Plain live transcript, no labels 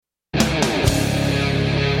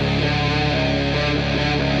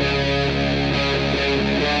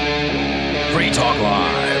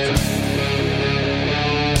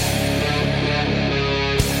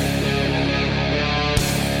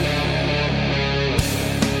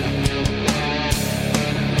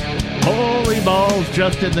Bowling balls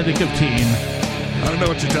just in the nick of teen. I don't know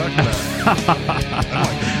what you're talking about.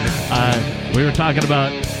 We were talking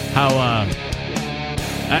about how,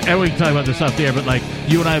 and we can talk about this off the air, but like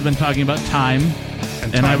you and I have been talking about time,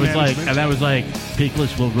 and I was like,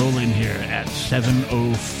 Peakless will roll in here at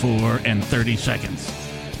 7:04 and 30 seconds.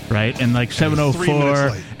 Right, and like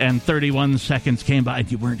 7:04 and 31 seconds came by,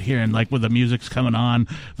 and you weren't here. And like when the music's coming on,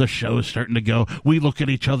 the show's starting to go. We look at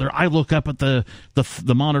each other. I look up at the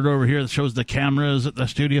monitor over here that shows the cameras at the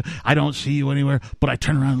studio. I don't see you anywhere, but I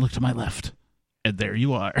turn around and look to my left, and there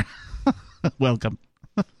you are. Welcome.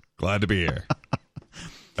 Glad to be here.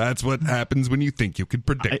 That's what happens when you think you can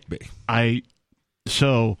predict me.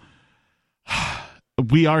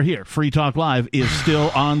 We are here. Free Talk Live is still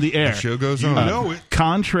on the air. The show goes on. Know it.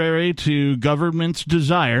 Contrary to government's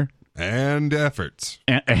desire. And efforts.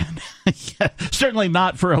 And yeah, certainly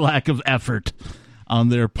not for a lack of effort on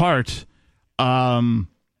their part.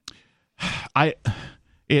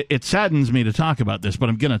 It saddens me to talk about this, but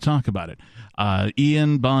I'm going to talk about it.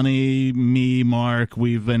 Ian, Bonnie, me, Mark,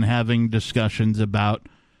 we've been having discussions about...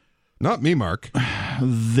 Not me, Mark.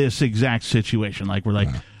 This exact situation. Like, we're like...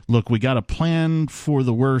 Look, we got to plan for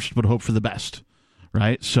the worst, but hope for the best,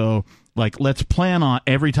 right? So, like, let's plan on,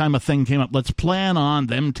 every time a thing came up, let's plan on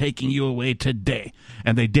them taking you away today.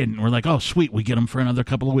 And they didn't. We're like, oh, sweet, we get them for another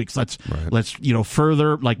couple of weeks. Let's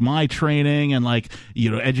further, like, my training and, like,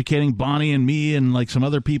 educating Bonnie and me and, like, some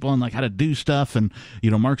other people on, like, how to do stuff. And,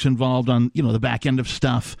 Mark's involved on, the back end of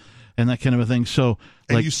stuff and that kind of a thing. So,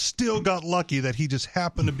 and you still got lucky that he just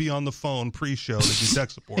happened to be on the phone pre-show to do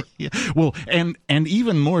tech support. Yeah. Well, and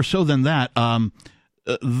even more so than that,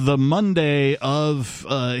 the Monday of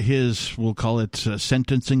his, we'll call it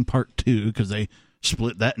sentencing part 2, because they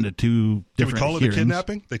split that into 2 different Can we call it hearings. a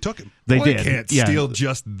kidnapping? They took him. They did. They can't steal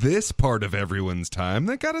just this part of everyone's time.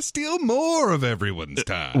 They got to steal more of everyone's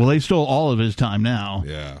time. Well, they stole all of his time now.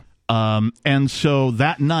 Yeah. And so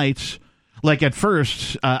that night... Like at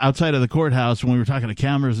first, outside of the courthouse, when we were talking to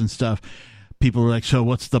cameras and stuff, people were like, so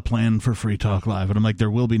what's the plan for Free Talk Live? And I'm like, there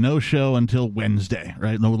will be no show until Wednesday,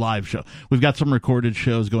 right? No live show. We've got some recorded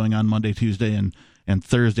shows going on Monday, Tuesday, and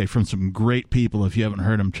Thursday from some great people. If you haven't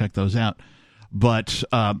heard them, check those out. But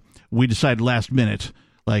we decided last minute,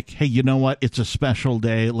 like, hey, you know what? It's a special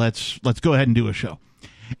day. Let's go ahead and do a show.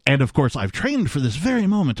 And, of course, I've trained for this very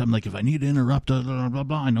moment. I'm like, if I need to interrupt, blah, blah, blah,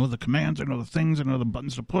 blah, I know the commands, I know the things, I know the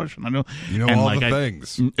buttons to push, and I know... all the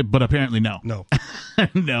things. But apparently, no. No.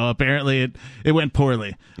 No, apparently it went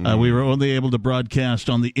poorly. We were only able to broadcast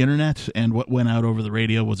on the Internet, and what went out over the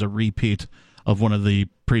radio was a repeat of one of the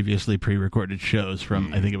previously pre-recorded shows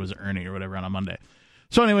from, I think it was Ernie or whatever, on a Monday.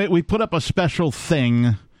 So, anyway, we put up a special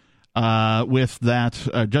thing... with that,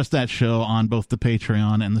 just that show on both the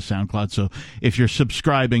Patreon and the SoundCloud. So if you're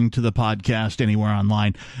subscribing to the podcast anywhere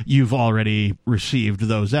online, you've already received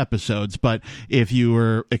those episodes. But if you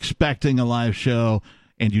were expecting a live show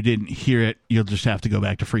and you didn't hear it, you'll just have to go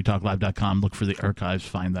back to freetalklive.com, look for the archives,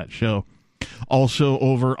 find that show. Also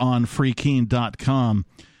over on freekeen.com,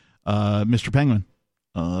 Mr. Penguin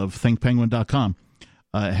of thinkpenguin.com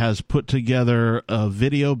has put together a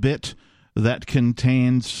video bit that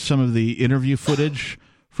contains some of the interview footage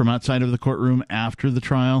from outside of the courtroom after the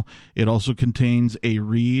trial. It also contains a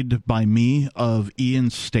read by me of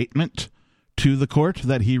Ian's statement to the court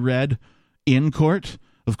that he read in court.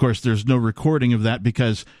 Of course, there's no recording of that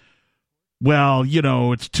because, well,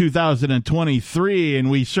 it's 2023, and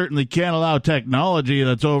we certainly can't allow technology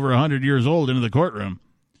that's over 100 years old into the courtroom.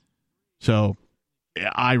 So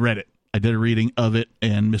I read it. I did a reading of it,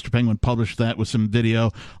 and Mr. Penguin published that with some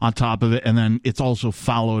video on top of it, and then it's also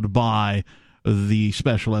followed by the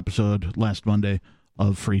special episode last Monday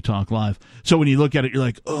of Free Talk Live. So when you look at it, you're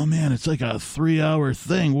like, oh, man, it's like a 3-hour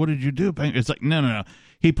thing. What did you do, Penguin? It's like, no.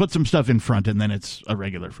 He put some stuff in front, and then it's a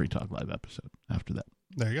regular Free Talk Live episode after that.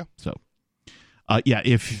 There you go. So,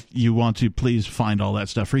 if you want to, please find all that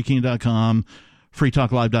stuff. Freekeen.com.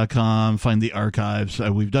 freetalklive.com, find the archives.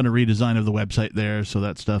 We've done a redesign of the website there, so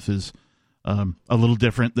that stuff is a little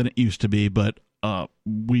different than it used to be, but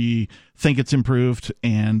we think it's improved,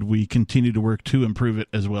 and we continue to work to improve it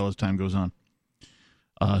as well as time goes on.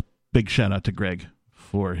 Big shout out to Greg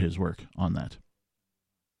for his work on that.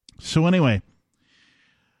 So anyway,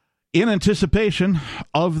 in anticipation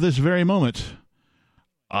of this very moment,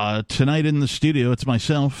 tonight in the studio, it's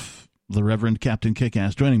myself, the Reverend Captain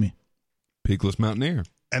Kickass, joining me. Peakless Mountaineer.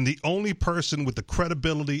 And the only person with the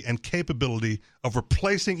credibility and capability of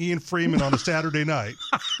replacing Ian Freeman on a Saturday night.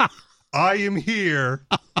 I am here,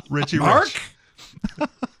 Richie Mark? Rich.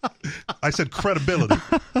 I said credibility.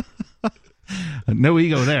 No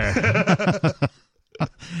ego there.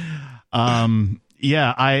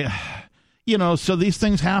 so these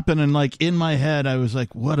things happen, and like in my head, I was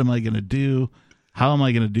like, what am I going to do? How am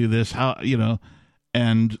I going to do this? How,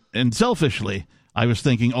 and selfishly, I was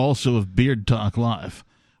thinking also of Beard Talk Live,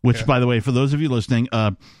 which, by the way, for those of you listening,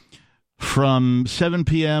 from 7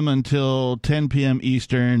 p.m. until 10 p.m.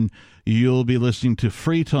 Eastern, you'll be listening to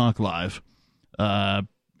Free Talk Live.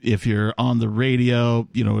 If you're on the radio,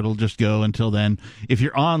 it'll just go until then. If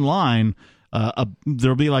you're online,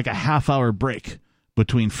 there'll be like a half-hour break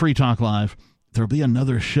between Free Talk Live. There'll be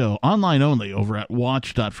another show, online only, over at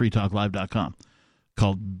watch.freetalklive.com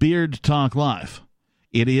called Beard Talk Live.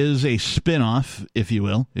 It is a spin-off, if you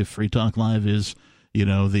will, if Free Talk Live is,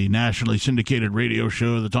 the nationally syndicated radio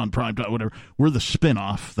show that's on prime time, whatever. We're the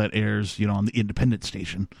spin-off that airs, on the independent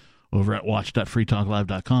station over at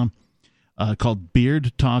watch.freetalklive.com called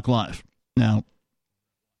Beard Talk Live. Now,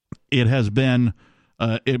 it has been...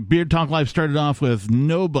 Beard Talk Live started off with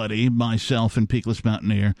nobody, myself and Peakless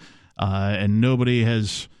Mountaineer, and nobody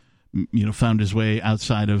has, found his way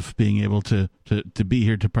outside of being able to be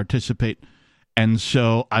here to participate. And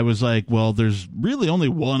so I was like, well, there's really only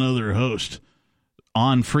one other host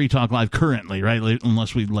on Free Talk Live currently, right?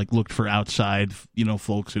 Unless we looked for outside,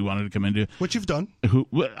 folks who wanted to come into. Which you've done.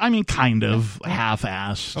 Kind of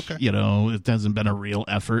half-ass. Okay. It hasn't been a real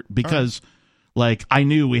effort because, I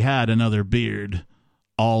knew we had another Beard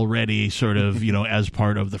already sort of, as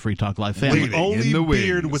part of the Free Talk Live family. The only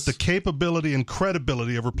Beard with the capability and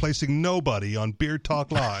credibility of replacing nobody on Beard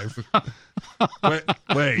Talk Live.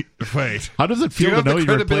 Wait. How does it feel to know you replaced nobody? Do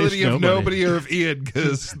you have the credibility of nobody or of Ian?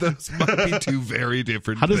 Because those might be two very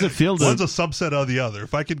different How does it feel to... One's a subset of the other.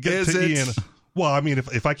 If I could get to Ian... Well,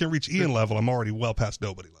 if I can reach Ian level, I'm already well past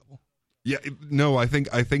nobody level. Yeah, no, I think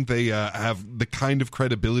they have the kind of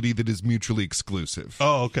credibility that is mutually exclusive.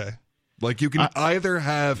 Oh, okay. Like, you can either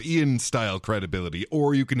have Ian-style credibility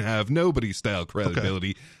or you can have nobody-style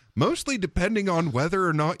credibility, mostly depending on whether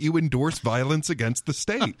or not you endorse violence against the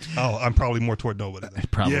state. Oh, I'm probably more toward nobody then.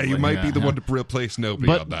 Probably, you might be the one to replace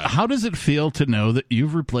nobody on that. But how does it feel to know that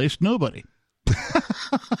you've replaced nobody?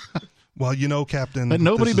 Well, Captain... But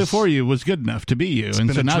nobody before you was good enough to be you,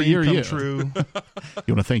 and so now you're you. True.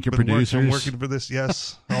 You want to thank your producers? I'm working for this,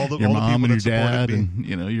 yes. Your mom and your dad, and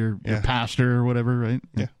your pastor or whatever, right?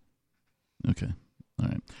 Yeah. Okay. All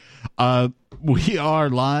right. We are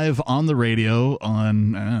live on the radio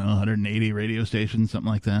on 180 radio stations,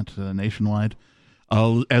 something like that, nationwide,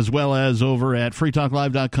 as well as over at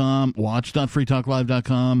freetalklive.com,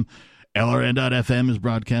 watch.freetalklive.com. LRN.FM is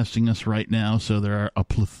broadcasting us right now, so there are a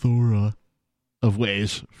plethora of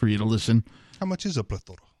ways for you to listen. How much is a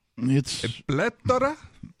plethora? It's a plethora?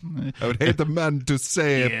 I would hate the man to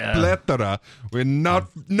say a plethora. We not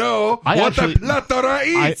know what a plethora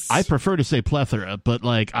is. I prefer to say plethora, but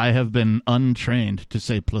I have been untrained to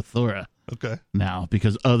say plethora. Okay. Now,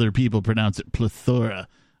 because other people pronounce it plethora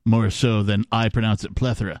more so than I pronounce it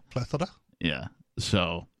plethora. Plethora? Yeah.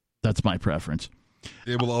 So that's my preference.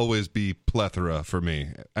 It will always be plethora for me,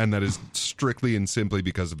 and that is strictly and simply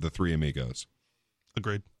because of the Three Amigos.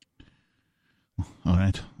 Agreed. All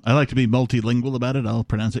right. I like to be multilingual about it. I'll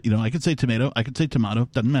pronounce it. I could say tomato. I could say tomato.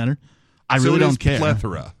 Doesn't matter. I really don't care.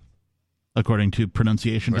 Plethora. According to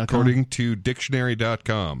pronunciation.com. According to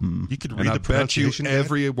dictionary.com. You could read the pronunciation. I bet you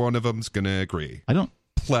every one of them's going to agree. I don't.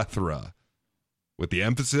 Plethora. With the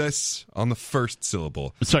emphasis on the first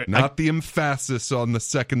syllable. Sorry. Not the emphasis on the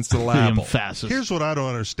second syllable. The emphasis. Here's what I don't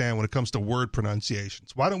understand when it comes to word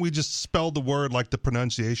pronunciations. Why don't we just spell the word like the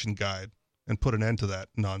pronunciation guide and put an end to that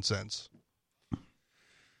nonsense?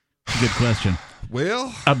 Good question.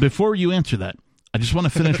 Well, before you answer that, I just want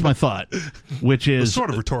to finish my thought, which is it's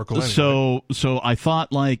sort of rhetorical. Anyway. So I thought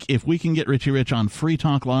if we can get Richie Rich on Free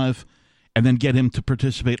Talk Live, and then get him to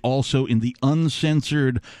participate also in the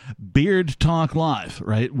uncensored Beard Talk Live,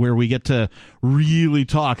 right, where we get to really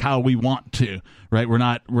talk how we want to, right? We're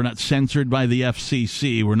not censored by the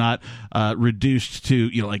FCC. We're not reduced to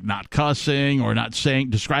not cussing or not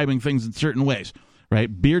describing things in certain ways,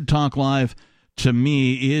 right? Beard Talk Live, to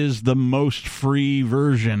me, is the most free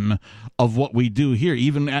version of what we do here,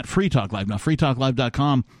 even at Free Talk Live. Now,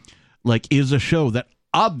 freetalklive.com is a show that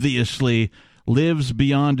obviously lives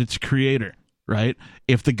beyond its creator, right?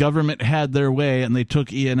 If the government had their way and they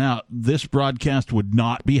took Ian out, this broadcast would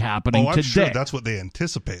not be happening today. Sure that's what they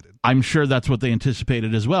anticipated. I'm sure that's what they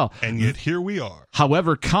anticipated as well. And yet here we are.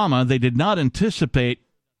 However, they did not anticipate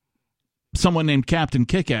someone named Captain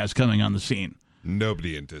Kickass coming on the scene.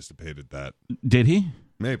 Nobody anticipated that. Did he?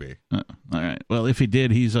 Maybe. All right. Well, if he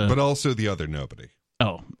did, he's a... But also the other nobody.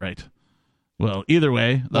 Oh, right. Well, either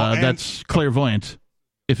way, that's clairvoyant.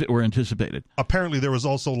 if it were anticipated. Apparently, there was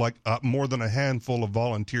also like more than a handful of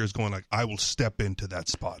volunteers going like, I will step into that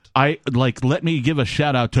spot. Let me give a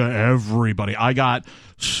shout out to everybody. I got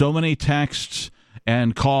so many texts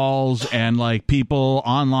and calls and like people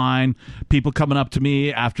online, people coming up to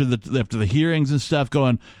me after the hearings and stuff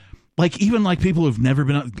going, like, even like people who've never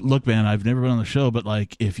been on, look, man, I've never been on the show, but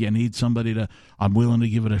like, if you need somebody I'm willing to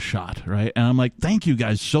give it a shot, right? And I'm like, thank you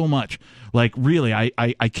guys so much. Like, really,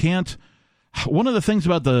 I can't. One of the things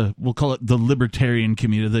about we'll call it the libertarian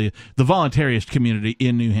community, the voluntarist community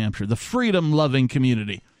in New Hampshire, the freedom-loving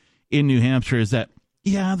community in New Hampshire is that,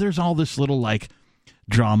 yeah, there's all this little like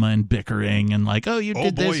drama and bickering and like, oh, you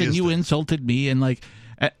did this and you insulted me and like.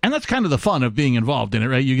 And that's kind of the fun of being involved in it,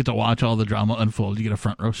 right? You get to watch all the drama unfold. You get a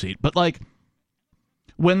front row seat. But, like,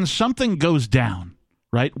 when something goes down,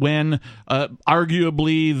 right, when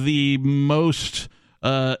arguably the most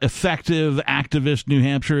effective activist New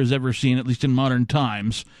Hampshire has ever seen, at least in modern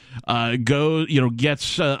times,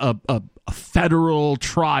 gets a federal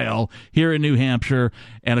trial here in New Hampshire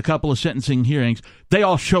and a couple of sentencing hearings, they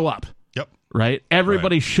all show up. Right?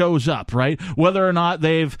 Everybody shows up, right? Whether or not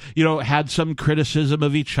they've, had some criticism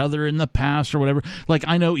of each other in the past or whatever. Like,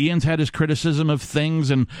 I know Ian's had his criticism of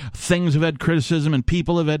things and things have had criticism and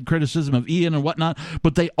people have had criticism of Ian and whatnot,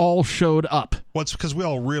 but they all showed up. Well, it's because we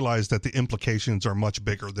all realize that the implications are much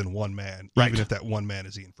bigger than one man, even if that one man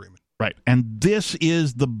is Ian Freeman. Right. And this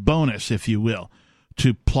is the bonus, if you will,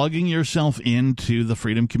 to plugging yourself into the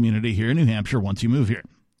freedom community here in New Hampshire once you move here.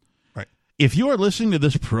 If you are listening to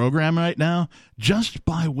this program right now, just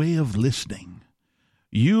by way of listening,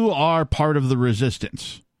 you are part of the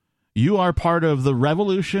resistance. You are part of the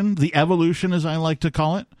revolution, the evolution, as I like to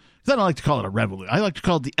call it. I don't like to call it a revolution. I like to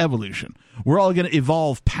call it the evolution. We're all going to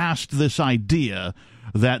evolve past this idea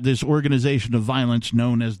that this organization of violence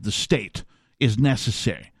known as the state is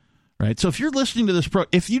necessary. Right. So if you're listening to this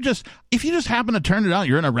if you just happen to turn it on,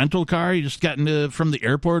 you're in a rental car, you just got from the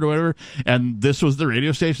airport or whatever, and this was the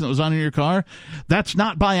radio station that was on in your car, that's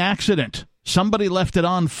not by accident. Somebody left it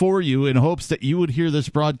on for you in hopes that you would hear this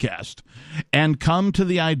broadcast and come to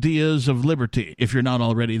the ideas of liberty if you're not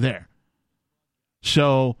already there.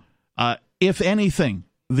 So, if anything,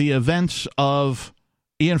 the events of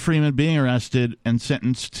Ian Freeman being arrested and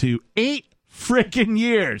sentenced to 8 freaking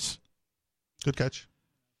years. Good catch.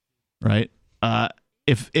 Right.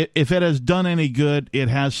 If it has done any good, it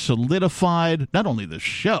has solidified not only the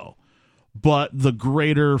show, but the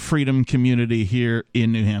greater freedom community here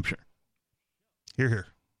in New Hampshire. Hear, hear.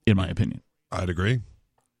 In my opinion. I'd agree.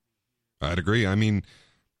 I mean,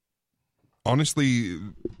 honestly,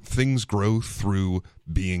 things grow through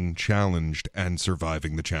being challenged and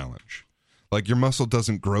surviving the challenge. Like, your muscle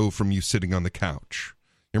doesn't grow from you sitting on the couch.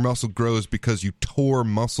 Your muscle grows because you tore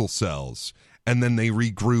muscle cells and then they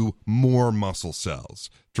regrew more muscle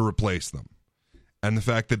cells to replace them. And the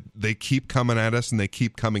fact that they keep coming at us and they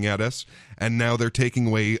keep coming at us, and now they're taking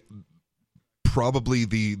away probably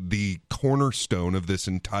the cornerstone of this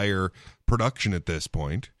entire production at this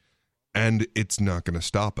point, and it's not going to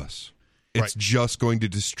stop us. It's just going to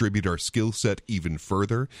distribute our skill set even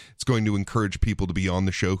further. It's going to encourage people to be on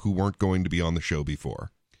the show who weren't going to be on the show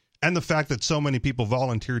before. And the fact that so many people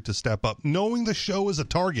volunteered to step up, knowing the show is a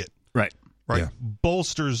target. Right. Yeah.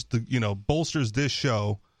 Bolsters this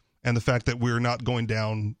show, and the fact that we're not going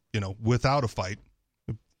down, without a fight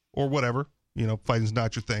or whatever, fighting's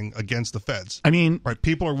not your thing, against the feds. I mean, right.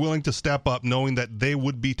 People are willing to step up knowing that they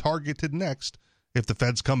would be targeted next if the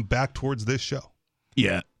feds come back towards this show.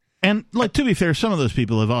 Yeah. And to be fair, some of those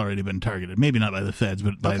people have already been targeted. Maybe not by the feds,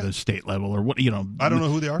 but by the state level or what, I don't know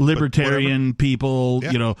who they are. Libertarian people,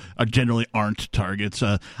 generally aren't targets.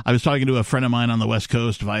 I was talking to a friend of mine on the West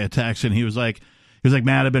Coast via text, and he was like,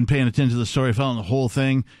 Matt, I've been paying attention to the story, following the whole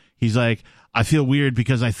thing. He's like, I feel weird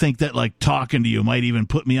because I think that talking to you might even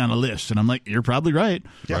put me on a list. And I'm like, you're probably right.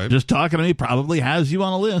 Yeah. Just talking to me probably has you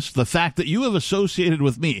on a list. The fact that you have associated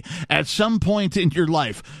with me at some point in your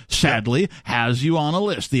life, sadly, has you on a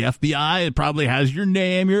list. The FBI, it probably has your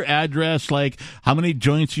name, your address, how many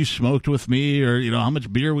joints you smoked with me, or, how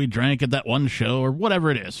much beer we drank at that one show, or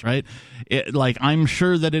whatever it is, right? I'm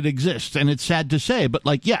sure that it exists, and it's sad to say, but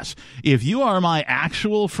yes, if you are my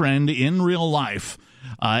actual friend in real life,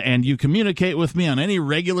 and you communicate with me on any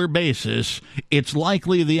regular basis, it's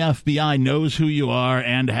likely the FBI knows who you are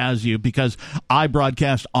and has you, because I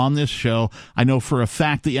broadcast on this show. I know for a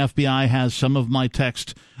fact the FBI has some of my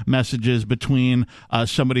text messages between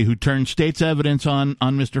somebody who turned state's evidence on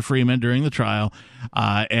Mr. Freeman during the trial,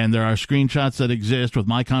 and there are screenshots that exist with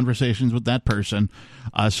my conversations with that person.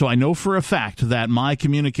 So I know for a fact that my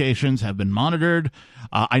communications have been monitored.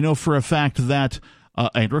 I know for a fact that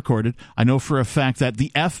and recorded. I know for a fact that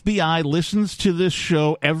the FBI listens to this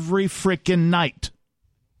show every frickin' night,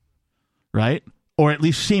 right? Or at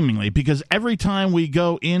least seemingly, because every time we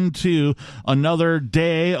go into another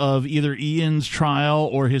day of either Ian's trial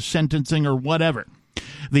or his sentencing or whatever,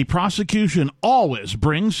 the prosecution always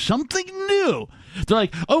brings something new. They're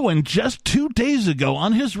like, oh, and just 2 days ago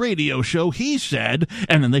on his radio show, he said,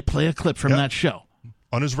 and then they play a clip from that show.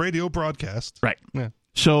 On his radio broadcast. Right. Yeah.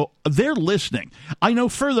 So they're listening. I know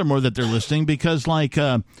furthermore that they're listening because, like,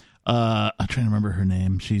 I'm trying to remember her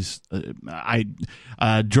name. She's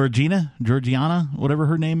Georgiana, whatever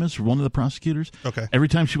her name is, one of the prosecutors. Okay. Every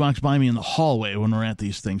time she walks by me in the hallway when we're at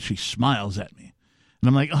these things, she smiles at me, and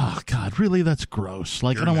I'm like, oh God, really? That's gross.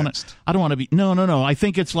 Like, I don't want to be. No. I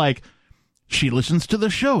think it's like, she listens to the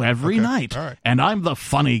show every night, and I'm the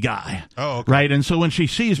funny guy. Oh, okay. Right? And so when she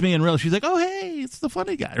sees me in real, she's like, oh, hey, it's the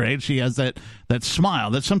funny guy, right? She has that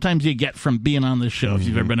smile that sometimes you get from being on this show. If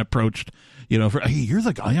you've ever been approached, for, hey, you're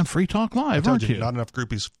the guy on Free Talk Live, aren't you? Not enough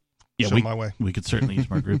groupies my way. We could certainly use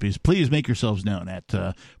more groupies. Please make yourselves known at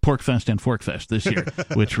Porkfest and Forkfest this year,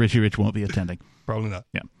 which Richie Rich won't be attending. Probably not.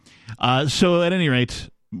 Yeah. So at any rate,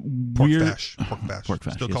 Pork bash.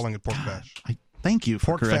 Still yes. calling it pork bash. Thank you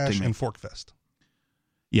for correcting me. And Forkfest.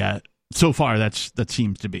 Yeah, so far that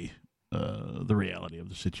seems to be the reality of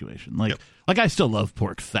the situation. Like I still love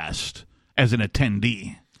Porkfest as an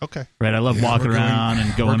attendee. Okay. Right, I love walking around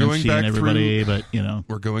and going and seeing everybody, but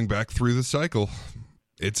we're going back through the cycle.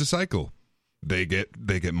 It's a cycle. They get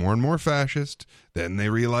more and more fascist, then they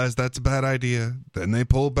realize that's a bad idea, then they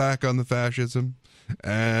pull back on the fascism,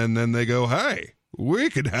 and then they go, hey, we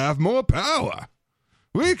could have more power.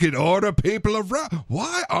 We could order people around.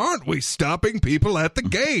 Why aren't we stopping people at the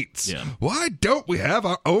gates? Yeah. Why don't we have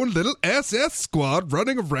our own little SS squad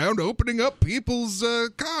running around opening up people's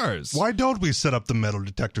cars? Why don't we set up the metal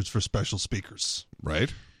detectors for special speakers?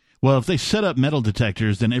 Right. Well, if they set up metal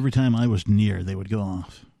detectors, then every time I was near, they would go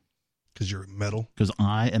off. Because you're metal? Because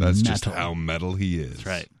I am That's metal. That's just how metal he is.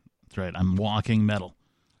 That's right. I'm walking metal.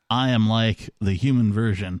 I am like the human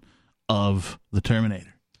version of the Terminator.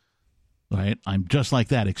 Right? I'm just like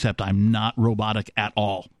that, except I'm not robotic at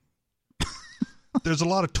all. There's a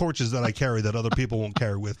lot of torches that I carry that other people won't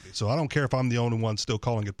carry with me. So I don't care if I'm the only one still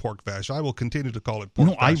calling it pork bash. I will continue to call it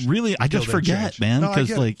pork bash. I just forget, man. Because,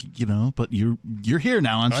 but you're here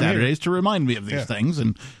now on Saturdays to remind me of these things.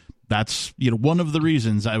 And that's, one of the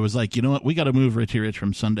reasons I was like, you know what? We got to move Richie Rich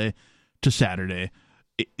from Sunday to Saturday.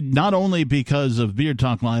 Not only because of Beard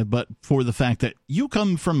Talk Live, but for the fact that you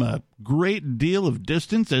come from a great deal of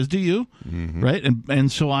distance, as do you, right?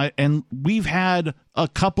 And so we've had a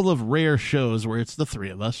couple of rare shows where it's the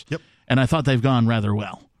three of us, and I thought they've gone rather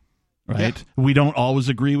well, right? Yeah. We don't always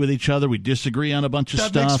agree with each other. We disagree on a bunch of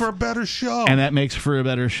stuff. That makes for a better show. And that makes for a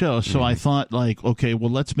better show. So I thought, like, okay,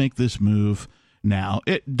 well, let's make this move. Now,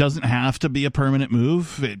 it doesn't have to be a permanent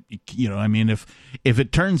move. If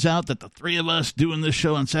it turns out that the three of us doing this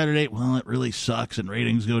show on Saturday, well, it really sucks and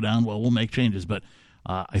ratings go down, well, we'll make changes. But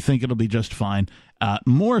I think it'll be just fine.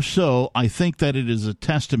 More so, I think that it is a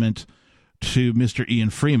testament to Mr. Ian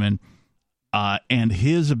Freeman and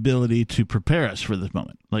his ability to prepare us for this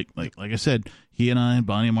moment. Like I said, he and I and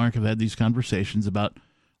Bonnie and Mark have had these conversations about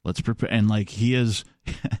let's prepare, and he is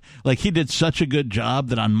he did such a good job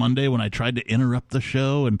that on Monday when I tried to interrupt the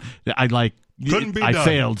show and I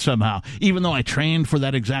failed somehow, even though I trained for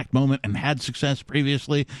that exact moment and had success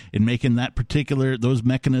previously in making those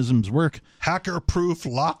mechanisms work. Hacker-proof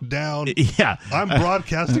lockdown. Yeah. I'm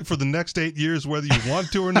broadcasting for the next 8 years, whether you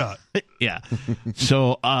want to or not. Yeah.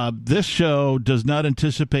 So this show does not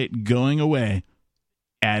anticipate going away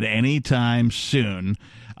at any time soon.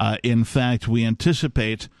 In fact, we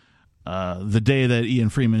anticipate the day that Ian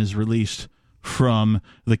Freeman is released from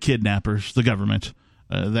the kidnappers, the government,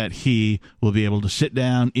 that he will be able to sit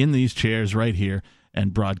down in these chairs right here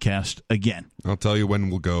and broadcast again. I'll tell you when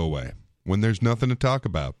we'll go away. When there's nothing to talk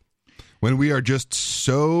about. When we are just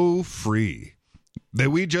so free that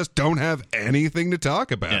we just don't have anything to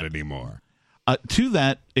talk about anymore. To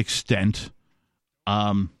that extent,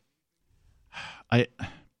 I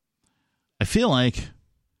feel like,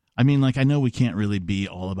 I know we can't really be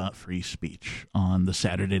all about free speech on the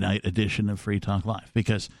Saturday night edition of Free Talk Live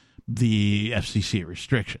because the FCC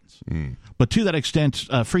restrictions. But to that extent,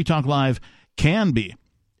 Free Talk Live can be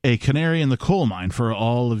a canary in the coal mine for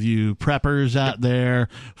all of you preppers out there,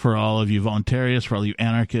 for all of you voluntarists, for all you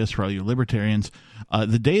anarchists, for all you libertarians.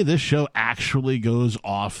 The day this show actually goes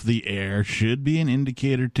off the air should be an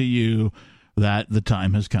indicator to you that the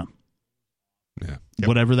time has come. Yeah.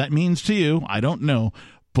 Whatever that means to you, I don't know.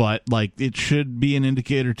 But, it should be an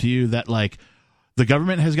indicator to you that, the The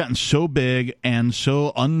government has gotten so big and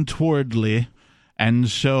so untowardly and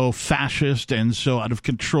so fascist and so out of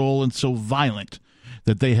control and so violent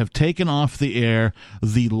that they have taken off the air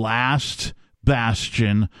the last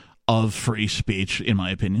bastion of free speech, in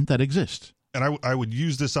my opinion, that exists. And I would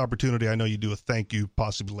use this opportunity, I know you do a thank you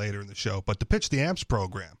possibly later in the show, but to pitch the AMPS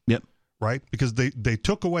program. Yep. Right? Because they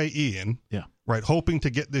took away Ian, right, hoping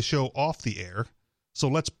to get this show off the air. So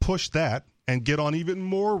let's push that and get on even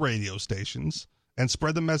more radio stations and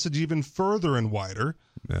spread the message even further and wider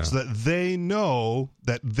so that they know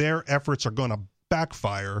that their efforts are going to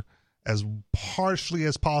backfire as harshly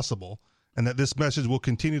as possible and that this message will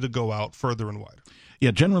continue to go out further and wider.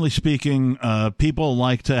 Yeah, generally speaking, people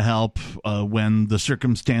like to help when the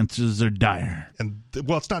circumstances are dire. And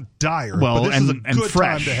well, it's not dire, but this is a good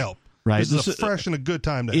time to help. Right. This is a fresh and a good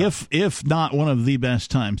time to help. If not one of the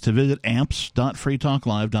best times, to visit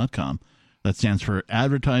amps.freetalklive.com. That stands for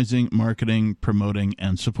Advertising, Marketing, Promoting,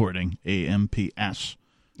 and Supporting,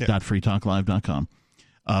 amps.freetalklive.com.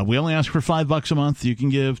 We only ask for $5 a month. You can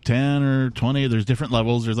give 10 or 20. There's different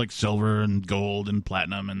levels. There's like silver and gold and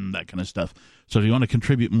platinum and that kind of stuff. So if you want to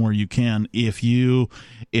contribute more, you can. If you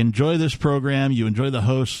enjoy this program, you enjoy the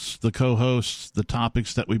hosts, the co-hosts, the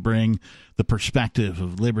topics that we bring, the perspective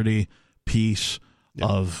of liberty, peace,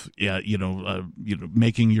 of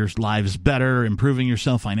making your lives better, improving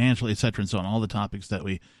yourself financially, etc., and so on. All the topics that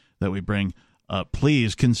we bring.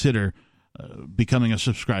 Please consider becoming a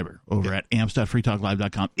subscriber over at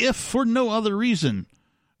amps.freetalklive.com, if for no other reason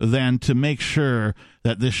than to make sure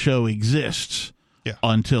that this show exists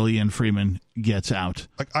until Ian Freeman gets out.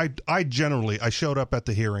 Like I showed up at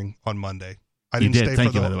the hearing on Monday. I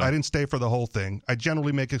didn't stay for the whole thing. I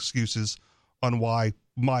generally make excuses on why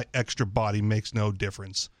my extra body makes no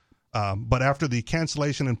difference. But after the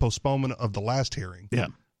cancellation and postponement of the last hearing,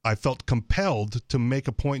 I felt compelled to make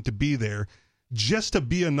a point to be there just to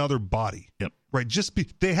be another body. Yep. Right.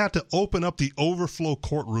 They had to open up the overflow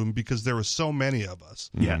courtroom because there were so many of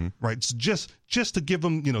us. Yeah. Right. So just to give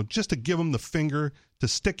them, the finger, to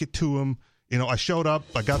stick it to them. I showed up,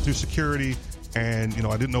 I got through security, and,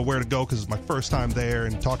 I didn't know where to go because it's my first time there,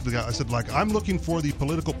 and talking to the guy, I said, I'm looking for the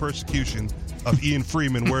political persecution of Ian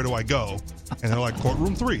Freeman. Where do I go? And they're like,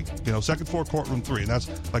 courtroom 3, second floor, courtroom 3. And that's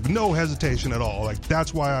no hesitation at all.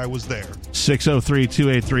 That's why I was there.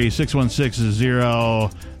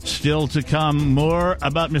 603-283-6160. Still to come, more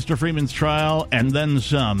about Mr. Freeman's trial and then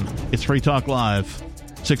some. It's Free Talk Live,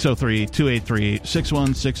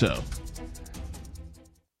 603-283-6160.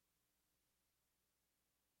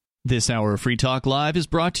 This hour of Free Talk Live is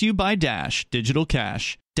brought to you by Dash Digital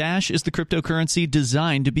Cash. Dash is the cryptocurrency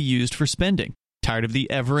designed to be used for spending. Tired of the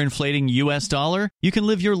ever-inflating U.S. dollar? You can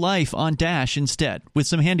live your life on Dash instead with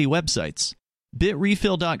some handy websites.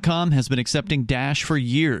 BitRefill.com has been accepting Dash for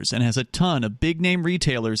years and has a ton of big-name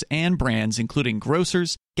retailers and brands including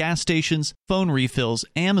grocers, gas stations, phone refills,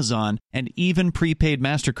 Amazon, and even prepaid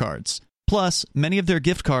MasterCards. Plus, many of their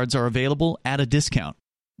gift cards are available at a discount.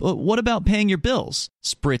 But what about paying your bills?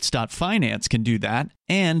 Spritz.finance can do that,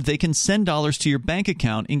 and they can send dollars to your bank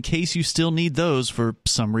account in case you still need those for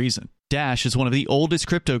some reason. Dash is one of the oldest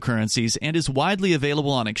cryptocurrencies and is widely available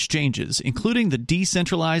on exchanges, including the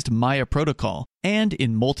decentralized Maya protocol, and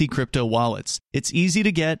in multi-crypto wallets. It's easy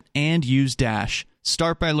to get and use Dash.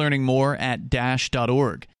 Start by learning more at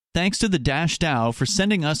Dash.org. Thanks to the Dash DAO for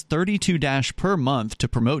sending us 32 Dash per month to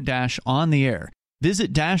promote Dash on the air.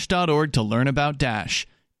 Visit Dash.org to learn about Dash.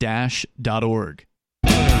 Dash.org.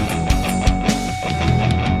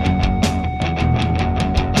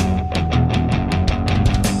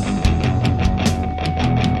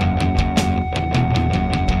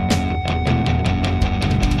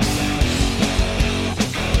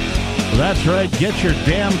 That's right. Get your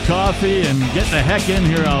damn coffee and get the heck in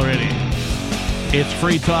here already. It's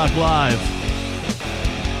Free Talk Live.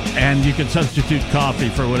 And you can substitute coffee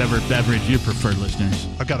for whatever beverage you prefer, listeners.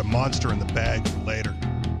 I've got a Monster in the bag for later.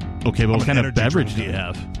 Okay, but what kind of beverage do you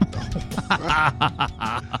have?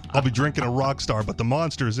 I'll be drinking a Rockstar, but the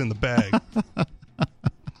Monster is in the bag.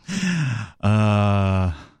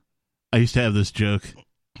 I used to have this joke,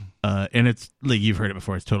 and it's like, you've heard it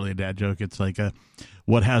before. It's totally a dad joke. It's like,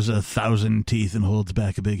 what has 1,000 teeth and holds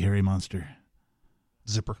back a big hairy monster?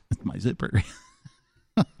 Zipper. It's my zipper.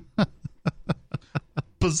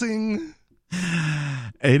 Bazing.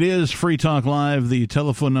 It is Free Talk Live. The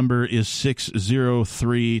telephone number is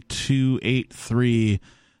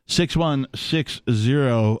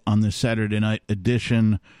 603-283-6160 on this Saturday night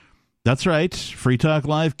edition. That's right. Free Talk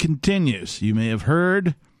Live continues. You may have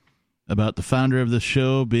heard about the founder of this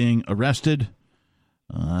show being arrested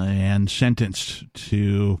and sentenced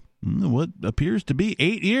to what appears to be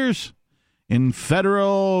 8 years in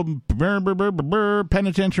federal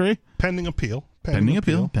penitentiary. Pending appeal.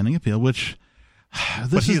 Pending appeal, which...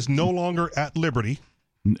 But he is no longer at liberty.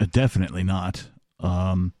 Definitely not.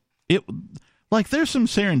 There's some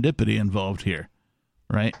serendipity involved here,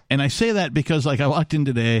 right? And I say that because, I walked in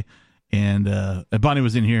today, and Bonnie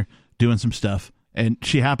was in here doing some stuff, and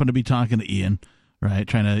she happened to be talking to Ian, right?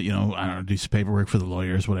 Trying to, do some paperwork for the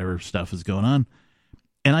lawyers, whatever stuff is going on.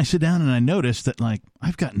 And I sit down and I notice that,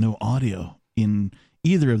 I've got no audio in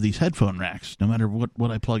either of these headphone racks. No matter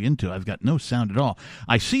what I plug into, I've got no sound at all.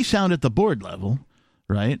 I see sound at the board level,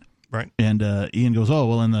 right? Right. And Ian goes, "Oh,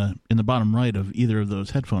 well, in the bottom right of either of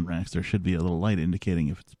those headphone racks, there should be a little light indicating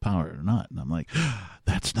if it's powered or not." And I'm like,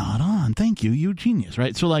 "That's not on. Thank you, you genius."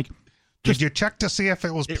 Right? So did you check to see if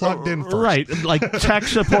it was plugged in first? Right, tech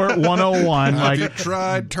support 101. Have you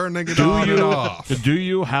tried turning it on and off? Do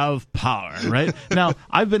you have power? Right now,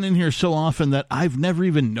 I've been in here so often that I've never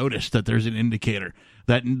even noticed that there's an indicator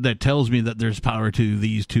that tells me that there's power to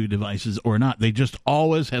these two devices or not. They just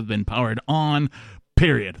always have been powered on.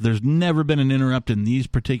 Period. There's never been an interrupt in these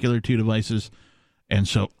particular two devices, and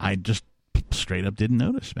so I just straight up didn't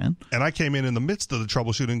notice, man. And I came in the midst of the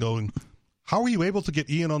troubleshooting going, how are you able to get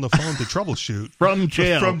Ian on the phone to troubleshoot? From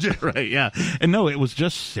jail. From jail. Right, yeah. And no, it was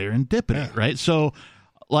just serendipity, right? So,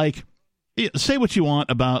 say what you want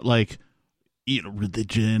about,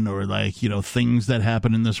 religion or, things that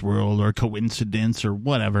happen in this world or coincidence or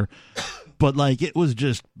whatever. But, it was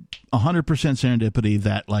just 100% serendipity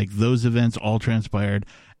that, those events all transpired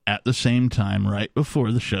at the same time right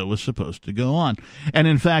before the show was supposed to go on. And,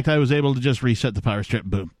 in fact, I was able to just reset the power strip.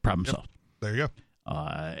 Boom. Problem solved. There you go.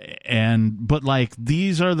 But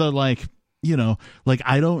these are the,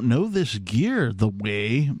 I don't know this gear the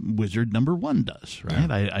way Wizard number 1 does,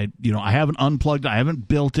 right? Yeah. I haven't unplugged, I haven't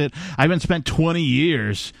built it, I haven't spent 20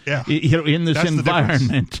 years, in this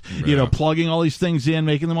environment, plugging all these things in,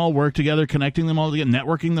 making them all work together, connecting them all together,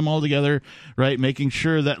 networking them all together, right? Making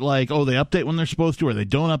sure that they update when they're supposed to, or they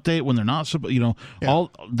don't update when they're not supposed,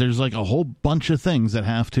 there's a whole bunch of things that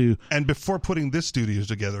have to. And before putting this studio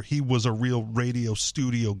together, he was a real radio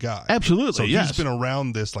studio guy. Absolutely, so yes. He's been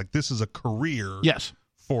around this, this is a career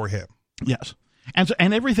for him. Yes.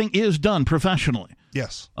 And everything is done professionally.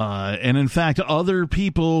 Yes. And in fact, other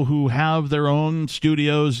people who have their own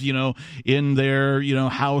studios, in their,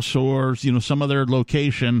 house or, some other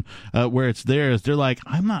location where it's theirs, they're like,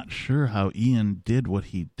 I'm not sure how Ian did what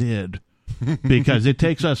he did. Because it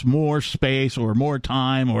takes us more space or more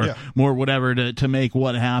time or more whatever to make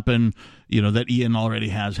what happen, that Ian already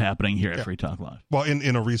has happening here at Free Talk Live. Well,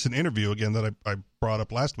 in a recent interview, again, that I brought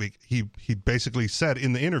up last week, he basically said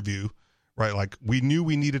in the interview, right, we knew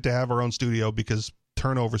we needed to have our own studio because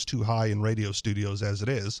turnover's too high in radio studios as it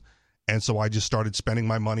is. And so I just started spending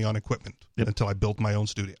my money on equipment until I built my own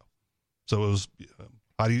studio. So it was,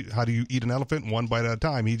 how do you eat an elephant one bite at a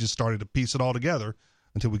time? He just started to piece it all together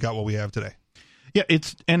until we got what we have today. Yeah,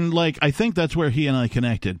 I think that's where he and I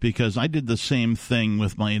connected, because I did the same thing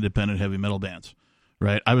with my independent heavy metal bands,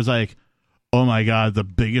 right? I was like, oh my God, the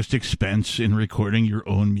biggest expense in recording your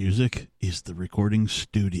own music is the recording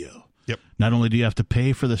studio. Yep. Not only do you have to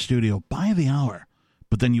pay for the studio by the hour,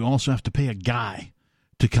 but then you also have to pay a guy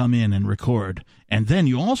to come in and record, and then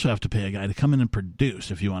you also have to pay a guy to come in and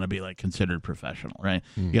produce if you want to be considered professional, right?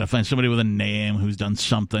 You got to find somebody with a name who's done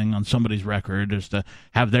something on somebody's record, just to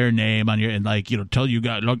have their name on your, and tell you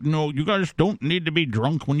guys, no, you guys don't need to be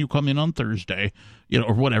drunk when you come in on Thursday,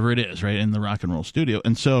 or whatever it is, right, in the rock and roll studio.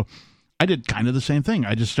 And so I did kind of the same thing.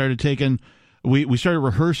 I just started taking, we started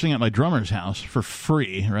rehearsing at my drummer's house for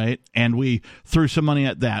free, right? And we threw some money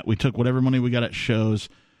at that. We took whatever money we got at shows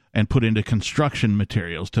and put into construction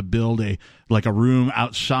materials to build a room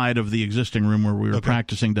outside of the existing room where we were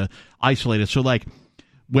practicing, to isolate it. So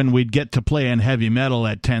when we'd get to play in heavy metal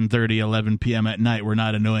at 10:30, 11 p.m. at night, we're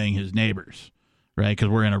not annoying his neighbors, right? Because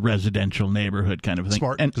we're in a residential neighborhood kind of thing.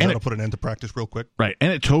 Smart, because that'll put an end to practice real quick. Right,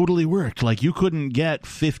 and it totally worked. You couldn't get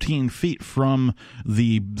 15 feet from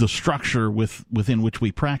the structure within which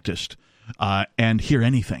we practiced and hear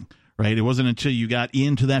anything. Right, it wasn't until you got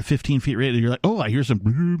into that 15 feet radius, you're like, oh, I hear some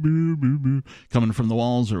boo, boo, boo, boo, coming from the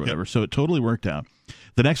walls or whatever. Yep. So it totally worked out.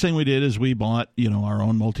 The next thing we did is we bought, our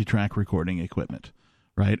own multi-track recording equipment,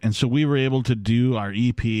 right? And so we were able to do our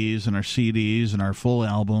EPs and our CDs and our full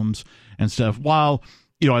albums and stuff. While,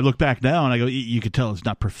 I look back now and I go, you could tell it's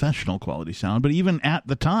not professional quality sound, but even at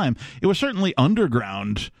the time, it was certainly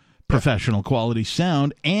underground professional quality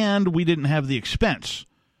sound, and we didn't have the expense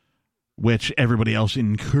which everybody else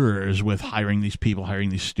incurs with hiring these people,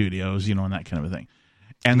 hiring these studios, and that kind of a thing.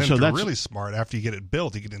 And then so that's really smart. After you get it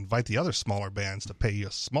built, you can invite the other smaller bands to pay you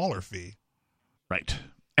a smaller fee. Right.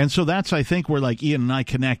 And so that's, I think, where like Ian and I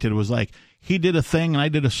connected, was like he did a thing and I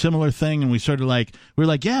did a similar thing, and we sort of like, we were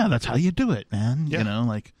like, yeah, that's how you do it, man. Yeah. You know,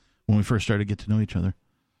 like when we first started to get to know each other.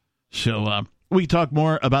 So we talk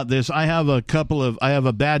more about this. I have a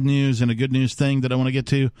bad news and a good news thing that I want to get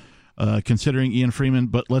to, considering Ian Freeman.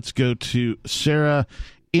 But let's go to Sarah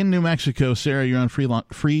in New Mexico. Sarah, you're on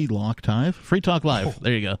Free Talk Live. Oh.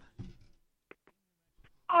 There you go.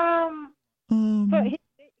 But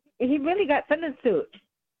he really got sentenced to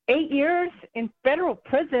 8 years in federal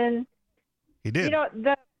prison. He did.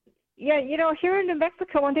 Here in New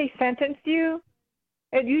Mexico, when they sentence you,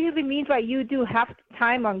 it usually means like you do half the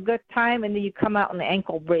time on good time, and then you come out on the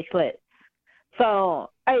ankle bracelet. So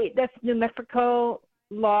that's New Mexico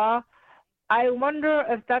law. I wonder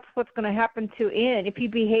if that's what's going to happen to Ian. If he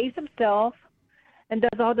behaves himself and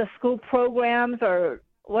does all the school programs or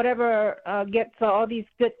whatever, gets all these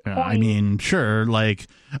good points. I mean, sure, like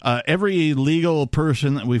every legal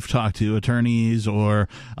person that we've talked to, attorneys or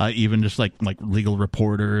even just like legal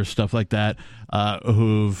reporters, stuff like that,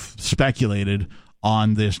 who've speculated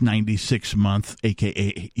on this 96-month, aka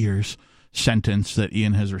 8 years, sentence that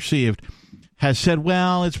Ian has received, has said,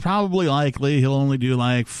 well, it's probably likely he'll only do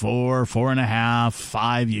like 4.5,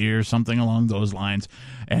 5 years, something along those lines,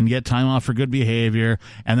 and get time off for good behavior,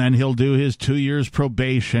 and then he'll do his 2 years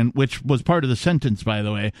probation, which was part of the sentence, by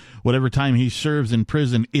the way. Whatever time he serves in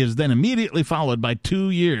prison is then immediately followed by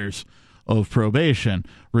 2 years of probation,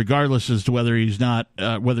 regardless as to whether he's out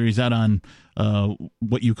on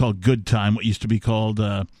what you call good time, what used to be called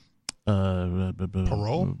parole?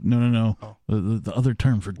 No. Oh. The other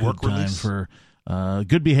term for good Work time release? for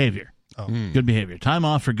good behavior. Oh. Good behavior. Time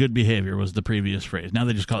off for good behavior was the previous phrase. Now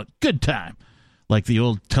they just call it good time, like the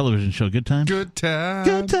old television show Good Times. Good time.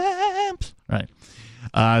 Good times. Right.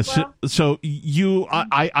 So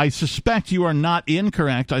I suspect you are not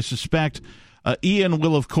incorrect. I suspect Ian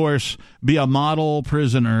will, of course, be a model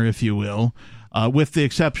prisoner, if you will, with the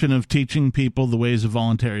exception of teaching people the ways of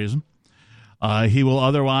voluntarism. He will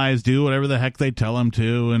otherwise do whatever the heck they tell him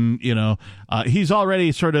to, and he's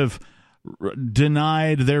already sort of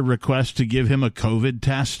denied their request to give him a COVID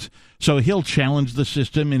test, so he'll challenge the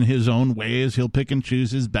system in his own ways. He'll pick and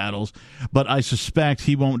choose his battles, but I suspect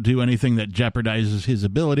he won't do anything that jeopardizes his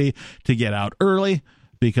ability to get out early,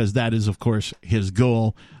 because that is, of course, his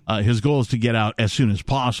goal. His goal is to get out as soon as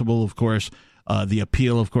possible, of course. The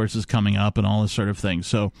appeal, of course, is coming up and all this sort of thing.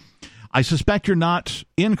 So I suspect you're not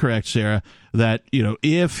incorrect, Sarah, that,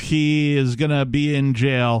 if he is going to be in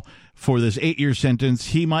jail for this 8-year sentence,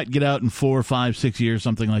 he might get out in 4, 5, 6 years,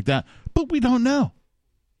 something like that. But we don't know.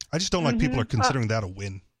 I just don't like people are considering that a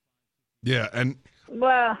win. Yeah, and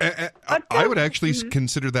well, I would actually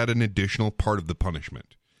consider that an additional part of the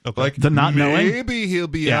punishment. Okay. Like, the not knowing? Maybe he'll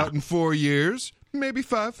be out in 4 years, maybe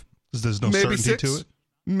 5. There's no maybe certainty 6, to it.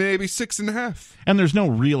 maybe 6.5. And there's no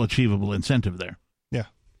real achievable incentive there.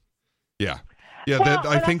 Yeah, Well,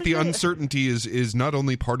 I think the that's uncertainty is not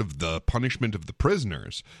only part of the punishment of the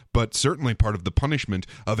prisoners, but certainly part of the punishment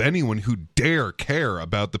of anyone who dare care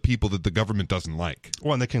about the people that the government doesn't like.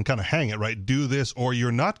 Well, and they can kind of hang it, right? Do this or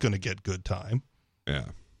you're not going to get good time. Yeah.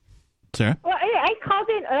 Sarah? Well, I called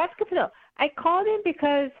in. That's good to know. I called in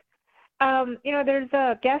because, there's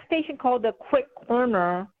a gas station called the Quick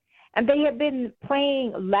Corner, and they have been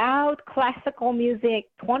playing loud classical music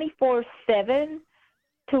 24/7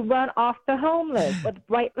 to run off the homeless with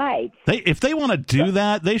bright lights. If they want to do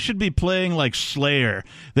that, they should be playing like Slayer.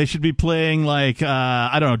 They should be playing like,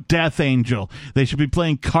 Death Angel. They should be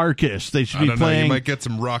playing Carcass. They should be playing... You might get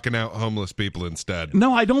some rocking out homeless people instead.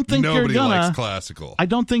 No, I don't think Nobody you're gonna. likes classical. I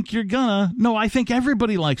don't think you're gonna. No, I think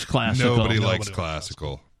everybody likes classical. Nobody likes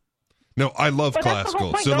classical. No, I love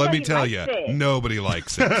classical. So let me tell you, nobody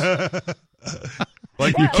likes it.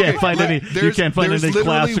 Like, you can't find any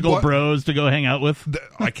classical bros to go hang out with.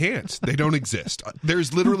 I can't. They don't exist.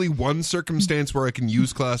 There's literally one circumstance where I can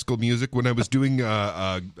use classical music when I was doing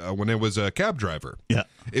when I was a cab driver. Yeah,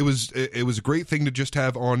 it was a great thing to just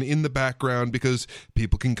have on in the background because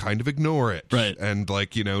people can kind of ignore it, right? And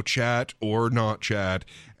chat or not chat,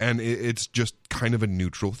 and it's just kind of a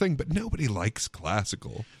neutral thing. But nobody likes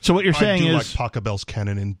classical. So what you're saying is like Pachelbel's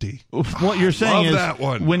Canon in D. What you're saying is that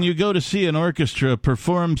one. When you go to see an orchestra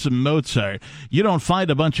perform some Mozart, you don't find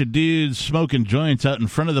a bunch of dudes smoking joints out in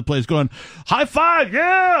front of the place going, high five,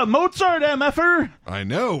 yeah, Mozart, MFer. I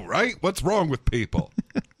know, right? What's wrong with people?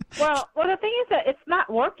 Well, the thing is that it's not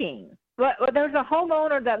working. But there's a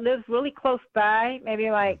homeowner that lives really close by, maybe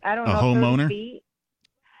a homeowner? 30 feet.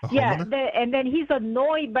 Yeah, and then he's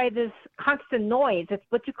annoyed by this constant noise. It's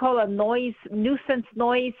what you call a nuisance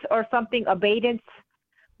noise or something, abatement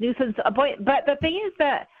nuisance. But the thing is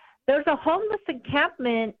that there's a homeless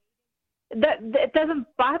encampment that it doesn't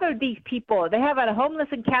bother these people. They have a homeless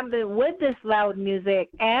encampment with this loud music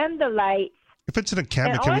and the lights. If it's an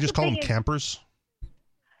encampment, can we just call them campers?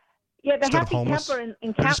 Yeah, the instead of happy homeless? camper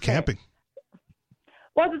encampment. They're just camping.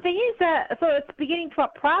 Well, the thing is that, so it's beginning to a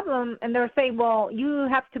problem, and they're saying, well, you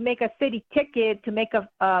have to make a city ticket to make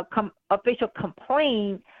a official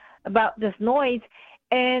complaint about this noise.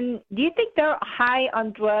 And do you think they're high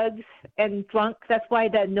on drugs and drunk? That's why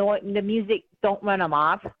the music don't run them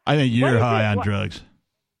off? I think you're high on drugs.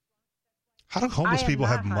 How do homeless people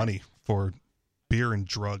have money for beer and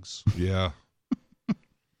drugs? Yeah.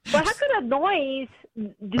 Well, how could a noise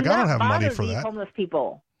I don't have money for these that. homeless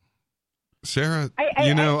people? Sarah,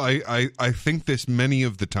 I think this many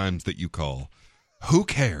of the times that you call, who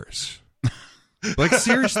cares? Like,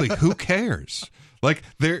 seriously, who cares? Like,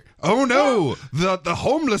 oh no, the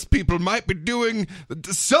homeless people might be doing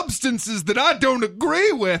substances that I don't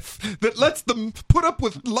agree with, that lets them put up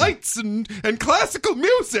with lights and classical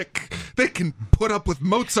music. They can put up with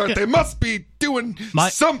Mozart. They must be doing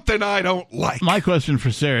something I don't like. My question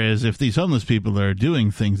for Sarah is, if these homeless people are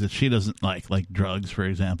doing things that she doesn't like drugs, for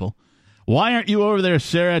example, why aren't you over there,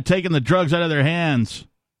 Sarah, taking the drugs out of their hands?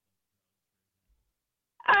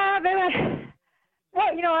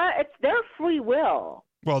 Well, you know what? It's their free will.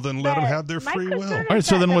 Well, then let them have their free will. All right,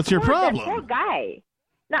 so then what's your problem? That poor guy.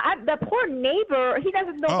 Now, the poor neighbor, he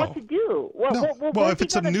doesn't know what to do. Well, if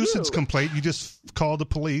it's a nuisance complaint, you just call the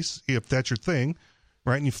police, if that's your thing,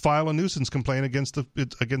 right? And you file a nuisance complaint against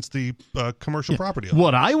the commercial property owner.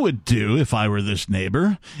 What I would do if I were this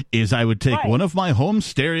neighbor is I would take one of my home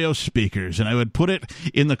stereo speakers and I would put it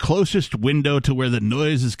in the closest window to where the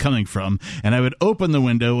noise is coming from, and I would open the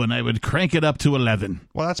window and I would crank it up to 11.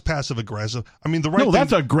 Well, that's passive aggressive. I mean,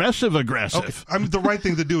 that's aggressive. Okay, I mean, the right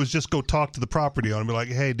thing to do is just go talk to the property owner and be like,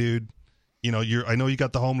 "Hey, dude, you know, I know you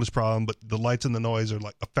got the homeless problem, but the lights and the noise are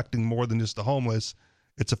like affecting more than just the homeless.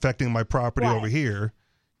 It's affecting my property over here.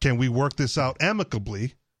 Can we work this out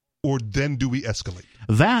amicably, or then do we escalate?"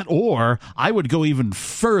 That, or I would go even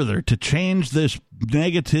further to change this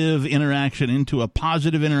negative interaction into a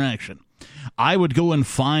positive interaction. I would go and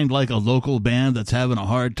find like a local band that's having a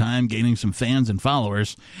hard time gaining some fans and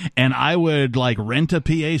followers, and I would like rent a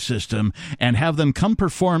PA system and have them come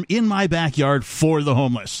perform in my backyard for the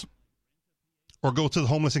homeless. Or go to the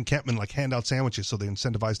homeless encampment, like hand out sandwiches so they're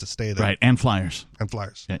incentivized to stay there. Right, and flyers.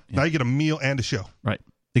 Yeah. Now you get a meal and a show. Right,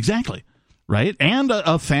 exactly. Right, and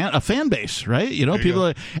a fan base, right? You know, people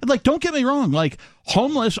are, like, don't get me wrong, like,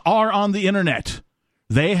 homeless are on the internet.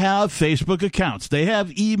 They have Facebook accounts. They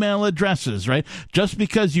have email addresses, right? Just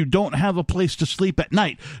because you don't have a place to sleep at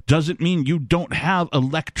night doesn't mean you don't have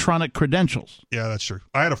electronic credentials. Yeah, that's true.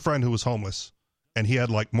 I had a friend who was homeless, and he had,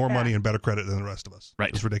 like, more money and better credit than the rest of us. Right.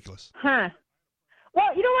 It's ridiculous. Huh.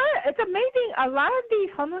 Well, you know what? It's amazing. A lot of these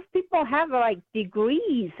homeless people have, like,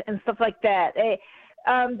 degrees and stuff like that.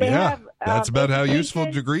 They have, that's about how useful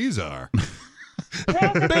degrees are.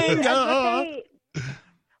 Bingo!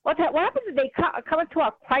 What happens is they come into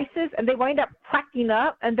a crisis and they wind up cracking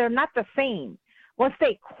up, and they're not the same. Once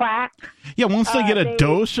they crack... Yeah, once they get a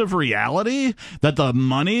dose of reality that the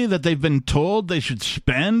money that they've been told they should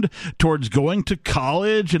spend towards going to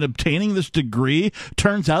college and obtaining this degree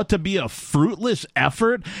turns out to be a fruitless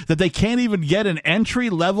effort, that they can't even get an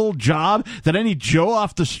entry-level job that any Joe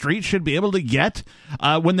off the street should be able to get,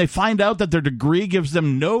 when they find out that their degree gives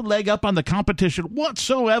them no leg up on the competition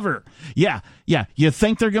whatsoever. Yeah. You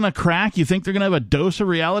think they're going to crack? You think they're going to have a dose of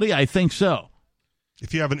reality? I think so.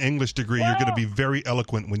 If you have an English degree, you're going to be very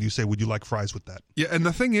eloquent when you say, "Would you like fries with that?" Yeah, and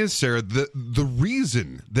the thing is, Sarah, the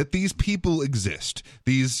reason that these people exist,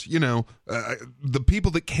 these, the people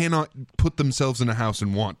that cannot put themselves in a house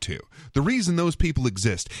and want to, the reason those people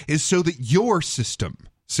exist is so that your system,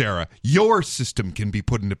 Sarah, your system can be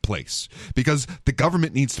put into place, because the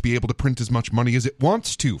government needs to be able to print as much money as it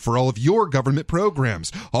wants to for all of your government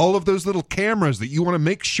programs. All of those little cameras that you want to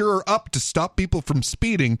make sure are up to stop people from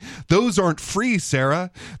speeding, those aren't free, Sarah.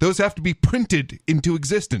 Those have to be printed into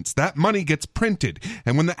existence. That money gets printed,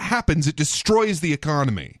 and when that happens, it destroys the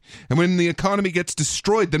economy. And when the economy gets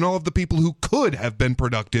destroyed, then all of the people who could have been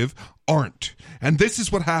productive aren't. And this is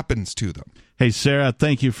what happens to them. Hey, Sarah,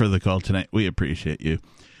 thank you for the call tonight. We appreciate you.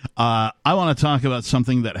 I want to talk about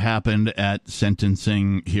something that happened at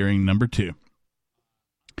sentencing hearing number 2.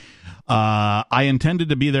 I intended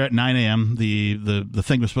to be there at 9 a.m. The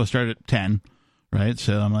thing was supposed to start at 10, right?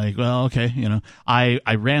 So I'm like, well, okay,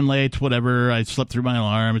 I ran late, whatever. I slept through my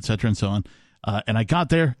alarm, et cetera, and so on. And I got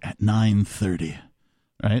there at 9:30.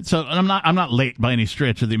 Right, so I'm not late by any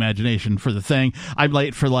stretch of the imagination for the thing. I'm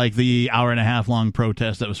late for like the hour and a half long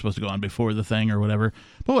protest that was supposed to go on before the thing or whatever.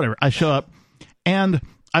 But whatever, I show up and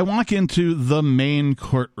I walk into the main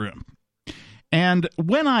courtroom. And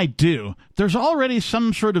when I do, there's already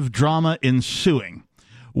some sort of drama ensuing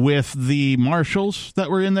with the marshals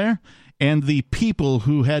that were in there and the people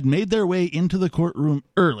who had made their way into the courtroom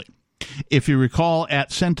early. If you recall,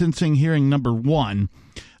 at sentencing hearing number 1,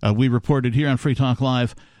 we reported here on Free Talk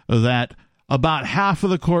Live that about half of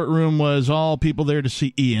the courtroom was all people there to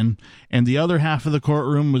see Ian, and the other half of the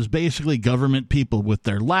courtroom was basically government people with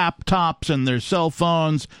their laptops and their cell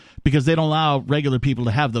phones, because they don't allow regular people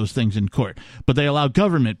to have those things in court, but they allow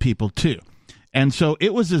government people too. And so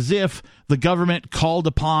it was as if the government called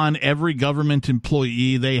upon every government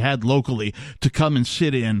employee they had locally to come and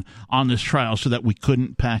sit in on this trial so that we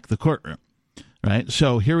couldn't pack the courtroom. Right?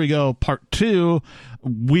 So here we go. Part 2,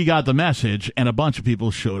 we got the message, and a bunch of people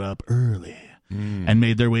showed up early and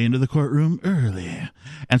made their way into the courtroom early.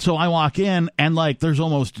 And so I walk in, and like there's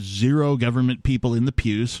almost zero government people in the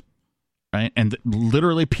pews. Right? And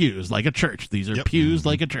literally pews, like a church. These are pews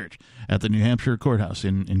like a church at the New Hampshire courthouse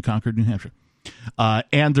in Concord, New Hampshire.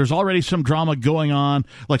 And there's already some drama going on.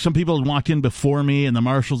 Like some people had walked in before me, and the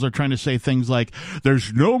marshals are trying to say things like,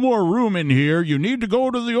 "There's no more room in here. You need to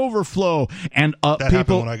go to the overflow." And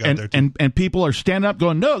people and people are standing up,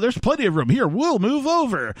 going, "No, there's plenty of room here. We'll move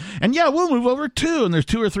over." And yeah, we'll move over too. And there's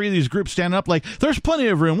 2 or 3 of these groups standing up, like, "There's plenty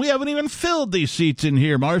of room. We haven't even filled these seats in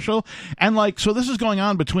here, Marshal." And like, so this is going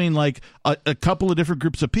on between like a couple of different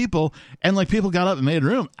groups of people, and like people got up and made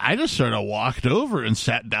room. I just sort of walked over and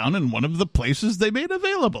sat down in one of the places they made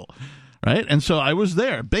available, right? And so I was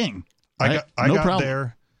there. Bing. Right? I got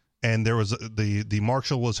there, and there was the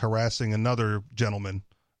marshal was harassing another gentleman.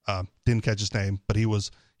 Didn't catch his name, but he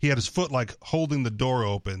had his foot like holding the door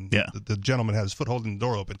open. Yeah. The gentleman had his foot holding the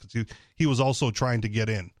door open because he was also trying to get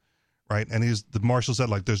in, right? And the marshal said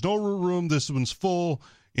like, "There's no room. This one's full.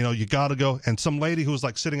 You know, you got to go." And some lady who was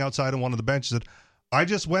like sitting outside on one of the benches said, I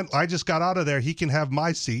just got out of there. He can have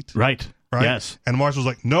my seat." Right. Yes. And the marshal's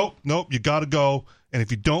like, nope, you got to go. And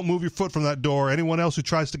if you don't move your foot from that door, anyone else who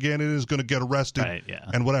tries to get in is going to get arrested. Right, yeah.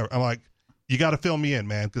 And whatever. I'm like, you got to fill me in,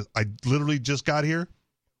 man, because I literally just got here.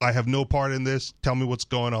 I have no part in this. Tell me what's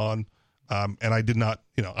going on. And I did not,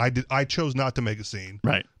 I chose not to make a scene.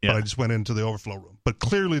 Right. Yeah. But I just went into the overflow room. But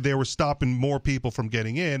clearly they were stopping more people from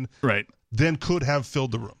getting in. Right. Than could have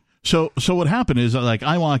filled the room. So what happened is, like,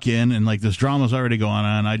 I walk in and like this drama's already going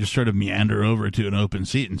on. I just sort of meander over to an open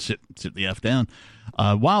seat and sit the F down.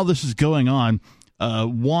 While this is going on,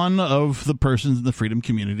 one of the persons in the freedom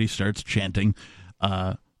community starts chanting,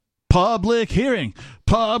 "Public hearing,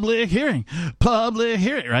 public hearing, public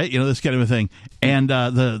hearing," right? This kind of a thing. And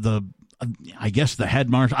I guess the head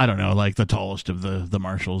marshal, I don't know, like the tallest of the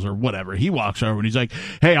marshals or whatever, he walks over and he's like,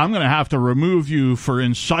 "Hey, I'm going to have to remove you for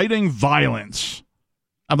inciting violence."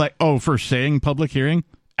 I'm like, oh, for saying public hearing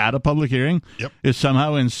at a public hearing is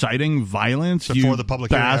somehow inciting violence? Before the public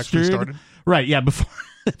hearing actually started? Right, yeah, before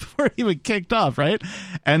it even kicked off, right?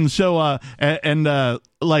 And so,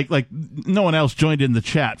 like no one else joined in the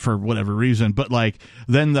chat for whatever reason, but like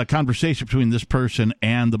then the conversation between this person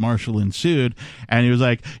and the marshal ensued, and he was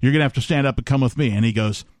like, "You're going to have to stand up and come with me." And he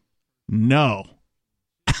goes, "No."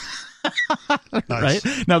 Nice.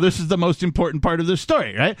 Right? Now, this is the most important part of this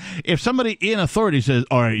story, right? If somebody in authority says,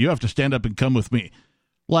 "All right, you have to stand up and come with me,"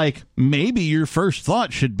 like maybe your first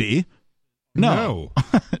thought should be no.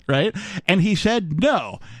 Right? And he said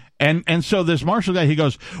no. And so this marshal guy, he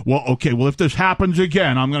goes, "Well, okay, well, if this happens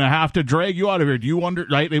again, I'm going to have to drag you out of here. Do you wonder?"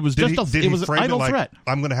 Right? It was it was an idle threat.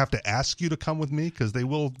 I'm going to have to ask you to come with me, because they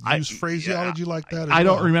will use phraseology like that. I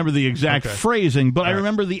don't remember the exact phrasing, but I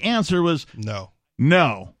remember the answer was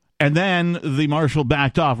no. And then the marshal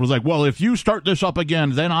backed off, was like, "Well, if you start this up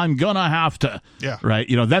again, then I'm going to have to." Yeah. Right?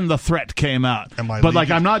 Then the threat came out. But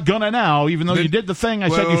like, I'm not going to now, even though you did the thing I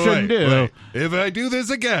said you shouldn't do. Wait. If I do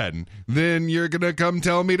this again, then you're going to come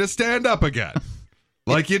tell me to stand up again.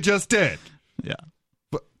 Like you just did. Yeah.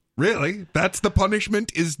 But really? That's the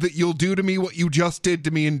punishment, is that you'll do to me what you just did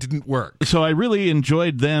to me and didn't work. So I really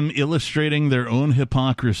enjoyed them illustrating their own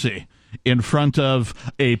hypocrisy in front of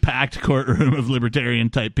a packed courtroom of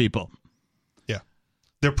libertarian-type people. Yeah.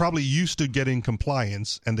 They're probably used to getting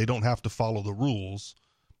compliance, and they don't have to follow the rules.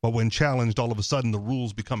 But when challenged, all of a sudden, the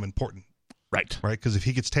rules become important. Right. Right? Because if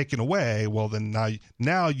he gets taken away, well, then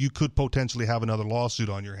now you could potentially have another lawsuit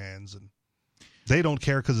on your hands. And they don't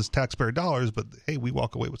care because it's taxpayer dollars, but, hey, we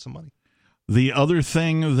walk away with some money. The other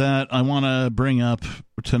thing that I want to bring up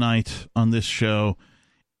tonight on this show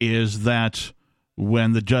is that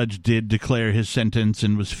when the judge did declare his sentence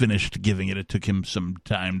and was finished giving it, it took him some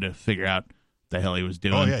time to figure out the hell he was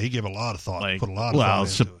doing. Oh, yeah, he gave a lot of thought, put a lot of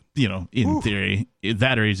thought into it. You know, in theory,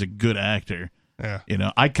 that or he's a good actor. Yeah. You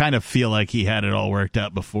know, I kind of feel like he had it all worked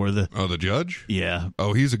out before the... Oh, the judge? Yeah.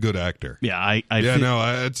 Oh, he's a good actor. Yeah, he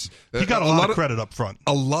got a lot of credit up front.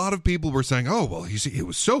 A lot of people were saying, oh, well, he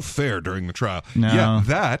was so fair during the trial. No. Yeah,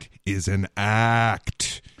 that is an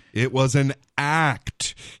act. It was an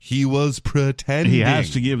act. He was pretending. He has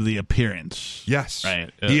to give the appearance. Yes. Right.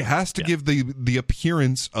 He has to give the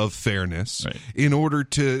appearance of fairness in order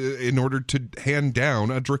to hand down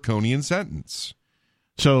a draconian sentence.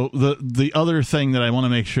 So the other thing that I want to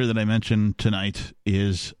make sure that I mention tonight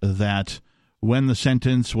is that when the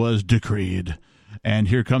sentence was decreed, and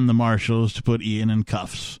here come the marshals to put Ian in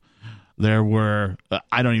cuffs, there were,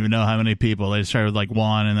 I don't even know how many people. They started with like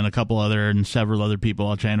one and then a couple other and several other people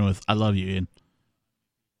all chanting with, "I love you, Ian."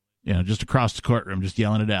 You know, just across the courtroom, just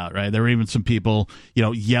yelling it out, right? There were even some people, you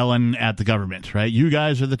know, yelling at the government, right? You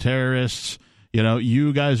guys are the terrorists. You know,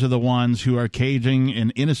 you guys are the ones who are caging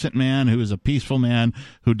an innocent man who is a peaceful man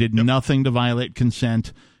who did nothing to violate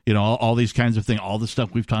consent. You know, all these kinds of things, all the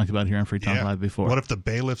stuff we've talked about here on Free Talk Live before. What if the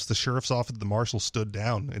bailiffs, the sheriff's office, the marshals stood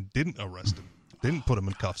down and didn't arrest him? Didn't put him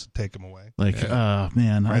in cuffs and take him away. Like,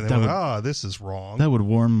 man. Right, this is wrong. That would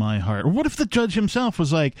warm my heart. Or what if the judge himself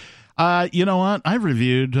was like, you know what? I've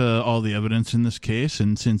reviewed all the evidence in this case,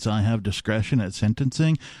 and since I have discretion at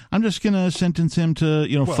sentencing, I'm just going to sentence him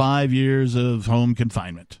to, 5 years of home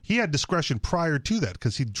confinement. He had discretion prior to that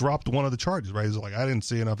because he dropped one of the charges, right? He's like, I didn't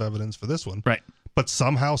see enough evidence for this one. Right. But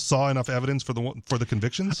somehow saw enough evidence for the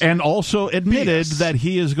convictions. And also admitted that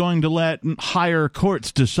he is going to let higher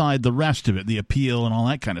courts decide the rest of it, the appeal and all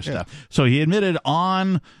that kind of stuff. So he admitted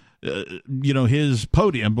on, his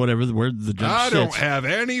podium, whatever the word the judge sits. I don't have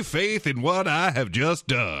any faith in what I have just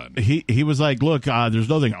done. He was like, look, there's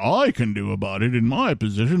nothing I can do about it in my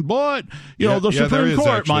position, but, the Supreme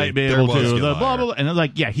Court might be able to. The blah, blah, blah. And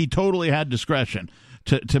like, he totally had discretion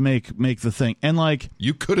to make the thing. And like,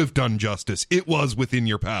 you could have done justice. It was within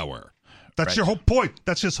your power. That's your whole point.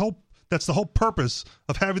 That's the whole purpose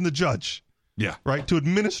of having the judge. Yeah. Right? To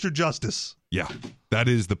administer justice. Yeah. That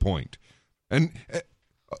is the point. And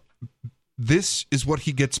this is what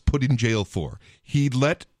he gets put in jail for. He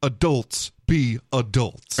let adults be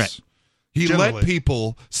adults. Right. He let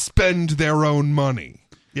people spend their own money.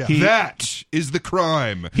 Yeah. That is the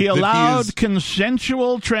crime. He allowed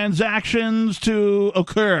consensual transactions to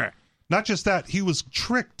occur. Not just that, he was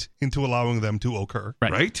tricked into allowing them to occur.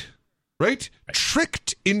 Right?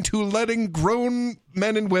 Tricked into letting grown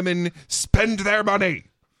men and women spend their money.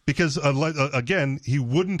 Because, again, he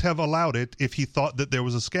wouldn't have allowed it if he thought that there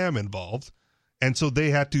was a scam involved. And so they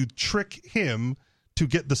had to trick him to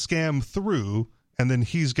get the scam through, and then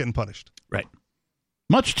he's getting punished. Right.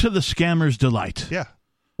 Much to the scammer's delight. Yeah.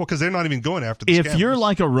 Well, because they're not even going after the scammers. If you're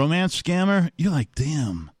like a romance scammer, you're like,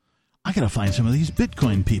 damn, I got to find some of these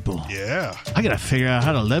Bitcoin people. Yeah. I got to figure out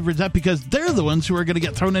how to leverage that because they're the ones who are going to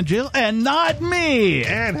get thrown in jail and not me.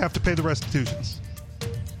 And have to pay the restitutions.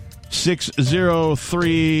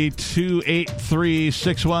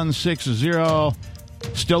 603-283-6160.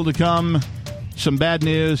 Still to come, some bad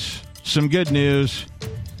news, some good news.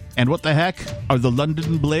 And what the heck are the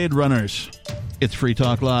London Blade Runners? It's Free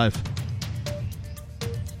Talk Live.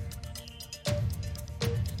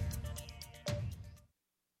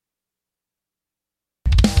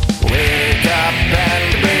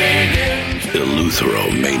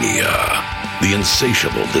 Eleutheromania, the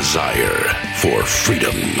insatiable desire for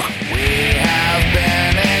freedom. We have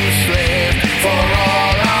been enslaved for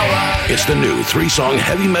all our lives. It's the new 3-song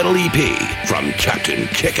heavy metal EP from Captain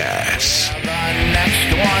Kickass. The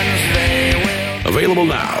next ones they will. Available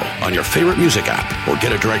now on your favorite music app or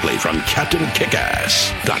get it directly from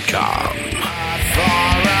CaptainKickass.com.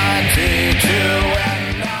 Authority to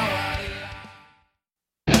end our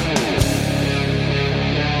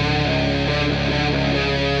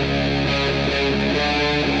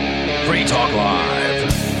Free Talk Live.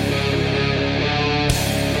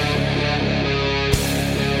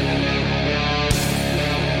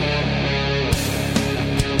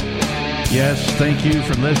 Yes, thank you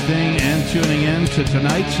for listening and tuning in to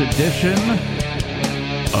tonight's edition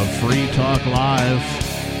of Free Talk Live.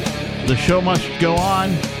 The show must go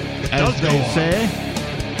on, as they say.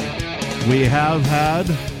 We have had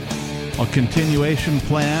a continuation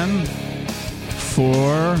plan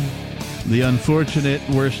for the unfortunate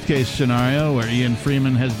worst-case scenario where Ian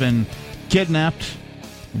Freeman has been kidnapped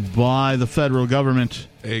by the federal government.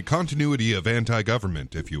 A continuity of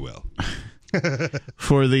anti-government, if you will.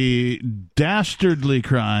 For the dastardly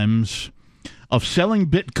crimes of selling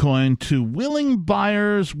Bitcoin to willing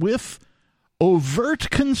buyers with overt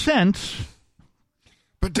consent.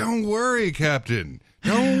 But don't worry, Captain.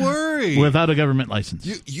 Don't worry. Without a government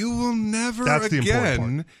license. You will never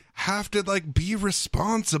again have to be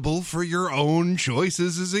responsible for your own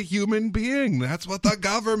choices as a human being. That's what the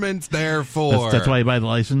government's there for. That's why you buy the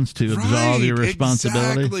license, to absolve your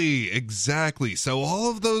responsibility. Exactly. So all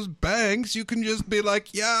of those banks, you can just be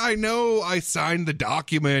like, yeah, I know I signed the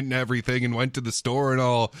document and everything and went to the store and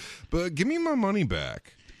all, but give me my money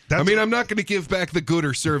back. I'm not going to give back the good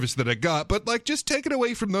or service that I got, but just take it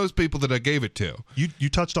away from those people that I gave it to. You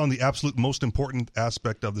touched on the absolute most important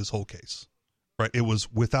aspect of this whole case, right? It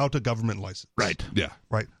was without a government license. Right. Yeah.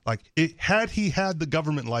 Right. Had he had the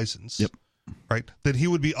government license, yep, right, then he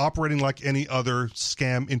would be operating like any other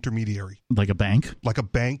scam intermediary. Like a bank? Like a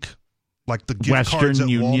bank. Like the gift Western cards at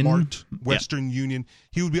Union. Walmart, Western Union.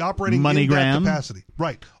 He would be operating in that capacity.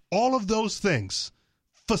 Right. All of those things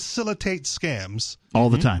facilitate scams all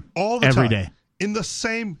the time, every day, in the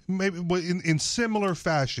same, maybe in similar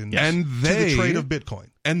fashion, and to the trade of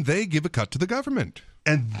Bitcoin, and they give a cut to the government,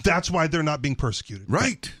 and that's why they're not being persecuted.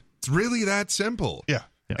 Right? It's really that simple. Yeah.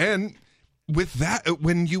 And with that,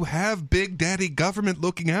 when you have Big Daddy government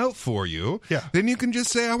looking out for you, then you can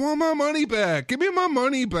just say, "I want my money back. Give me my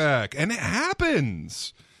money back," and it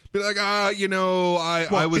happens. Be like, I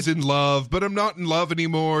was in love, but I'm not in love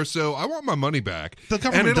anymore, so I want my money back.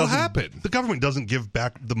 And it'll happen. The government doesn't give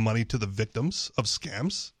back the money to the victims of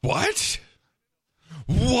scams. What?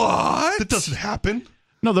 What? That doesn't happen.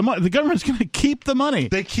 No, the government's going to keep the money.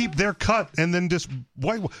 They keep their cut and then just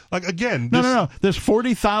again. No. This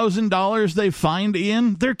 $40,000 they fined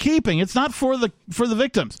Ian, they're keeping. It's not for the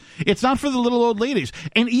victims. It's not for the little old ladies.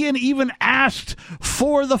 And Ian even asked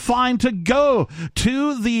for the fine to go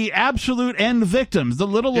to the absolute end victims, the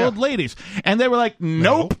little old ladies, and they were like,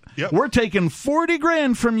 "Nope, we're taking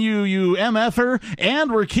 $40,000 from you, you MFer,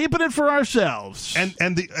 and we're keeping it for ourselves."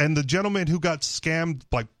 And the gentleman who got scammed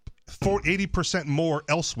 80% more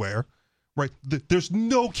elsewhere, right? There's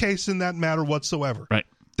no case in that matter whatsoever. Right.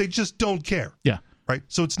 They just don't care. Yeah. Right.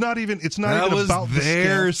 So it's not even about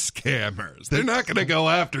their scammers. They're not going to go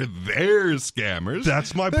after their scammers.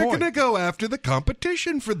 That's my point. They're going to go after the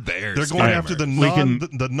competition for their They're going after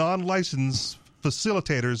the non-licensed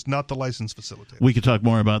facilitators, not the licensed facilitators. We could talk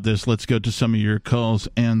more about this. Let's go to some of your calls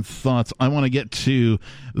and thoughts. I want to get to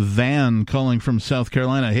Van calling from South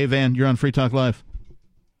Carolina. Hey, Van, you're on Free Talk Live.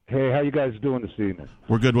 Hey, how you guys doing this evening?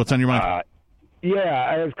 We're good. What's on your mind? I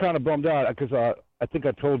was kind of bummed out because I think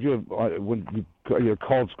I told you when you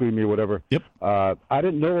called, screamed me or whatever. Yep. I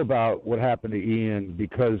didn't know about what happened to Ian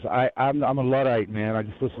because I'm a Luddite, man. I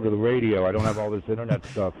just listen to the radio. I don't have all this internet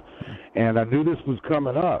stuff. And I knew this was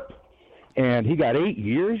coming up. And he got 8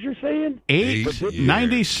 years, you're saying? 8 years.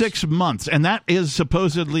 96 months. And that is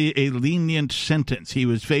supposedly a lenient sentence. He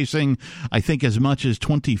was facing, I think, as much as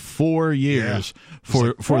 24 years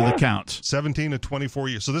for the counts. 17 to 24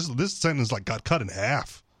 years. So this sentence got cut in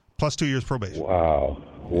half, plus 2 years probation.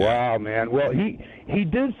 Wow, man. Well, he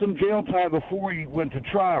did some jail time before he went to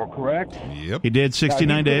trial, correct? Yep. He did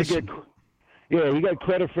 69 days. He got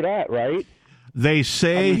credit for that, right? They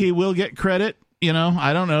say he will get credit.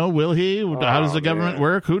 I don't know. Will he? How does the government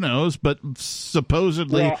work? Who knows? But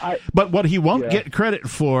supposedly, but what he won't get credit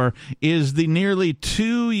for is the nearly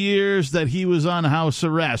 2 years that he was on house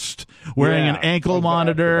arrest, wearing an ankle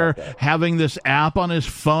monitor, having this app on his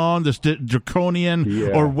phone, this draconian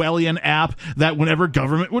Orwellian app that whenever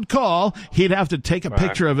government would call, he'd have to take a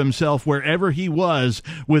picture of himself wherever he was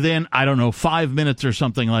within, 5 minutes or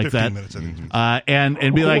something like 15 that. Minutes, I think.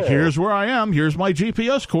 And be like, here's where I am. Here's my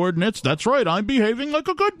GPS coordinates. That's right. I'm behaving like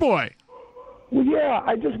a good boy. Well, yeah,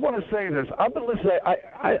 I just want to say this. I've been listening.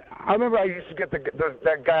 I remember I used to get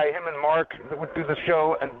that guy, him and Mark, that would do the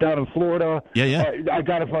show down in Florida. Yeah. I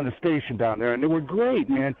got him on the station down there, and they were great,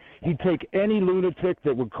 man. He'd take any lunatic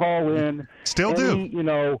that would call in. Still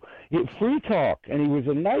do. Free talk, and he was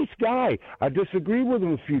a nice guy. I disagreed with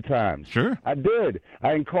him a few times. Sure. I did.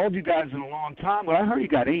 I hadn't called you guys in a long time, but I heard you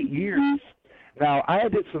got 8 years. Now, I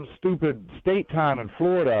did some stupid state time in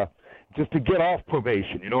Florida just to get off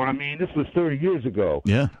probation, you know what I mean? This was 30 years ago.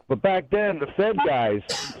 Yeah. But back then, the Fed guys,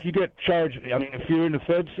 you get charged, if you're in the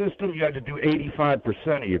Fed system, you had to do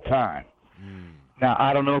 85% of your time. Now,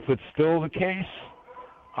 I don't know if it's still the case.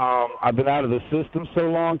 I've been out of the system so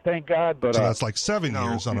long, thank God. But so that's like 7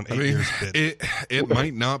 years on an 8 years bid. It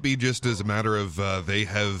might not be just as a matter of they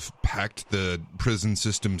have packed the prison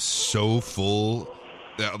system so full,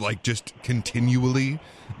 just continually,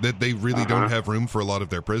 that they really don't have room for a lot of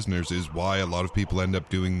their prisoners, is why a lot of people end up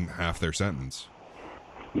doing half their sentence.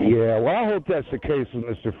 Yeah, well, I hope that's the case with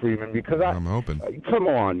Mr. Freeman because I'm hoping. Come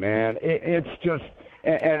on, man. It's just,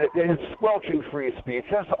 and it's squelching free speech.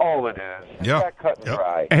 That's all it is. It's that cut and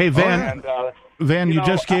dry. Hey, Van. Van, you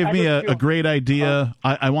just gave me a great idea.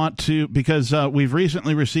 I want to, because we've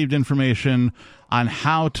recently received information on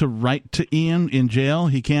how to write to Ian in jail.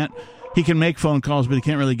 He can make phone calls, but he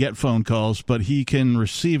can't really get phone calls. But he can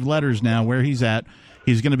receive letters now where he's at.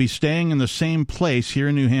 He's going to be staying in the same place here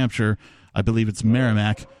in New Hampshire. I believe it's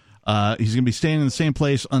Merrimack. He's going to be staying in the same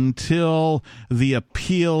place until the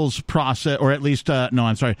appeals process, or at least,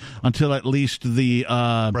 until at least the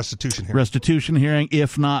restitution hearing,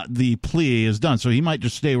 if not the plea is done. So he might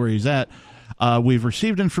just stay where he's at. We've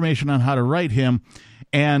received information on how to write him,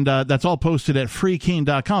 and that's all posted at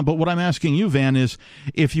freekeen.com. But what I'm asking you, Van, is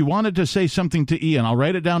if you wanted to say something to Ian, I'll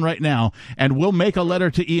write it down right now, and we'll make a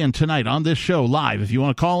letter to Ian tonight on this show live. If you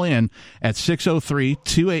want to call in at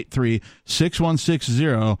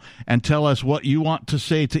 603-283-6160 and tell us what you want to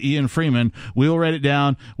say to Ian Freeman, we will write it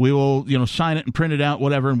down. We will, sign it and print it out,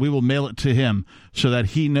 whatever, and we will mail it to him so that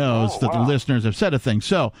he knows that the listeners have said a thing.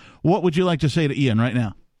 So what would you like to say to Ian right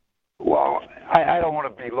now? Well, I don't want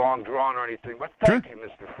to be long drawn or anything, but thank you,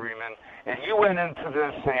 Mr. Freeman. And you went into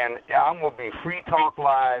this saying, I'm going to be Free Talk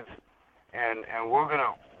Live, and we're going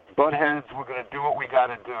to butt heads, we're going to do what we got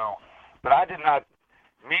to do. But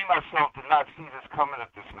myself did not see this coming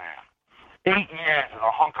at this man. 8 years is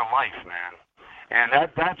a hunk of life, man. And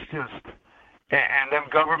that's just, and them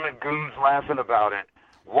government goons laughing about it.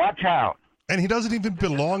 Watch out. And he doesn't even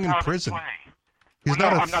belong in prison. He's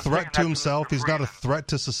not a threat to himself. He's not a threat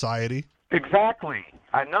to society. Exactly.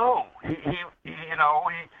 I know.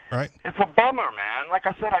 Right. It's a bummer, man. Like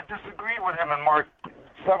I said, I disagreed with him and Mark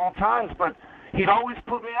several times, but he'd always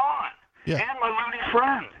put me on. Yeah. And my loony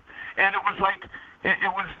friend. And it was like,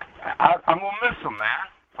 I'm going to miss him, man.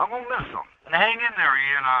 I'm going to miss him. And hang in there,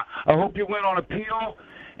 Ian. I hope you went on appeal,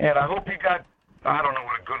 and I hope you got, I don't know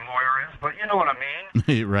what a good lawyer is, but you know what I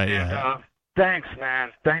mean. Right, and, thanks,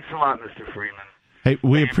 man. Thanks a lot, Mr. Freeman. Hey,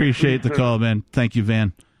 we appreciate the call, man. Thank you,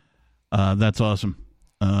 Van. That's awesome.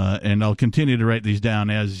 And I'll continue to write these down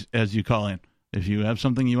as you call in. If you have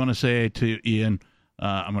something you want to say to Ian,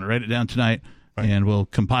 I'm going to write it down tonight, and we'll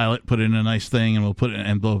compile it, put it in a nice thing, and we'll put it in an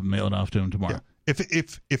envelope and mail it off to him tomorrow. Yeah.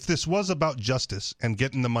 If this was about justice and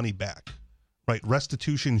getting the money back, right,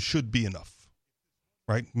 restitution should be enough,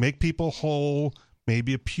 right? Make people whole,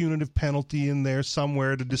 maybe a punitive penalty in there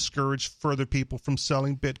somewhere to discourage further people from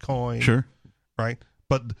selling Bitcoin. Sure. Right?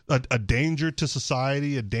 But a danger to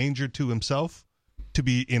society, a danger to himself, to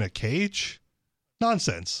be in a cage?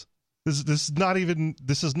 Nonsense. This is not even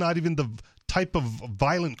the type of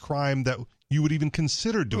violent crime that you would even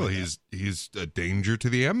consider doing. Well, he's a danger to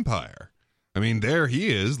the empire. I mean, there he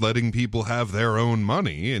is letting people have their own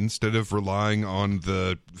money instead of relying on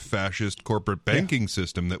the fascist corporate banking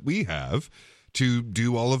system that we have to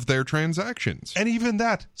do all of their transactions. And even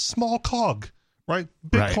that small cog. Right?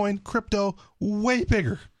 Bitcoin, crypto, way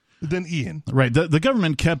bigger than Ian. Right. The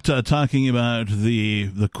government kept talking about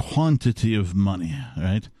the quantity of money,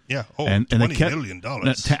 right? Yeah. Oh, and $20 million.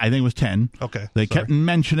 I think it was 10. Okay. They kept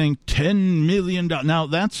mentioning $10 million. Now,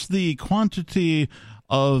 that's the quantity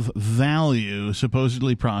of value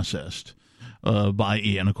supposedly processed by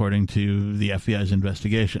Ian, according to the FBI's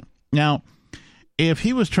investigation. Now, if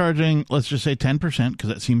he was charging, let's just say 10%, because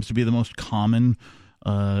that seems to be the most common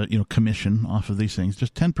commission off of these things.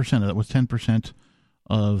 Just 10% of that was 10%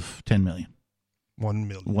 of $10 million. $1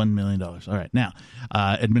 million. $1 million. All right. Now,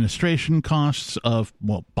 administration costs of,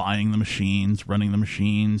 buying the machines, running the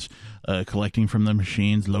machines, collecting from the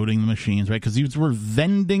machines, loading the machines, right? Because these were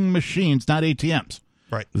vending machines, not ATMs.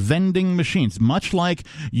 Right. Vending machines, much like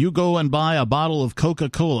you go and buy a bottle of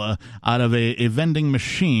Coca-Cola out of a vending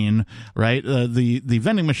machine, right? The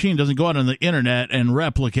vending machine doesn't go out on the internet and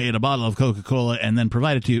replicate a bottle of Coca-Cola and then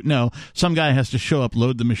provide it to you. No, some guy has to show up,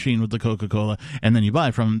 load the machine with the Coca-Cola, and then you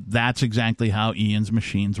buy from him. That's exactly how Ian's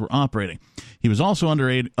machines were operating. He was also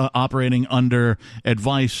operating under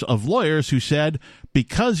advice of lawyers who said,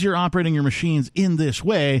 because you're operating your machines in this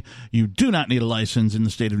way, you do not need a license in the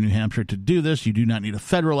state of New Hampshire to do this. You do not need a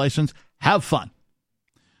federal license. Have fun.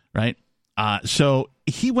 Right? So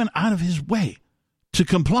he went out of his way to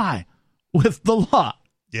comply with the law.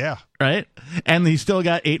 Yeah. Right? And he still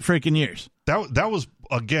got 8 freaking years. That was,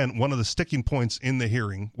 again, one of the sticking points in the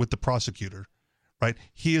hearing with the prosecutor. Right?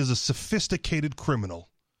 He is a sophisticated criminal.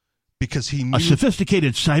 Because he knew... A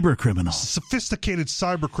sophisticated cyber criminal.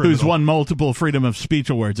 Who's won multiple freedom of speech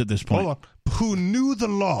awards at this point. Hold on. Who knew the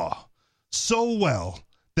law so well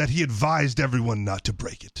that he advised everyone not to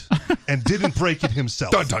break it and didn't break it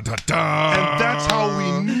himself. Dun, dun, dun, dun. And that's how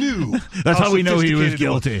we knew. That's how we know he was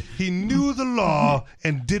guilty. He knew the law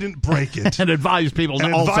and didn't break it. And advised people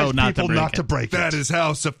not to break it. That is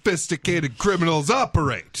how sophisticated criminals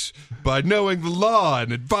operate. By knowing the law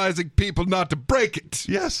and advising people not to break it.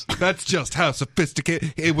 Yes. That's just how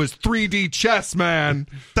sophisticated. It was 3D chess, man.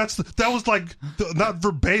 That was like, not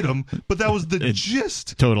verbatim, but that was the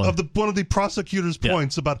gist of one of the prosecutor's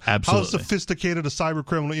points about how sophisticated a cyber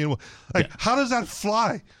criminal, how does that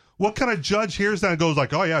fly? What kind of judge hears that and goes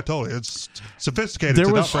like, oh, yeah, totally. It's sophisticated to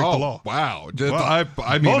not break the law. Wow.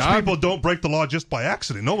 I mean, most people don't break the law just by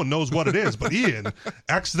accident. No one knows what it is, but Ian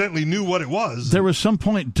accidentally knew what it was. There was some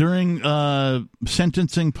point during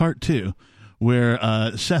sentencing part 2 where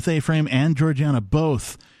Seth Aframe and Georgiana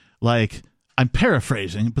both, like, I'm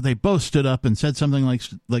paraphrasing, but they both stood up and said something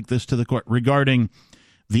like this to the court regarding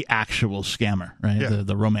the actual scammer, right? Yeah.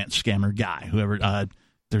 The romance scammer guy, whoever...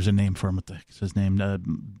 there's a name for him. What the heck is his name?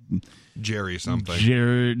 Jerry something.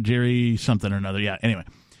 Jerry something or another. Yeah. Anyway,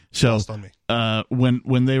 so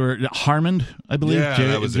when they were Harmond, I believe. Yeah,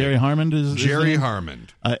 that was Jerry Harmond is Jerry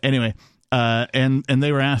Harmond. Anyway, and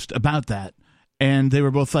they were asked about that, and they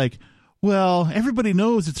were both like, well, everybody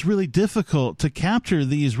knows it's really difficult to capture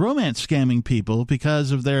these romance scamming people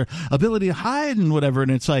because of their ability to hide and whatever.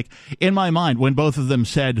 And it's like, in my mind, when both of them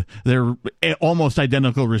said their almost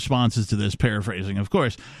identical responses to this, paraphrasing, of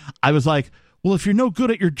course, I was like, well, if you're no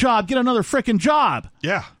good at your job, get another frickin' job.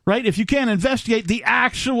 Yeah. Right? If you can't investigate the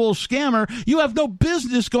actual scammer, you have no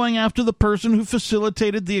business going after the person who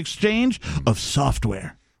facilitated the exchange of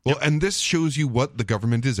software. Well, and this shows you what the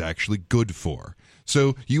government is actually good for.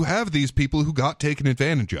 So you have these people who got taken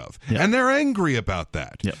advantage of, and they're angry about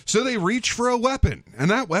that. Yep. So they reach for a weapon, and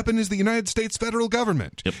that weapon is the United States federal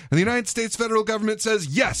government. Yep. And the United States federal government says,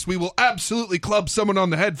 yes, we will absolutely club someone on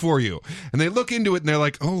the head for you. And they look into it, and they're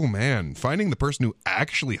like, oh, man, finding the person who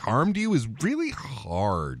actually harmed you is really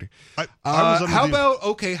hard. How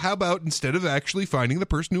about instead of actually finding the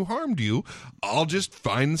person who harmed you, I'll just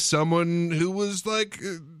find someone who was like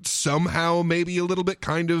somehow maybe a little bit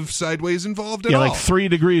kind of sideways involved at all. Like 3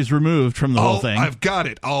 degrees removed from the whole thing. I've got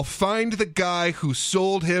it. I'll find the guy who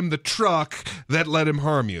sold him the truck that let him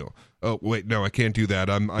harm you. Oh, wait, no, I can't do that.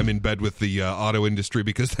 I'm in bed with the auto industry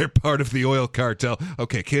because they're part of the oil cartel.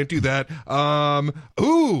 Okay, can't do that.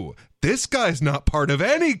 This guy's not part of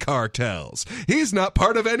any cartels. He's not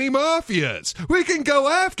part of any mafias. We can go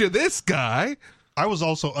after this guy. I was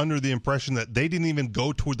also under the impression that they didn't even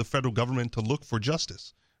go toward the federal government to look for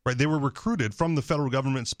justice. Right? They were recruited from the federal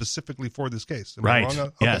government specifically for this case. Am I wrong?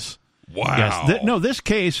 Okay. Yes. Wow. Yes. This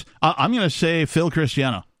case, I'm going to say Phil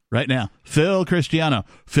Cristiano right now. Phil Cristiano.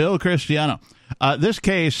 This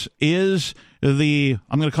case is I'm going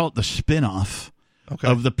to call it the spinoff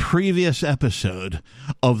of the previous episode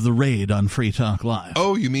of the raid on Free Talk Live.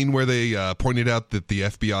 Oh, you mean where they pointed out that the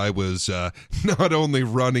FBI was not only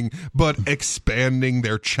running, but expanding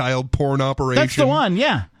their child porn operation? That's the one,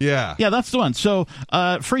 yeah. Yeah. Yeah, that's the one. So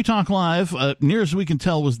Free Talk Live, near as we can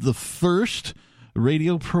tell, was the first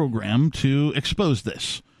radio program to expose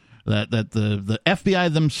this. That the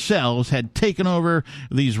FBI themselves had taken over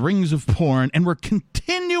these rings of porn and were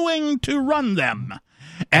continuing to run them.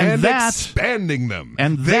 And expanding them.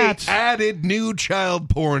 And they added new child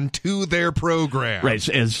porn to their program. Right,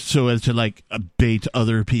 as to like bait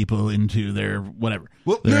other people into their whatever.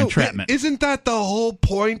 Their entrapment. Isn't that the whole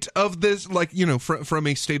point of this? Like, from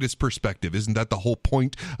a statist perspective, isn't that the whole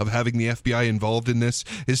point of having the FBI involved in this?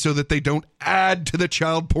 Is so that they don't add to the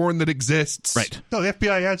child porn that exists. Right. No, the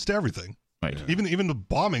FBI adds to everything. Right. Even the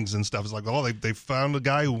bombings and stuff is like, they found a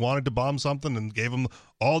guy who wanted to bomb something and gave him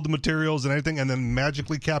all the materials and everything, and then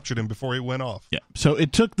magically captured him before he went off. Yeah. So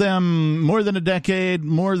it took them more than a decade,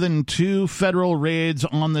 more than 2 federal raids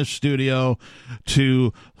on this studio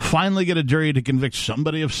to finally get a jury to convict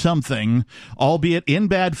somebody of something, albeit in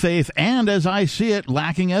bad faith and, as I see it,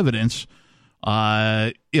 lacking evidence.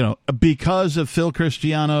 Because of Phil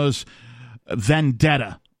Cristiano's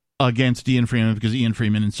vendetta against Ian Freeman, because Ian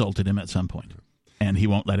Freeman insulted him at some point, and he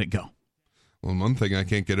won't let it go. Well, one thing I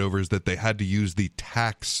can't get over is that they had to use the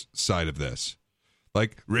tax side of this.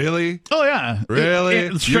 Like, really? Oh, yeah.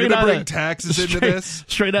 Really? You're going to bring taxes into this?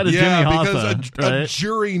 Straight out of Jimmy Hoffa. Because a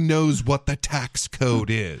jury knows what the tax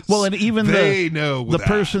code is. Well, and even the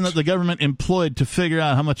person that the government employed to figure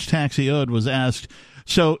out how much tax he owed was asked.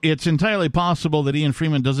 So it's entirely possible that Ian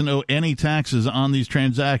Freeman doesn't owe any taxes on these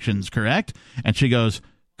transactions, correct? And she goes,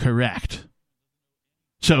 correct.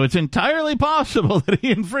 So it's entirely possible that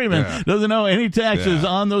Ian Freeman doesn't owe any taxes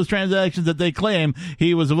on those transactions that they claim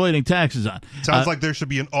he was avoiding taxes on. Sounds like there should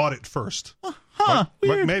be an audit first.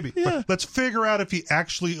 Weird. Maybe. Yeah. But let's figure out if he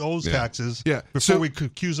actually owes taxes before we could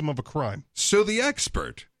accuse him of a crime. So the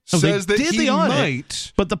expert says that he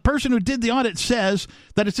might. But the person who did the audit says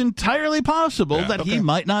that it's entirely possible that he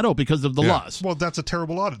might not owe because of the laws. Well, that's a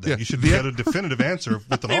terrible audit then. You should get a definitive answer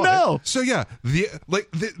with an audit. know. So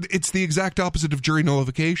it's the exact opposite of jury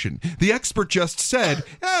nullification. The expert just said,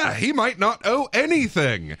 he might not owe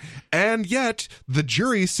anything. And yet the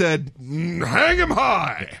jury said, hang him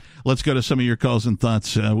high. Let's go to some of your calls and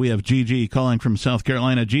thoughts. We have Gigi calling from South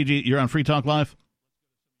Carolina. Gigi, you're on Free Talk Live.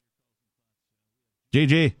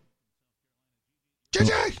 Gigi.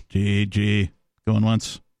 Gigi. Going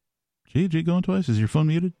once. Gigi going twice. Is your phone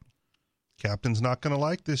muted? Captain's not going to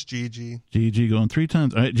like this, Gigi. Gigi going 3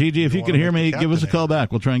 times. All right, Gigi, if you can hear me, give us a call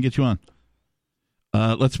back. We'll try and get you on.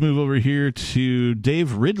 Let's move over here to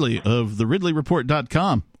Dave Ridley of the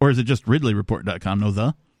RidleyReport.com. Or is it just RidleyReport.com? No,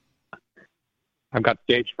 the? I've got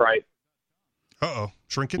stage fright. Uh-oh.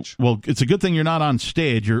 Shrinkage? Well, it's a good thing you're not on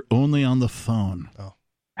stage. You're only on the phone. Oh.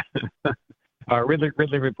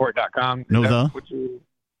 RidleyReport.com. No, the?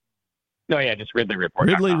 No, yeah, just RidleyReport.com.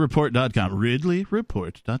 RidleyReport.com.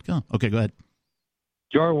 RidleyReport.com. Okay, go ahead.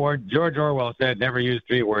 George Orwell said, never use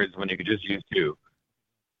 3 words when you could just use 2.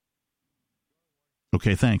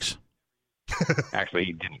 Okay, thanks. Actually,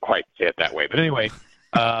 he didn't quite say it that way. But anyway.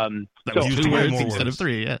 That was 2 words instead of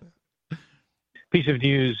 3, yeah. Piece of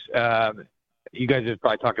news. You guys have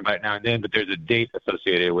probably talked about it now and then, but there's a date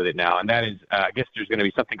associated with it now, and that is, I guess there's going to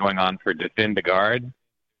be something going on for Defend the Guard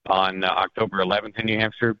on October 11th in New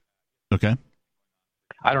Hampshire. Okay.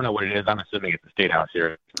 I don't know what it is. I'm assuming it's the State House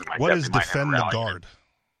here. What is Defend the Guard?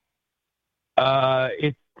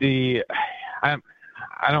 It's the. I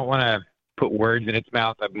don't want to put words in its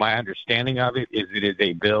mouth. My understanding of it is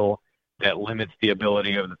a bill that limits the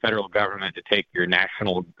ability of the federal government to take your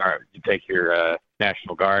National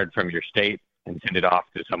Guard from your state and send it off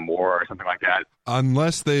to some war or something like that.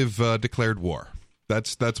 Unless they've declared war.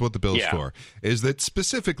 That's what the bill's for. Is that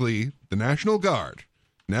specifically the National Guard,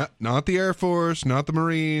 not the Air Force, not the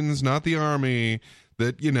Marines, not the Army,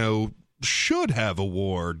 that, should have a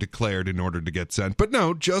war declared in order to get sent. But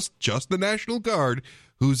no, just the National Guard,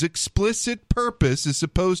 whose explicit purpose is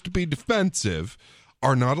supposed to be defensive,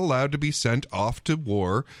 are not allowed to be sent off to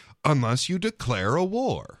war unless you declare a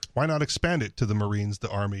war. Why not expand it to the Marines, the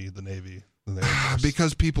Army, the Navy, the Air Force?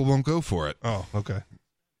 Because people won't go for it. Oh, okay.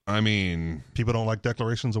 I mean... People don't like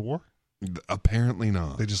declarations of war? Apparently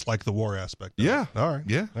not. They just like the war aspect. Yeah. All right.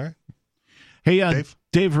 Yeah. All right. Hey,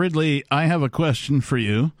 Dave Ridley, I have a question for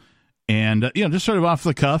you. And, just sort of off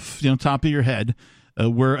the cuff, top of your head,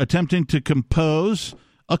 we're attempting to compose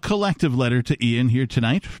a collective letter to Ian here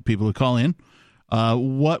tonight for people who call in.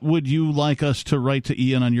 What would you like us to write to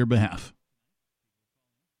Ian on your behalf?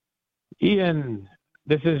 Ian,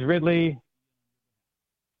 this is Ridley.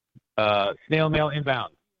 Snail mail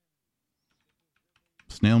inbound.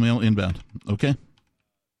 Snail mail inbound. Okay.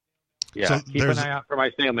 Yeah, so keep an eye out for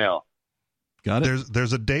my snail mail. Got it.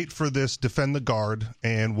 There's a date for this Defend the Guard,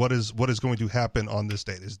 and what is going to happen on this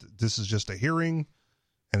date? This is just a hearing,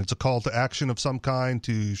 and it's a call to action of some kind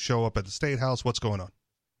to show up at the State House? What's going on?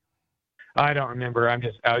 I don't remember. I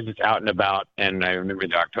was just out and about, and I remember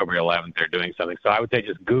the October 11th they're doing something. So I would say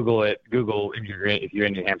just Google it. Google if you're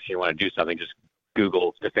in New Hampshire, you want to do something, just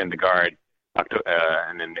Google Defend the Guard,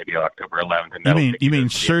 and then maybe October 11th. And you mean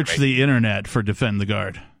search the internet for Defend the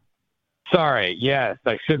Guard? Sorry. Yes,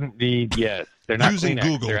 I shouldn't be. Yes, they're not using Kleenex,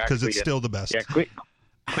 Google because it's still the best. Yeah,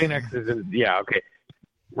 Kleenex is. Yeah. Okay.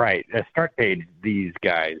 Right. Start page these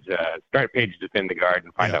guys. Start page Defend the Guard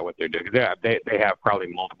and find out what they're doing. They have probably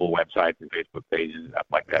multiple websites and Facebook pages and stuff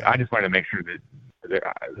like that. I just wanted to make sure that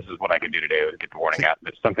this is what I could do today was get the warning out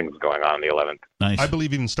that something's going on the 11th. Nice. I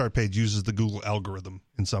believe even Start page uses the Google algorithm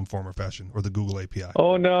in some form or fashion, or the Google API.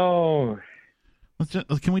 Oh no!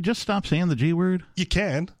 Can we just stop saying the G word? You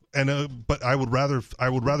can. But I would rather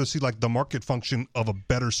see like the market function of a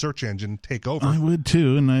better search engine take over. I would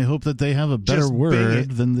too, and I hope that they have a better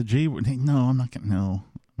word than the G word. No, I'm not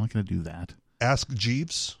gonna do that. Ask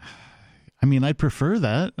Jeeves. I mean, I'd prefer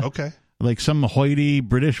that. Okay. Like some hoity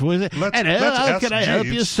British voice. Let's how can I Jeeves. help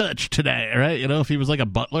you search today? Right? If he was like a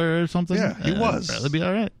butler or something. Yeah, he was. That'd probably be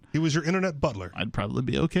all right. He was your internet butler. I'd probably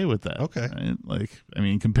be okay with that. Okay.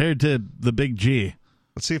 Right? Compared to the big G.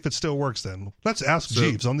 Let's see if it still works then. Let's ask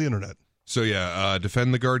Jeeves on the internet. So,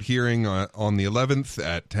 Defend the Guard hearing on the 11th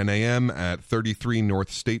at 10 a.m. at 33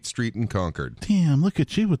 North State Street in Concord. Damn, look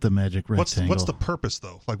at you with the magic rectangle. What's the purpose,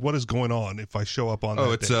 though? Like, what is going on if I show up on that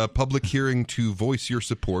it's day? a public hearing to voice your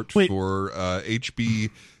support for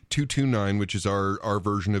HB 229, which is our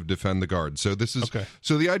version of Defend the Guard. So this is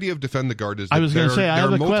so the idea of Defend the Guard is that I was going to say, I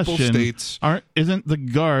have a question. States. Isn't the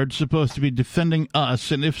Guard supposed to be defending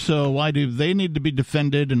us? And if so, why do they need to be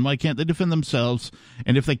defended, and why can't they defend themselves?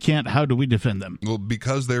 And if they can't, how do we defend them? Well,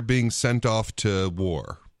 because they're being sent off to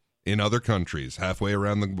war in other countries, halfway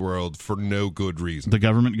around the world, for no good reason. The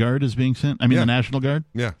government guard is being sent? I mean, the National Guard?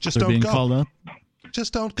 Yeah. Just They're don't being go. called up?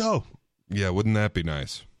 Just don't go. Yeah, wouldn't that be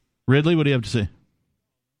nice? Ridley, what do you have to say?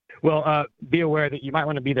 Well, be aware that you might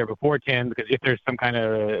want to be there before 10, because if there's some kind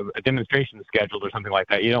of a demonstration scheduled or something like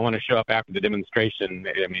that, you don't want to show up after the demonstration.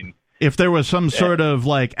 I mean, if there was some sort of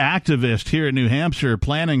like activist here in New Hampshire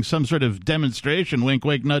planning some sort of demonstration, wink,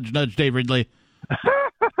 wink, nudge, nudge, Dave Ridley,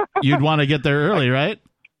 you'd want to get there early, right?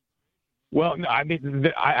 Well, no, I mean,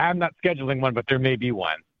 I'm not scheduling one, but there may be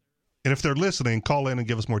one. And if they're listening, call in and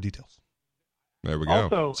give us more details. There we go.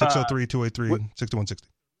 Also, 603-283-6160.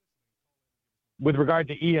 With regard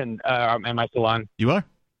to Ian, am I still on? You are?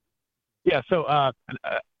 Yeah, so I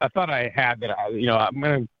thought I had that,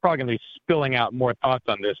 I'm probably going to be spilling out more thoughts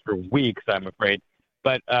on this for weeks, I'm afraid.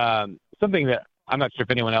 But something that I'm not sure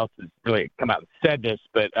if anyone else has really come out and said this,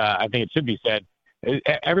 but I think it should be said.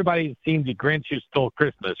 Everybody's seen The Grinch Who Stole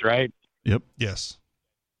Christmas, right? Yep. Yes.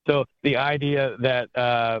 So the idea that,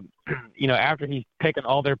 after he's taken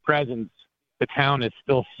all their presents, the town is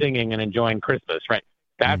still singing and enjoying Christmas, right?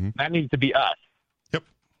 That needs to be us. Yep.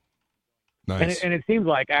 Nice. And it seems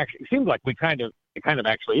like it kind of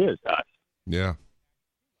actually is us. Yeah.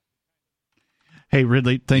 Hey,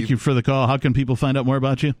 Ridley, thank you for the call. How can people find out more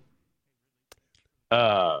about you?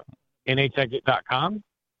 NHexit.com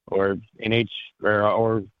or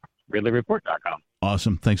or RidleyReport.com.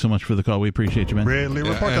 Awesome. Thanks so much for the call. We appreciate you, man.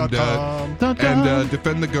 RidleyReport.com. And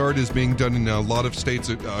Defend the Guard is being done in a lot of states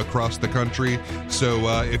across the country. So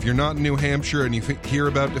if you're not in New Hampshire and you hear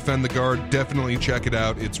about Defend the Guard, definitely check it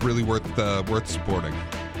out. It's really worth supporting.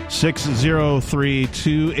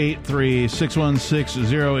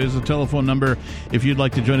 603-283-6160 is the telephone number if you'd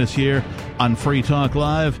like to join us here on Free Talk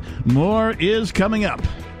Live. More is coming up.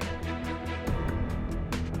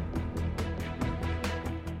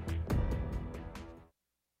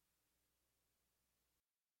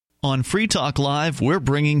 On Free Talk Live, we're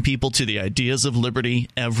bringing people to the ideas of liberty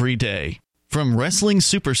every day. From wrestling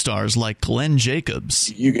superstars like Glenn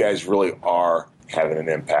Jacobs. You guys really are having an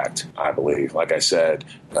impact, I believe. Like I said,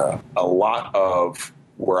 a lot of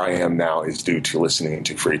where I am now is due to listening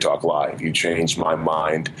to Free Talk Live. You changed my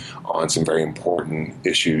mind on some very important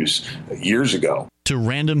issues years ago. To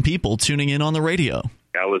random people tuning in on the radio.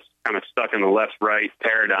 I was kind of stuck in the left-right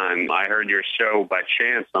paradigm. I heard your show by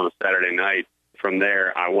chance on a Saturday night. From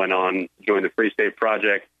there, I went on, joined the Free State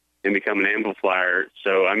Project, and become an amplifier.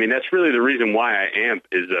 So, I mean, that's really the reason why I amp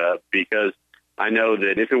is because I know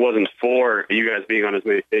that if it wasn't for you guys being on as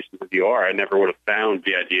many stations as you are, I never would have found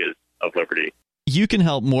the ideas of liberty. You can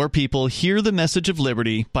help more people hear the message of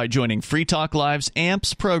liberty by joining Free Talk Live's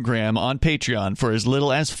AMPS program on Patreon for as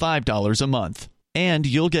little as $5 a month. And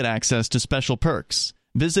you'll get access to special perks.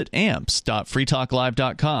 Visit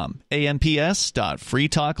amps.freetalklive.com,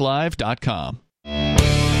 amps.freetalklive.com.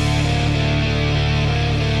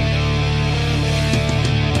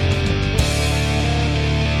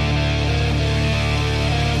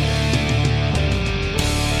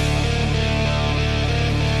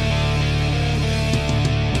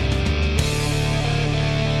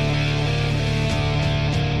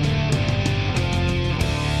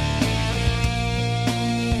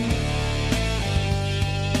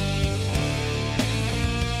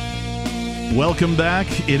 Welcome back.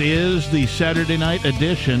 It is the Saturday night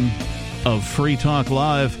edition of Free Talk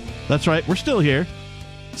Live. That's right, we're still here.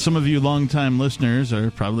 Some of you longtime listeners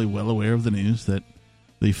are probably well aware of the news that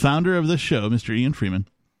the founder of this show, Mr. Ian Freeman,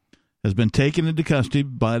 has been taken into custody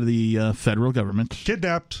by the federal government.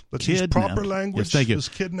 Kidnapped. Let's use proper language. Yes, thank you. Is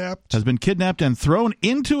kidnapped. Has been kidnapped and thrown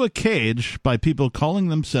into a cage by people calling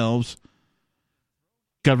themselves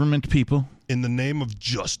government people. In the name of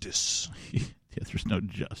justice. Yeah, there's no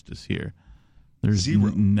justice here. There's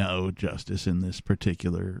Zero. No justice in this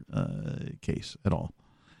particular case at all.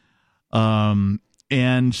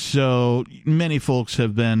 And so many folks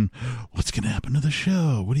have been, what's going to happen to the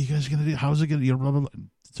show? What are you guys going to do? How's it going to, blah, blah, blah.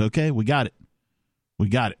 It's okay. We got it. We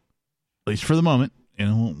got it. At least for the moment. You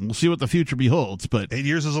know, we'll see what the future beholds. But 8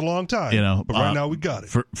 years is a long time. You know, but right now we got it.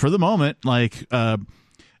 For the moment, like,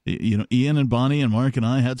 Ian and Bonnie and Mark and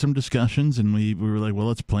I had some discussions, and we were like, well,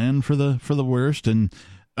 let's plan for the worst. And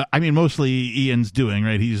I mean, mostly Ian's doing,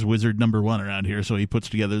 right? He's wizard number one around here, so he puts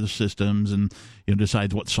together the systems and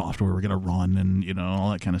decides what software we're going to run and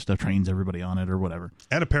all that kind of stuff, trains everybody on it or whatever.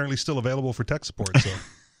 And apparently still available for tech support. So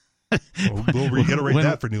We'll reiterate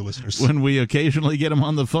that for new listeners. When we occasionally get him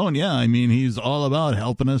on the phone, I mean, he's all about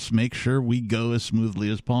helping us make sure we go as smoothly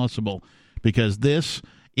as possible, because this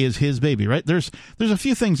is his baby, right? There's a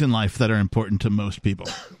few things in life that are important to most people.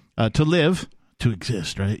 To live, to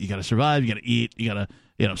exist, right? You got to survive, you got to eat, you got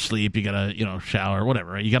to sleep, you got to shower,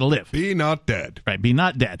 whatever, right? You got to live. Be not dead. Right, be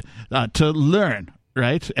not dead. To learn,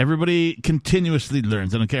 right? Everybody continuously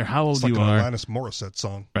learns. I don't care how old you are. It's like Alanis Morissette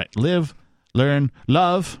song. Right, live, learn,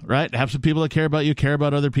 love, right? Have some people that care about you, care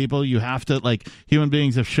about other people. You have to, like, human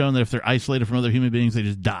beings have shown that if they're isolated from other human beings, they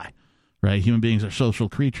just die, right? Human beings are social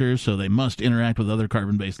creatures, so they must interact with other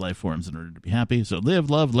carbon-based life forms in order to be happy. So live,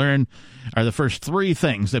 love, learn are the first three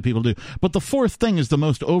things that people do. But the fourth thing is the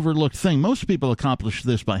most overlooked thing. Most people accomplish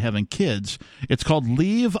this by having kids. It's called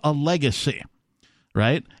leave a legacy.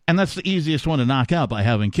 Right? And that's the easiest one to knock out by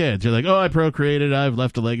having kids. You're like, oh, I procreated, I've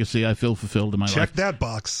left a legacy, I feel fulfilled in my life. Check that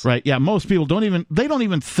box. Right, yeah, most people don't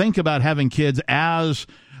even think about having kids as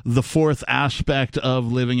the fourth aspect of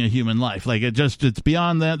living a human life. Like, it's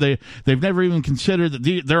beyond that. They've never even considered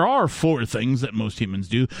that there are four things that most humans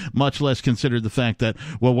do, much less considered the fact that,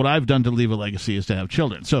 well, what I've done to leave a legacy is to have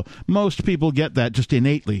children. So most people get that just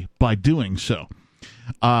innately by doing so.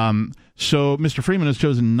 So Mr. Freeman has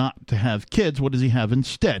chosen not to have kids. What does he have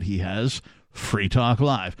instead? He has Free Talk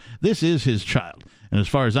Live. This is his child. And as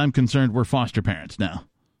far as I'm concerned, we're foster parents now.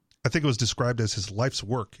 I think it was described as his life's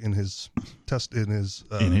work in his statement,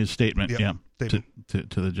 statement.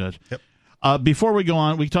 To the judge. Yep. Before we go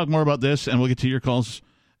on, we can talk more about this, and we'll get to your calls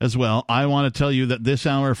as well. I want to tell you that this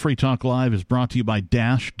hour of Free Talk Live is brought to you by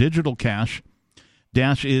Dash Digital Cash.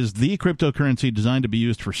 Dash is the cryptocurrency designed to be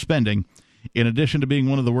used for spending. In addition to being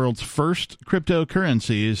one of the world's first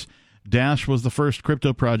cryptocurrencies, Dash was the first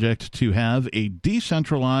crypto project to have a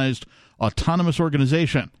decentralized, autonomous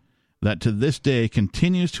organization that to this day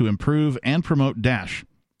continues to improve and promote Dash.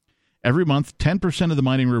 Every month, 10% of the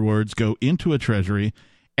mining rewards go into a treasury.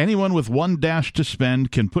 Anyone with one Dash to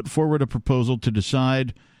spend can put forward a proposal to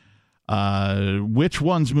decide which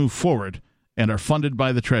ones move forward and are funded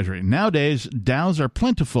by the treasury. Nowadays, DAOs are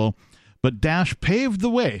plentiful, but Dash paved the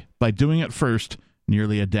way by doing it first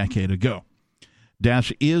nearly a decade ago.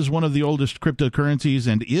 Dash is one of the oldest cryptocurrencies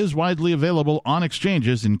and is widely available on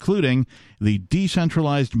exchanges, including the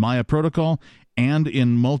decentralized Maya protocol and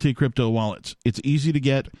in multi-crypto wallets. It's easy to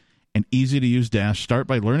get and easy to use Dash. Start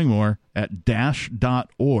by learning more at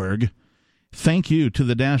dash.org. Thank you to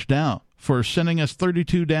the Dash DAO for sending us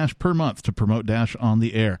 32 Dash per month to promote Dash on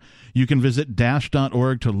the air. You can visit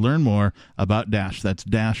dash.org to learn more about Dash. That's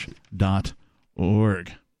dash.org.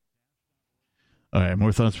 All right,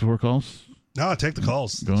 more thoughts before calls? No, take the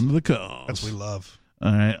calls. Going to the calls. That's what we love.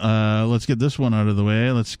 All right, let's get this one out of the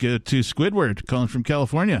way. Let's get to Squidward, calling from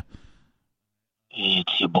California.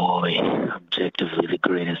 It's your boy, objectively the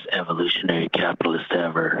greatest evolutionary capitalist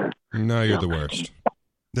ever. No, you're the worst.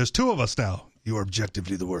 There's two of us now. You're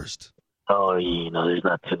objectively the worst. Oh, there's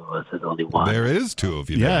not two of us. There's only one. There is two of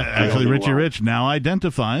you. Yeah, now. Actually, Richie Rich now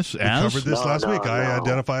identifies as... We covered this last week. I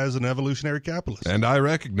identify as an evolutionary capitalist. And I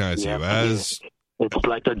recognize you as... It's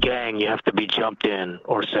like a gang. You have to be jumped in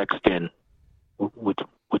or sexed in. Which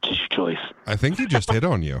is your choice? I think he just hit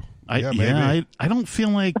on you. I don't feel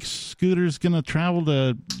like Scooter's going to travel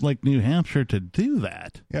to like New Hampshire to do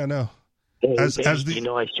that. Yeah, no. As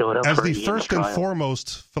the first and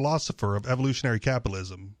foremost philosopher of evolutionary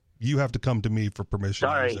capitalism, you have to come to me for permission.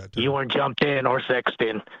 Sorry, you weren't jumped in or sexed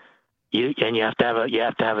in. You have to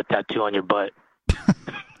have a tattoo on your butt.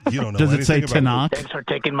 You don't know. Does it say Tanakh? Thanks for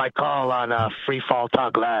taking my call on Free Fall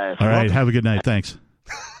Talk Live. All right, have a good night. Thanks.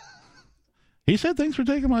 He said thanks for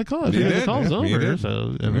taking my call. The call's over.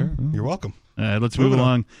 So, You're welcome. All right, let's move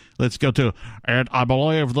along. Let's go to, and I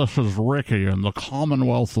believe this is Ricky in the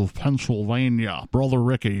Commonwealth of Pennsylvania. Brother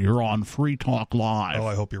Ricky, you're on Free Talk Live. Oh,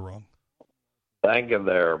 I hope you're wrong. Thank you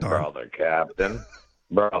there, Brother Captain.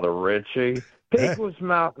 Brother Richie. Peakless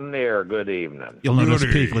Mountaineer, good evening. You'll notice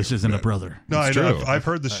Peakless isn't a brother. No, I know. I've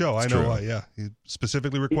heard the show. I know why, yeah. He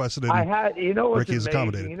specifically requested it. Ricky is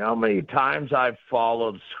accommodated. You know how many times I've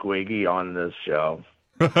followed Squiggy on this show?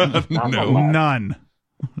 None.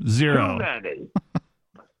 Zero.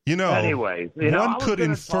 Too many. Anyways, one could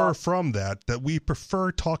infer from that we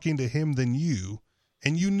prefer talking to him than you,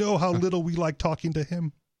 and you know how little we like talking to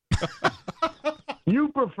him. You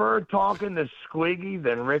prefer talking to Squiggy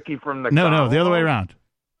than Ricky from the No, the other way around.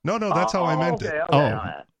 No, that's how I meant it.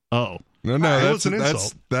 Oh. No,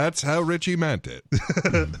 that's how Richie meant it.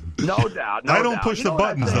 No doubt. I don't push the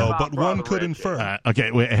buttons, though, but one could infer.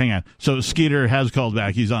 Okay, wait, hang on. So Skeeter has called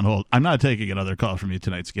back. He's on hold. I'm not taking another call from you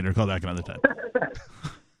tonight, Skeeter. Call back another time.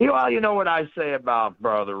 Well, you know what I say about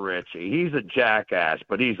Brother Richie? He's a jackass,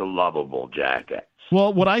 but he's a lovable jackass.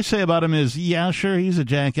 Well, what I say about him is, yeah, sure, he's a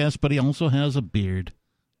jackass, but he also has a beard.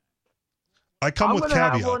 I'm gonna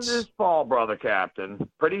have one this fall, Brother Captain.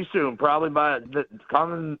 Pretty soon, probably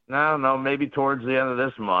coming. I don't know, maybe towards the end of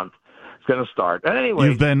this month. It's going to start. But anyway,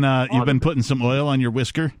 you've been putting some oil on your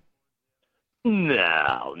whisker.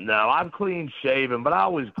 No, I'm clean shaven, but I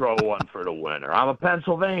always grow one for the winter. I'm a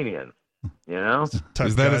Pennsylvanian. You know,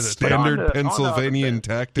 is that a standard Pennsylvanian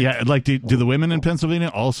tactic? Yeah, like do the women in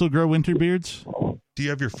Pennsylvania also grow winter beards? Do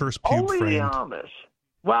you have your first pube Only framed? the Amish.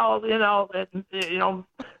 Well,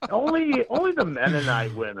 only the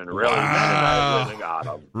Mennonite women, really. Wow. Mennonite women got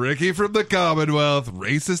them. Ricky from the Commonwealth,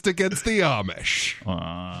 racist against the Amish.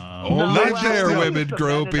 Only their women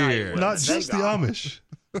grow beards. Not just the Amish.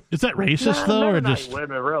 Is that racist, though, or just...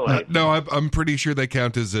 women, really? No, I'm pretty sure they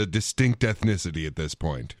count as a distinct ethnicity at this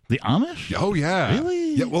point. The Amish? Oh, yeah.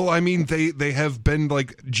 Really? Yeah, well, I mean, they have been,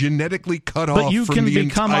 like, genetically cut off from the But you can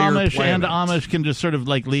become entire Amish, planet. and Amish can just sort of,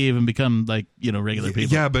 like, leave and become, like, regular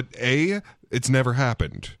people. Yeah, but A, it's never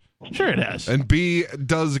happened. Sure it has. And B,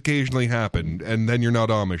 does occasionally happen, and then you're not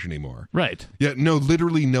Amish anymore. Right. Yeah, no,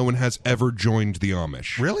 literally no one has ever joined the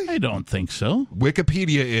Amish. Really? I don't think so.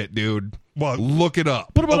 Wikipedia it, dude. Well, look it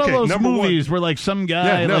up. What about all those movies where, like, some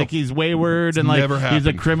guy, like, he's wayward and, like, he's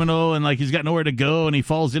a criminal and, like, he's got nowhere to go and he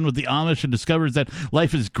falls in with the Amish and discovers that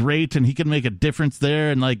life is great and he can make a difference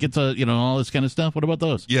there and, like, gets all this kind of stuff? What about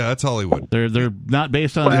those? Yeah, that's Hollywood. They're not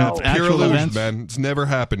based on pure actual illusion, events? man. It's never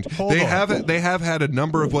happened. They have had a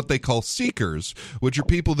number of what they call seekers, which are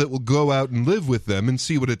people that will go out and live with them and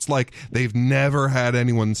see what it's like. They've never had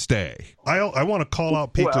anyone stay. I want to call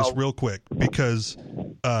out Peakless real quick because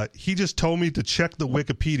he just told me to check the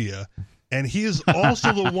Wikipedia, and he is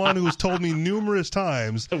also the one who has told me numerous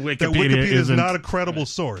times that Wikipedia is not a credible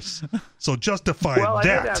source. So justify well, that.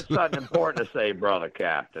 I did have something important to say, Brother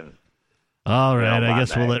Captain. All right, I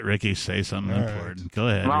guess we'll let Ricky say something important. Go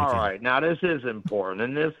ahead, All Ricky. right, now this is important,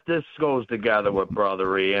 and this goes together with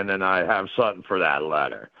Brother Ian, and I have something for that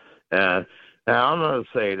letter. And now I'm going to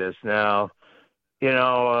say this now.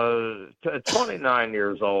 At 29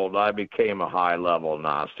 years old, I became a high-level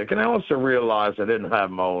Gnostic, and I also realized I didn't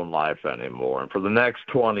have my own life anymore. And for the next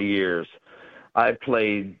 20 years, I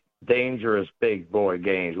played dangerous big boy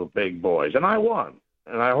games with big boys, and I won.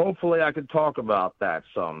 And hopefully I could talk about that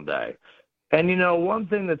someday. And, one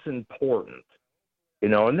thing that's important,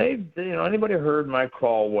 and anybody heard my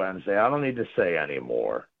call Wednesday, I don't need to say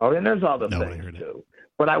anymore. Oh, and there's other things, too.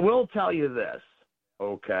 But I will tell you this,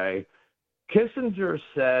 okay? Kissinger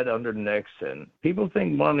said under Nixon, people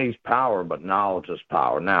think money's power, but knowledge is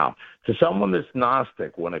power. Now, to someone that's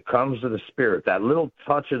Gnostic, when it comes to the spirit, that little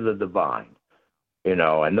touch of the divine,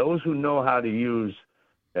 and those who know how to use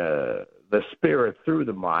the spirit through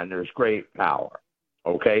the mind, there's great power.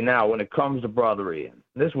 Okay, now when it comes to Brother Ian,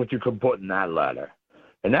 this is what you can put in that letter.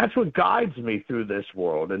 And that's what guides me through this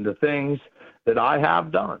world and the things that I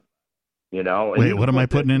have done. Wait, what am I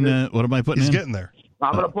putting in? What am I putting in? He's getting there.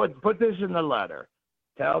 I'm going to put this in the letter.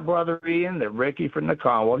 Tell Brother Ian that Ricky from the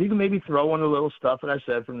Commonwealth, you can maybe throw in a little stuff that I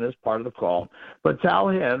said from this part of the call, but tell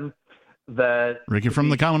him that Ricky from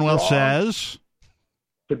the Commonwealth says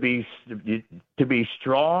to be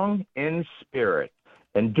strong in spirit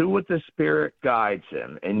and do what the Spirit guides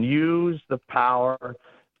him and use the power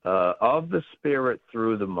of the Spirit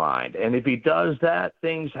through the mind. And if he does that,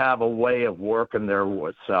 things have a way of working their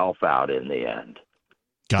self out in the end.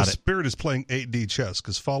 The spirit is playing 8D chess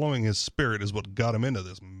because following his spirit is what got him into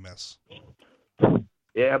this mess.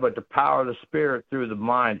 Yeah, but the power of the spirit through the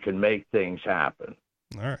mind can make things happen.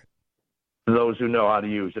 All right. For those who know how to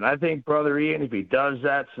use it. And I think Brother Ian, if he does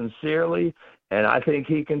that sincerely, and I think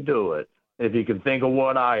he can do it, if he can think of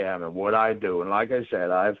what I am and what I do. And like I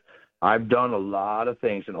said, I've done a lot of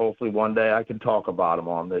things, and hopefully one day I can talk about them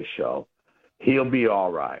on this show. He'll be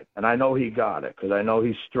all right. And I know he got it because I know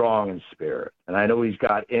he's strong in spirit. And I know he's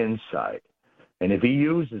got insight. And if he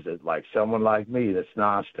uses it like someone like me that's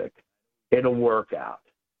Gnostic, it'll work out.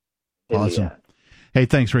 Awesome. Hey,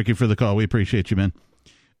 thanks, Ricky, for the call. We appreciate you, man.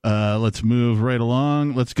 Let's move right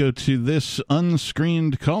along. Let's go to this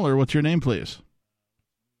unscreened caller. What's your name, please?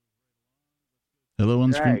 Hello,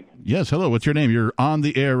 unscreened. Yes, hello. What's your name? You're on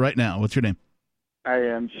the air right now. What's your name? I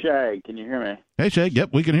am Shag. Can you hear me? Hey, Shag.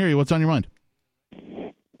 Yep, we can hear you. What's on your mind?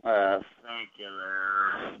 Thank you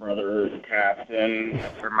there, Brother Captain,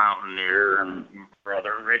 Mr. Mountaineer, and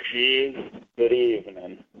Brother Richie. Good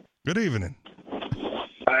evening. Good evening.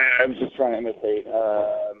 I'm just trying to imitate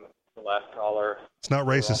last caller. It's not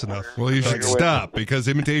racist enough. Well, you should stop, because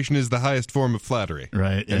imitation is the highest form of flattery.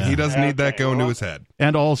 Right. And he doesn't need that going to his head.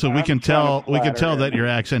 And also, we can tell flatter that your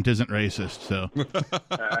accent isn't racist. So.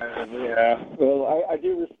 Yeah. Well, I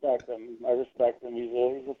do respect him. I respect him. He's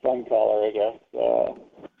a fun caller, I guess.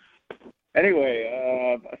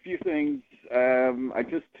 Anyway, a few things. I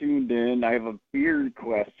just tuned in. I have a beard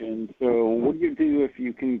question. So what do you do if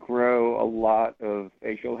you can grow a lot of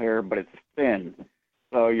facial hair, but it's thin?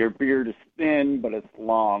 So your beard is thin, but it's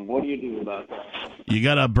long. What do you do about that? You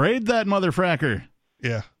got to braid that motherfracker.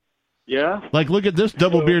 Yeah. Yeah? Like, look at this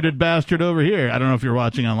double-bearded bastard over here. I don't know if you're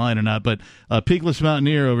watching online or not, but Peakless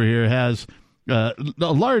Mountaineer over here has a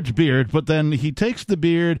large beard, but then he takes the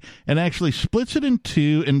beard and actually splits it in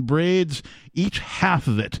two and braids each half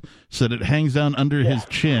of it so that it hangs down under his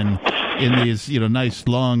chin in these, nice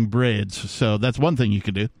long braids. So that's one thing you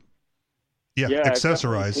could do. Yeah,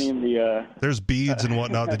 accessorize. The, There's beads and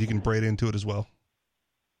whatnot that you can braid into it as well.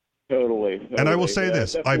 Totally. And I will say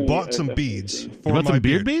this. I bought some beads for my some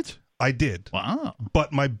beard beads? I did. Wow.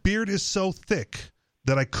 But my beard is so thick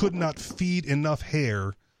that I could not feed enough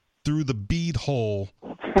hair through the bead hole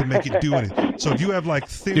to make it do anything. So if you have like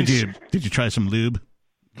thin... Did you try some lube?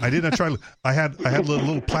 I did not try. I had a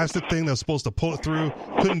little plastic thing that was supposed to pull it through.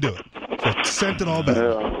 Couldn't do it. So it sent it all back.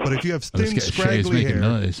 But if you have thin, scraggly hair,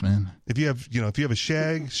 noise, man. If you have a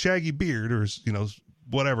shaggy beard or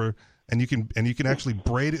whatever, and you can actually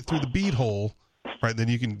braid it through the bead hole, right? Then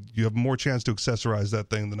you have more chance to accessorize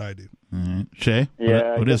that thing than I do. All right. Shay,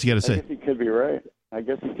 yeah, what else you got to say? I guess he could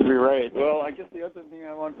be right. Well, I guess the other thing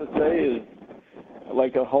I wanted to say is,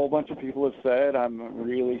 like a whole bunch of people have said, I'm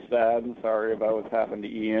really sad and sorry about what's happened to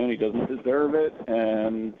Ian. He doesn't deserve it,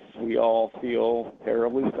 and we all feel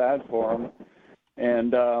terribly sad for him.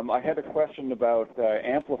 And I had a question about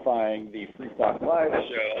amplifying the Free Talk Live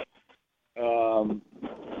show.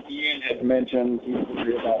 Ian had mentioned he's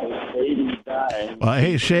worried about his baby dying. Well,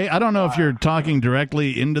 hey, Shay, I don't know if you're talking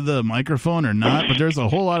directly into the microphone or not, but there's a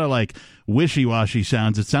whole lot of wishy-washy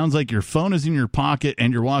sounds. It sounds like your phone is in your pocket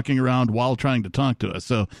and you're walking around while trying to talk to us.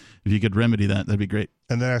 So if you could remedy that, that'd be great.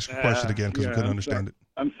 And then ask your question again, because we couldn't understand it.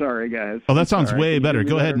 I'm sorry, guys. Oh, that sounds way better.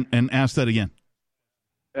 Go ahead and ask that again.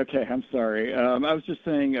 Okay, I'm sorry. I was just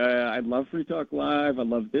saying I love Free Talk Live. I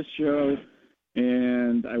love this show.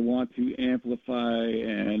 And I want to amplify,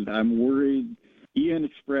 and I'm worried. Ian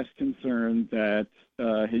expressed concern that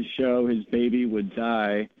his show, his baby, would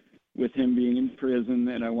die with him being in prison,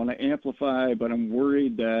 and I want to amplify, but I'm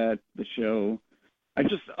worried that the show...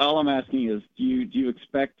 all I'm asking is, do you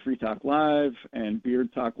expect Free Talk Live and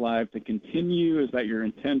Beard Talk Live to continue? Is that your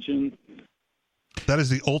intention? That is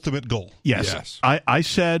the ultimate goal. Yes. I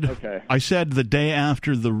said the day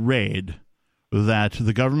after the raid that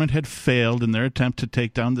the government had failed in their attempt to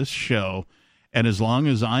take down this show, and as long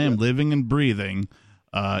as I am living and breathing,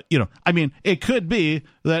 it could be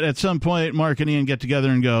that at some point Mark and Ian get together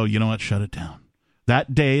and go, you know what, shut it down.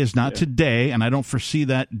 That day is not today, and I don't foresee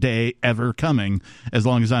that day ever coming as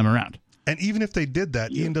long as I'm around. And even if they did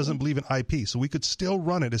that, Ian doesn't believe in IP, so we could still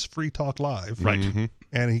run it as Free Talk Live. Right. Mm-hmm.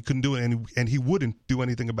 And he couldn't do it, and he wouldn't do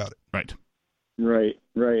anything about it. Right.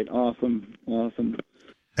 Right. Awesome.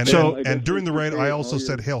 And during the raid, I also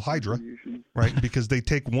said Hail Hydra, right? Because they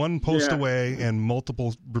take one post away and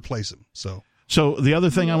multiple replace them. So the other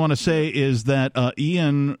thing I want to say is that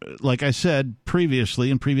Ian, like I said previously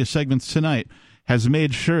in previous segments tonight, has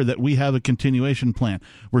made sure that we have a continuation plan.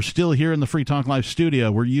 We're still here in the Free Talk Live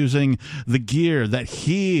studio. We're using the gear that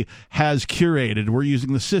he has curated. We're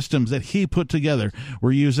using the systems that he put together.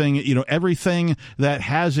 We're using, everything that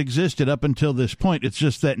has existed up until this point. It's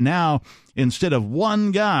just that now, instead of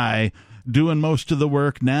one guy doing most of the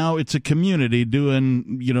work, now it's a community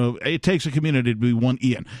doing, it takes a community to be one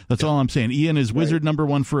Ian. That's all I'm saying. Ian is wizard number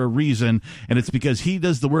one for a reason, and it's because he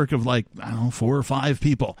does the work of 4 or 5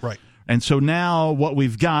 people. Right. And so now what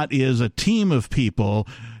we've got is a team of people,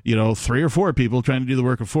 3 or 4 people trying to do the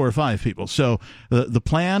work of 4 or 5 people. So the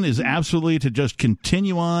plan is absolutely to just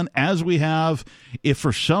continue on as we have. If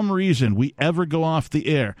for some reason we ever go off the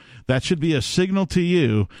air, that should be a signal to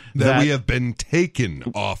you that we have been taken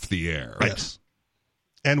off the air. Right. Yes.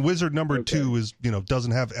 And Wizard number 2 is,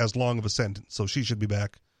 doesn't have as long of a sentence, so she should be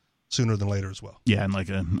back sooner than later as well. Yeah,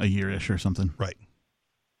 in a year-ish or something. Right.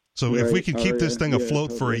 So if we can keep this thing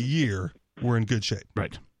afloat for a year, we're in good shape.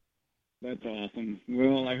 Right. That's awesome.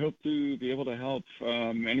 Well, I hope to be able to help.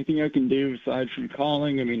 Anything I can do aside from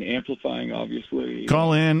calling, amplifying, obviously.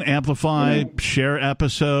 Call in, amplify, share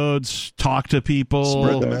episodes, talk to people.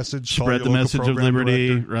 Spread the message. Spread the message of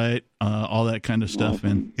liberty, right? All that kind of stuff.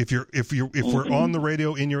 Awesome. And if we're on the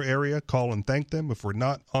radio in your area, call and thank them. If we're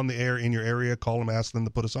not on the air in your area, call them, ask them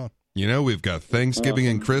to put us on. You know, we've got Thanksgiving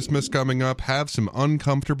and Christmas coming up. Have some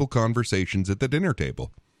uncomfortable conversations at the dinner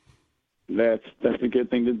table. That's a good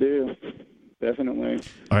thing to do. Definitely.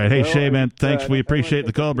 All right. Hey, Shay, man, thanks. We appreciate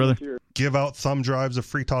the call, brother. Give out thumb drives of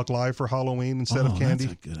Free Talk Live for Halloween instead of candy.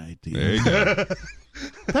 That's a good idea. There you go.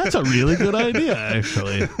 That's a really good idea,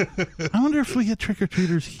 actually. I wonder if we get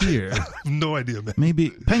trick-or-treaters here. I have no idea, man.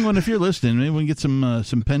 Maybe, Penguin, if you're listening, maybe we can get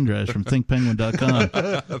some pen drives from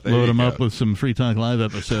thinkpenguin.com. Load them up with some Free Talk Live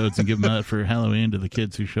episodes and give them out for Halloween to the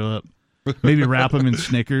kids who show up. Maybe wrap them in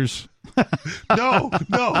Snickers. No,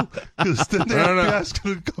 because then they're going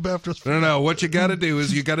to come after us. No. What you got to do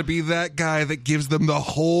is you got to be that guy that gives them the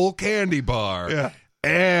whole candy bar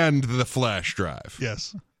and the flash drive.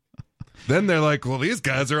 Yes. Then they're like, well, these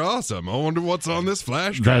guys are awesome. I wonder what's on this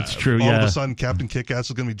flash drive. That's true, All of a sudden, Captain Kickass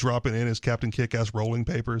is going to be dropping in his Captain Kickass rolling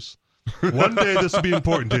papers. One day this will be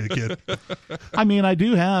important to you, kid. I mean, I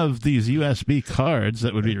do have these USB cards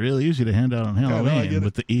that would be really easy to hand out on Halloween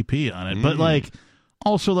with the EP on it. But,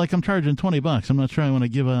 also, I'm charging $20. I'm not sure I want to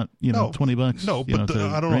give out, $20. No, but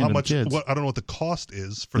I don't know how much. Kids. I don't know what the cost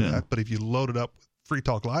is for that. But if you load it up with Free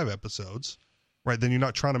Talk Live episodes, right, then you're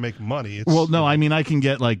not trying to make money. Well, no, I mean, I can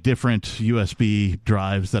get different USB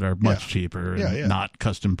drives that are much cheaper and not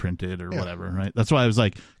custom printed or whatever, right? That's why I was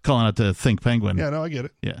calling out to Think Penguin. Yeah, no, I get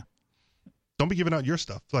it. Yeah. Don't be giving out your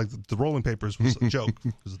stuff. Like the rolling papers was a joke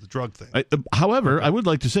because of the drug thing. However, I would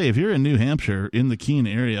like to say, if you're in New Hampshire, in the Keene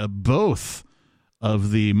area, both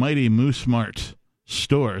of the Mighty Moose Mart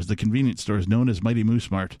stores, the convenience stores known as Mighty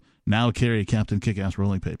Moose Mart, now carry Captain Kickass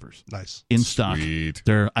rolling papers. Nice. In stock. Sweet.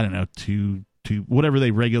 They're, I don't know, whatever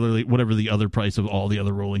the other price of all the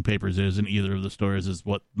other rolling papers is in either of the stores is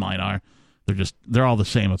what mine are. They're all the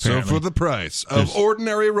same, apparently. So for the price of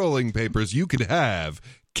ordinary rolling papers, you could have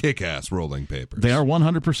Kick-Ass rolling papers. They are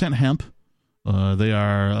 100% hemp. They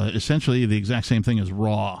are essentially the exact same thing as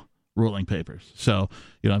raw rolling papers. So,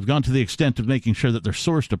 I've gone to the extent of making sure that they're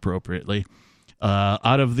sourced appropriately.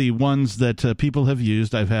 Out of the ones that people have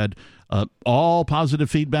used, I've had all positive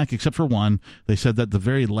feedback except for one. They said that the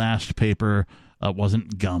very last paper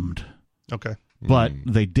wasn't gummed. Okay. But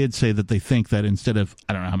they did say that they think that instead of,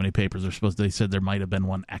 I don't know how many papers are supposed to, they said there might have been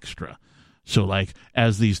one extra. So,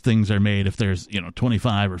 as these things are made, if there's,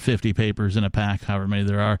 25 or 50 papers in a pack, however many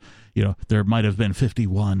there are, there might have been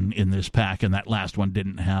 51 in this pack, and that last one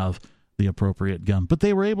didn't have the appropriate gum. But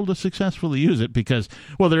they were able to successfully use it because,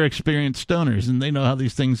 they're experienced stoners, and they know how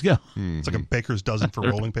these things go. It's like a baker's dozen for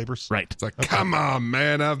rolling papers? Right. It's come on,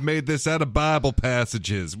 man, I've made this out of Bible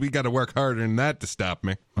passages. We got to work harder than that to stop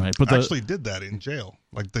me. Right. But I actually did that in jail.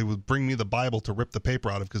 They would bring me the Bible to rip the paper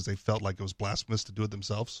out of because they felt like it was blasphemous to do it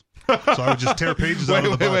themselves. So I would just tear pages out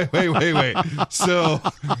of the Bible. Wait. So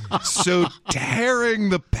tearing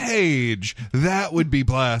the page, that would be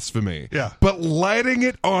blasphemy. Yeah. But lighting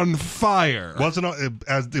it on fire.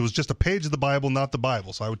 It was just a page of the Bible, not the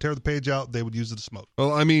Bible. So I would tear the page out. They would use it to smoke.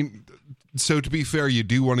 Well, I mean, so to be fair, you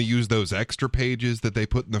do want to use those extra pages that they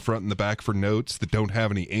put in the front and the back for notes that don't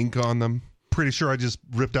have any ink on them. Pretty sure I just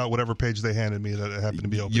ripped out whatever page they handed me that happened to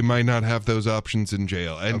be open. You might not have those options in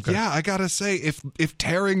jail. And I gotta say, if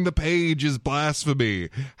tearing the page is blasphemy,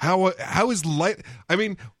 how is light? I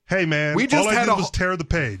mean, hey man, we just all I did was tear the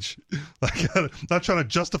page. I'm not trying to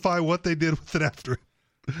justify what they did with it after it.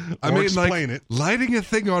 Explain it. Lighting a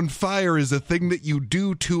thing on fire is a thing that you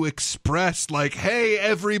do to express, hey,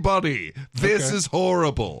 everybody, this is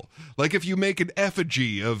horrible. Like if you make an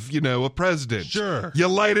effigy of, a president. Sure. You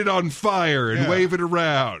light it on fire and wave it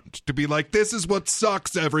around to be like, this is what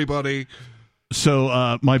sucks, everybody.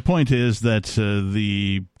 So my point is that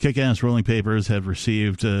the Kick-Ass rolling papers have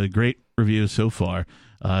received great reviews so far.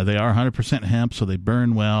 They are 100% hemp, so they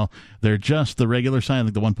burn well. They're just the regular size. I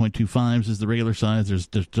think the 1.25s is the regular size. There's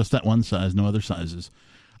just that one size, no other sizes.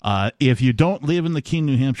 If you don't live in the Keene,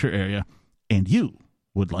 New Hampshire area, and you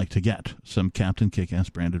would like to get some Captain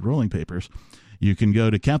Kickass branded rolling papers, you can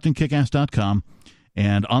go to CaptainKickass.com,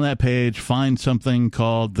 and on that page, find something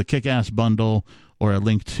called the Kickass Bundle or a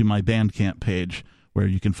link to my Bandcamp page where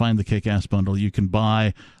you can find the Kick-Ass Bundle. You can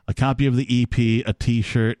buy a copy of the EP, a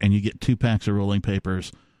T-shirt, and you get 2 packs of rolling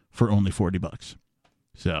papers for only $40.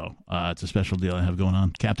 So it's a special deal I have going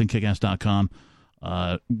on. CaptainKickass.com.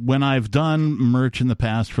 When I've done merch in the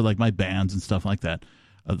past for my bands and stuff like that,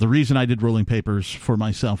 the reason I did rolling papers for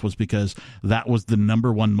myself was because that was the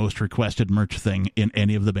number one most requested merch thing in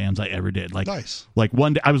any of the bands I ever did. Nice.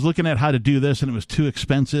 One day I was looking at how to do this, and it was too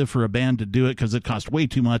expensive for a band to do it because it cost way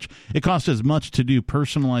too much. It cost as much to do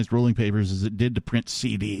personalized rolling papers as it did to print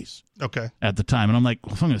CDs. Okay. At the time. And I'm like,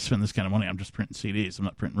 if I'm going to spend this kind of money, I'm just printing CDs. I'm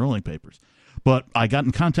not printing rolling papers. But I got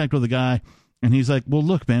in contact with a guy, and he's like, well,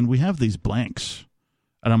 look, man, we have these blanks.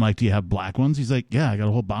 And I'm like, do you have black ones? He's like, yeah, I got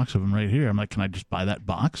a whole box of them right here. I'm like, can I just buy that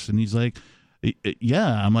box? And he's like,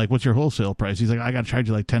 yeah. I'm like, what's your wholesale price? He's like, I got to charge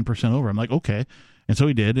you like 10% over. I'm like, okay. And so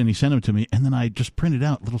he did, and he sent them to me. And then I just printed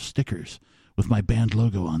out little stickers with my band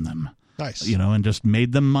logo on them. Nice. And just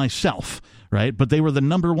made them myself, right? But they were the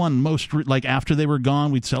number one most, like, after they were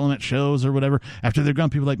gone, we'd sell them at shows or whatever. After they're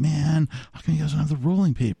gone, people were like, man, how come you guys don't have the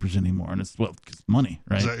rolling papers anymore? And it's, well, it's money,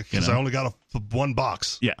 right? Because I only got one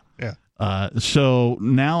box. Yeah. Yeah. So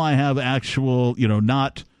now I have actual,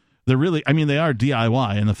 not, they're really, I mean, they are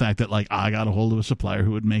DIY in the fact that, like, I got a hold of a supplier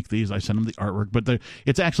who would make these. I sent them the artwork, but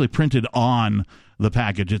it's actually printed on the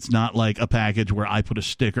package. It's not like a package where I put a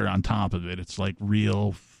sticker on top of it. It's like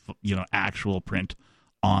real, actual print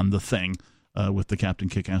on the thing with the Captain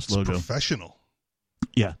Kickass logo. Professional.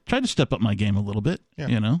 Yeah. Try to step up my game a little bit,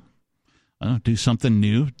 Yeah. Do something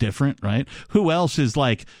new, different, right? Who else is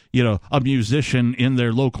like, a musician in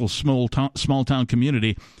their local small town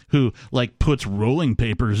community who, like, puts rolling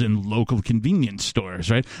papers in local convenience stores,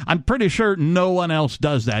 right? I'm pretty sure no one else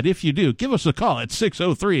does that. If you do, give us a call at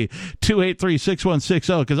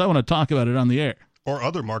 603-283-6160 because I want to talk about it on the air. Or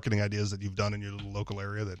other marketing ideas that you've done in your little local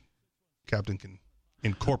area that Captain can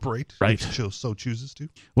incorporate, right? If so chooses to.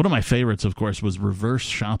 One of my favorites, of course, was reverse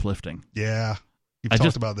shoplifting. Yeah. You've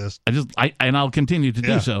talked about this. And I'll continue to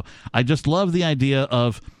do so. I just love the idea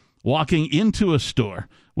of walking into a store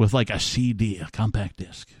with like a CD, a compact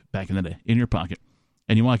disc, back in the day, in your pocket.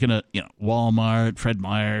 And you walk into, Walmart, Fred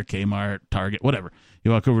Meyer, Kmart, Target, whatever.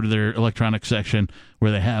 You walk over to their electronics section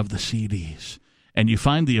where they have the CDs. And you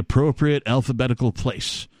find the appropriate alphabetical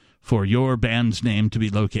place for your band's name to be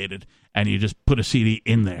located. And you just put a CD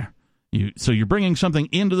in there. So you're bringing something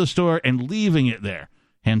into the store and leaving it there.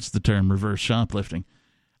 Hence the term reverse shoplifting.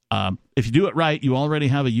 If you do it right, you already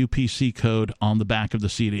have a UPC code on the back of the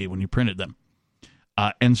CD when you printed them.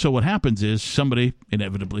 And so what happens is somebody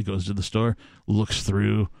inevitably goes to the store, looks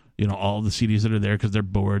through, all the CDs that are there because they're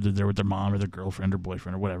bored, they're there with their mom or their girlfriend or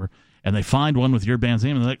boyfriend or whatever, and they find one with your band's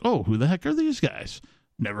name, and they're like, oh, who the heck are these guys?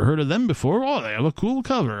 Never heard of them before. Oh, they have a cool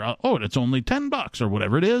cover. Oh, and it's only $10 or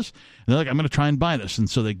whatever it is. And they're like, I'm going to try and buy this. And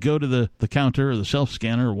so they go to the counter or the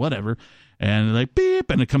self-scanner or whatever, and they're like,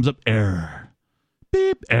 beep, and it comes up, error.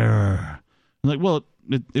 Beep, error. I'm like, well,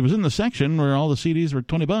 it was in the section where all the CDs were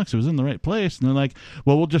 $20. It was in the right place. And they're like,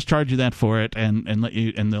 well, we'll just charge you that for it and let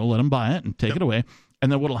you, and they'll let them buy it and take it away.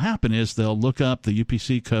 And then what'll happen is they'll look up the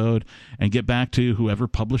UPC code and get back to whoever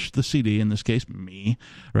published the CD, in this case, me,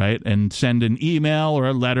 right? And send an email or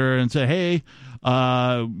a letter and say, hey,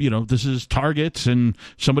 this is Target, and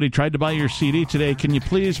somebody tried to buy your CD today. Can you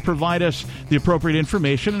please provide us the appropriate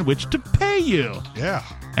information in which to pay you? Yeah.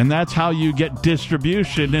 And that's how you get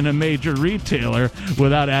distribution in a major retailer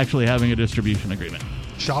without actually having a distribution agreement.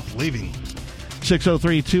 Shop leaving.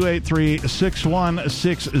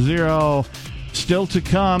 603-283-6160. Still to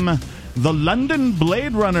come, the London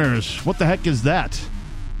Blade Runners. What the heck is that?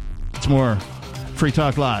 It's more Free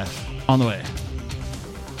Talk Live on the way.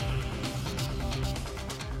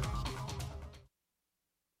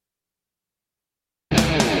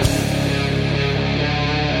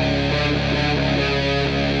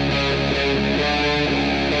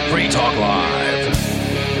 Free Talk Live.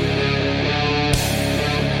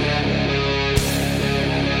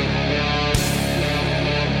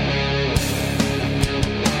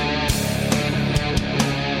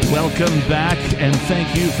 Welcome back, and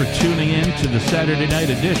thank you for tuning in to the Saturday night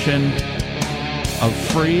edition of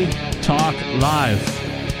Free Talk Live.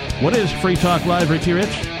 What is Free Talk Live, Richie Rich?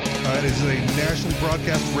 It is a nationally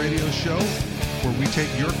broadcast radio show where we take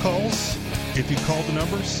your calls. If you call the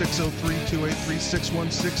number,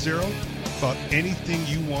 603-283-6160, about anything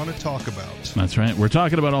you want to talk about. That's right. We're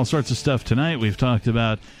talking about all sorts of stuff tonight. We've talked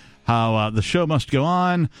about how the show must go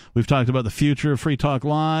on. We've talked about the future of Free Talk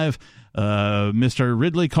Live. Mr.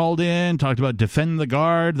 Ridley called in, talked about Defend the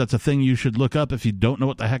Guard. That's a thing you should look up if you don't know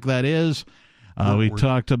what the heck that is. We're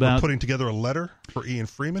putting together a letter for Ian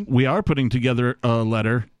Freeman. We are putting together a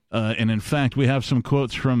letter. And in fact, we have some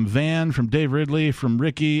quotes from Van, from Dave Ridley, from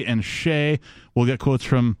Ricky, and Shay. We'll get quotes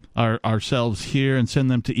from ourselves here and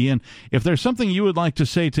send them to Ian. If there's something you would like to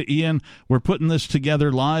say to Ian, we're putting this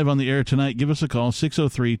together live on the air tonight. Give us a call,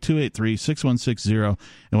 603-283-6160, and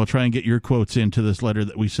we'll try and get your quotes into this letter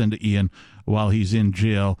that we send to Ian while he's in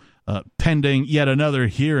jail, pending yet another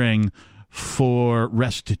hearing for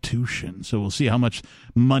restitution. So we'll see how much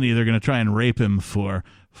money they're going to try and rape him for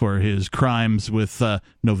his crimes with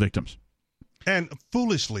no victims. And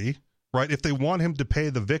foolishly, right, if they want him to pay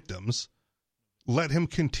the victims, let him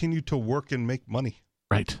continue to work and make money.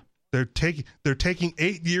 Right. They're taking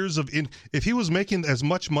 8 years of if he was making as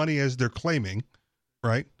much money as they're claiming,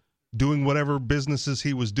 right, doing whatever businesses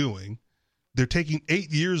he was doing. They're taking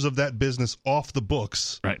 8 years of that business off the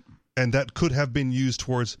books. Right. And that could have been used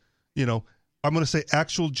towards, I'm going to say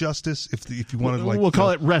actual justice if you want to we'll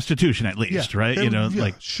call it restitution at least, right?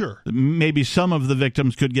 Sure. Maybe some of the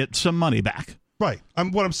victims could get some money back. Right.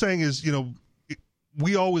 What I'm saying is,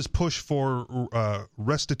 we always push for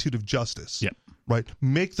restitutive justice. Yep. Right.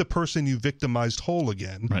 Make the person you victimized whole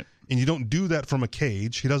again. Right. And you don't do that from a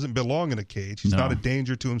cage. He doesn't belong in a cage. He's not a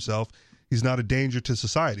danger to himself. He's not a danger to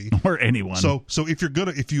society or anyone. So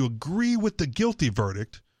if you agree with the guilty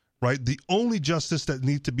verdict, right, the only justice that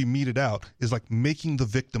needs to be meted out is like making the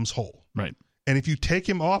victims whole. Right. And if you take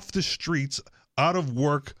him off the streets, out of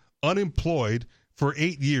work, unemployed for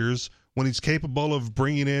 8 years, when he's capable of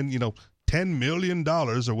bringing in, $10 million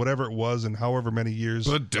or whatever it was in however many years.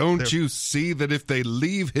 But don't you see that if they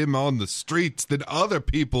leave him on the streets, then other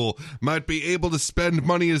people might be able to spend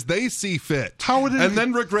money as they see fit and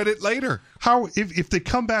then regret it later? How if they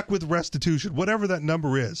come back with restitution, whatever that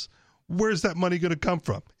number is, where's that money going to come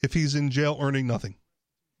from if he's in jail earning nothing?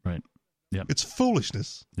 Right. Yeah. It's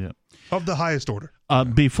foolishness. Yeah. Of the highest order.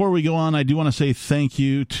 Before we go on, I do want to say thank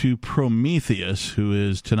you to Prometheus, who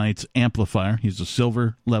is tonight's amplifier. He's a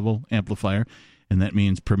silver level amplifier, and that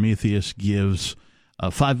means Prometheus gives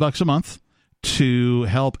 $5 a month to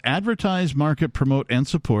help advertise, market, promote, and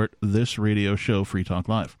support this radio show, Free Talk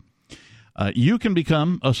Live. You can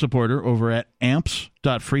become a supporter over at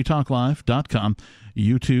amps.freetalklive.com.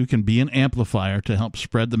 You too can be an amplifier to help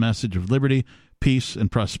spread the message of liberty, peace,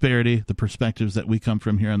 and prosperity, the perspectives that we come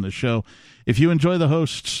from here on the show. If you enjoy the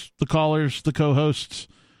hosts, the callers, the co-hosts,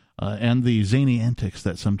 and the zany antics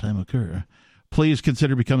that sometimes occur, please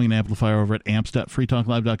consider becoming an amplifier over at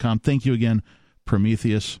amps.freetalklive.com. Thank you again,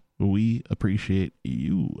 Prometheus. We appreciate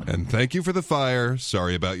you. And thank you for the fire.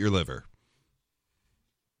 Sorry about your liver.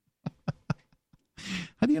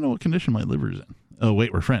 How do you know what condition my liver's in? Oh,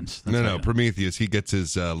 wait, we're friends. No, Prometheus, he gets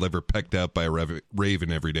his liver pecked out by a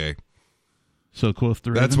raven every day. So quoth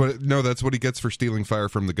the raven? That's what he gets for stealing fire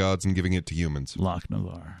from the gods and giving it to humans. Loch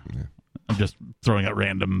Navar. Yeah. I'm just throwing out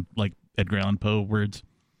random, Edgar Allan Poe words.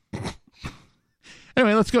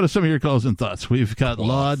 Anyway, let's go to some of your calls and thoughts. We've got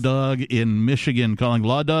Law Dog in Michigan calling.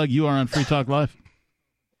 Law Dog, you are on Free Talk Live.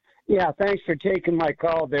 Yeah, thanks for taking my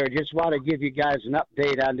call there. Just want to give you guys an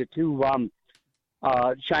update on the two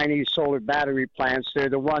Chinese solar battery plants. They're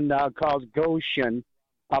the one called Goshen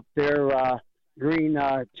up there, Green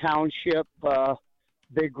Township,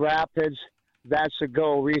 Big Rapids. That's a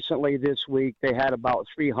go. Recently this week, they had about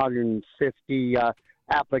 350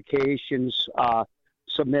 applications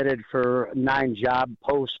submitted for 9 job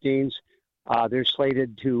postings. They're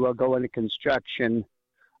slated to go into construction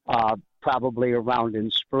probably around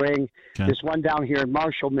in spring. Okay. This one down here in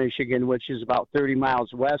Marshall, Michigan, which is about 30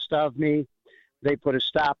 miles west of me, they put a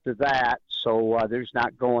stop to that. So there's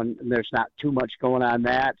not too much going on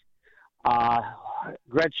that.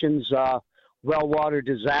 Gretchen's well water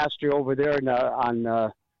disaster over there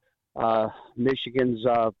on Michigan's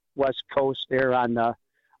west coast there on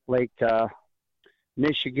Lake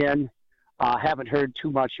Michigan. Haven't heard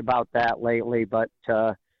too much about that lately, but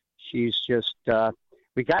she's just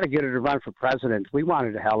we got to get her to run for president. We want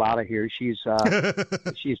her the hell out of here. She's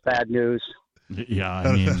bad news. Yeah,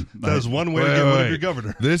 I mean, that was one way to get rid of your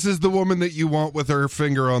governor. This is the woman that you want with her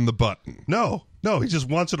finger on the button. No, he just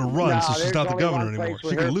wants her to run, so she's not the governor anymore.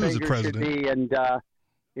 She can lose the president. And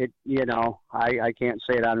I can't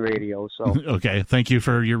say it on radio. So okay, thank you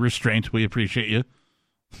for your restraint. We appreciate you.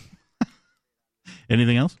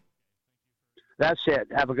 Anything else? That's it.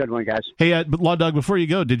 Have a good one, guys. Hey, Law Dog, before you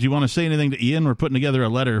go, did you want to say anything to Ian? We're putting together a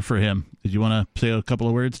letter for him. Did you want to say a couple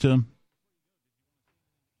of words to him?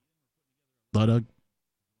 Law Dog?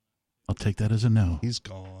 I'll take that as a no. He's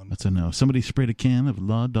gone. That's a no. Somebody sprayed a can of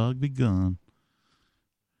Law Dog Be Gone.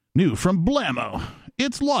 New from Blammo.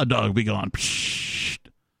 It's Law Dog Be Gone. Psst.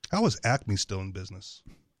 How is Acme still in business?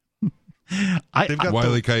 They've got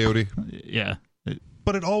Wile E. Coyote. Yeah.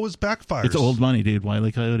 But it always backfires. It's old money, dude. Wile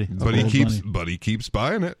E. Coyote. But he keeps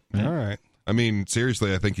buying it. Yeah. All right. I mean,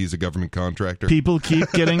 seriously, I think he's a government contractor. People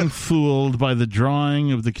keep getting fooled by the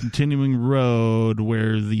drawing of the continuing road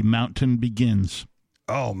where the mountain begins.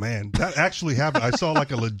 Oh, man. That actually happened. I saw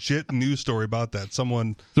a legit news story about that.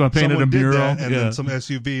 Someone painted a mural. Did that, and then some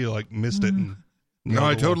SUV missed it. And no,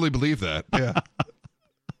 I totally believe that. Yeah.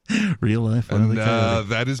 Real life. And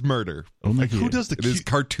that is murder. Who does it is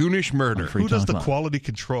cartoonish murder. Who does the quality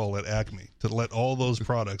control at Acme to let all those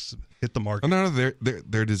products hit the market? Oh, no,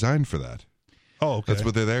 they're designed for that. Oh, okay. That's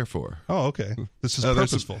what they're there for. Oh, okay. This is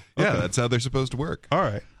purposeful. Yeah, Okay. that's how they're supposed to work. All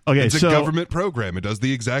right. Okay, it's so- a government program. It does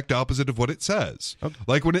the exact opposite of what it says. Okay.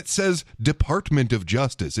 Like when it says Department of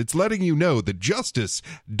Justice, it's letting you know the justice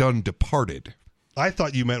done departed. I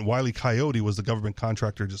thought you meant Wile E. Coyote was the government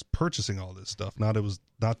contractor just purchasing all this stuff. Not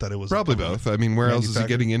that it was Probably both. I mean, where else is he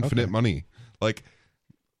getting infinite money? Like,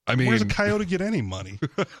 I mean, where does a coyote get any money?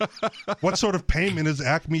 What sort of payment is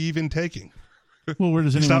Acme even taking? Well, where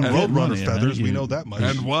does It's anyone not get Roadrunner money, feathers. right? We know that much.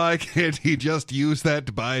 And why can't he just use that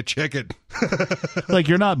to buy a chicken? Like,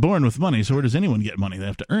 you're not born with money, so where does anyone get money? They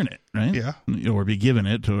have to earn it, right? Yeah. Or be given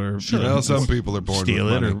it, or Well, some people are born steal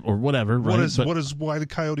with it, money. or whatever. What right? is But- what is Wile E.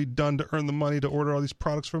 Coyote done to earn the money to order all these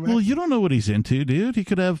products from Acme? Well, you don't know what he's into, dude. He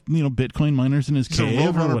could have, Bitcoin miners in his He's a cave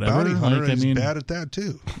or Roadrunner whatever. bounty hunter, Like, and he's bad at that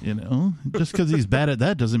too. Just because he's bad at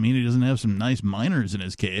that doesn't mean he doesn't have some nice miners in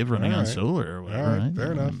his cave running All on right. solar or whatever. All right, right?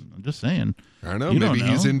 fair enough. I'm just saying. I don't know. You Maybe don't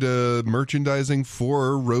he's know. into merchandising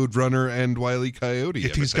for Roadrunner and Wile E. Coyote.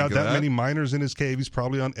 If he's got that many miners in his cave, he's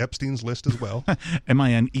probably on Epstein's list as well.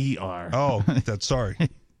 MINER. Oh, that's sorry.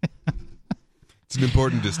 It's an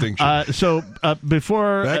important distinction.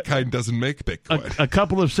 Before that kind doesn't make Bitcoin. a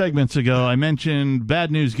couple of segments ago, I mentioned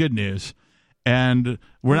bad news, good news, and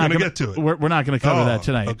we're not gonna going get to it. We're not going to cover that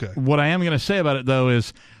tonight. okay. What I am going to say about it, though,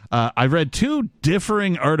 is I read two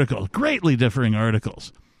differing articles, greatly differing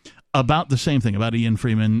articles, about the same thing, about Ian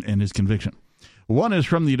Freeman and his conviction. One is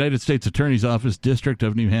from the United States Attorney's Office, District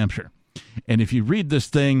of New Hampshire. And if you read this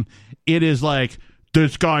thing, it is like,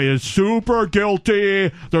 this guy is super guilty.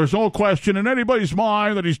 There's no question in anybody's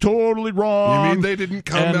mind that he's totally wrong. You mean they didn't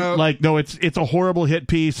come out? Like, no, it's a horrible hit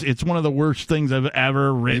piece. It's one of the worst things I've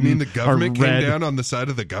ever written. You mean the government or read. came down on the side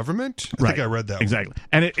of the government? I think I read that one. Exactly.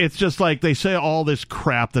 And it's just like they say all this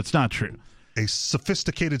crap that's not true. A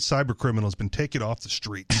sophisticated cyber criminal has been taken off the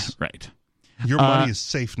streets. Right. Your money is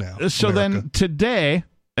safe now. So America. then today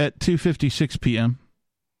at 2:56 p.m.,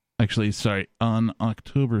 on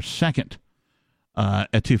October 2nd,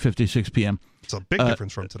 at 2:56 p.m. It's a big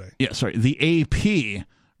difference from today. Yeah, sorry. The AP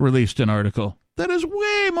released an article that is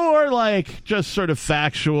way more like just sort of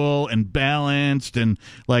factual and balanced and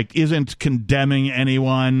like isn't condemning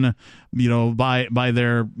anyone, by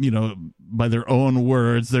their own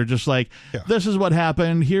words. They're just like, this is what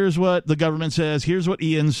happened. Here's what the government says. Here's what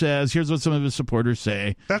Ian says. Here's what some of his supporters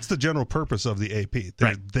say. That's the general purpose of the AP.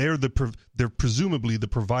 They're presumably the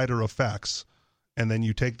provider of facts, and then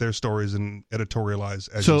you take their stories and editorialize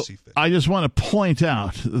as you see fit. I just want to point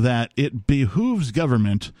out that it behooves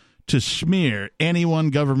government to smear anyone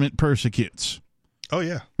government persecutes. Oh,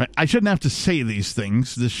 yeah. Right? I shouldn't have to say these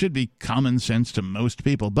things. This should be common sense to most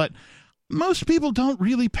people, but most people don't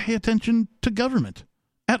really pay attention to government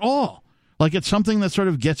at all. Like, it's something that sort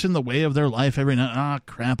of gets in the way of their life every night. Oh,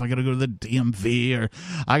 crap, I got to go to the DMV, or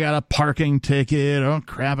I got a parking ticket, or oh,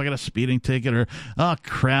 crap, I got a speeding ticket, or oh,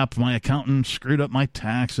 crap, my accountant screwed up my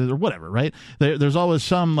taxes, or whatever, right? There's always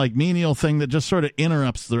some, like, menial thing that just sort of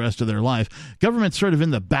interrupts the rest of their life. Government's sort of in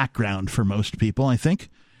the background for most people, I think.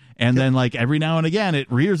 And then, like, every now and again,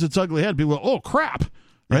 it rears its ugly head. People go, oh, crap,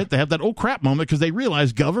 right? They have that oh, crap moment because they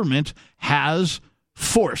realize government has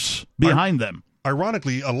force behind them.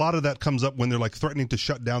 Ironically, a lot of that comes up when they're like threatening to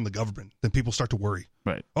shut down the government. Then people start to worry.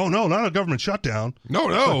 Right. Oh, no, not a government shutdown. No.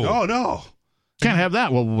 Oh, no. Can't have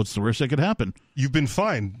that. Well, what's the worst that could happen? You've been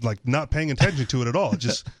fine, like not paying attention to it at all.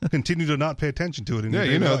 Just continue to not pay attention to it. In your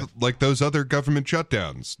daily life. Like those other government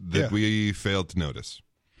shutdowns that we failed to notice.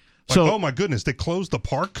 Like, oh my goodness, they closed the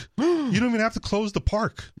park? You don't even have to close the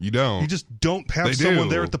park. You don't. You just don't have someone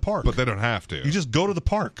there at the park. But they don't have to. You just go to the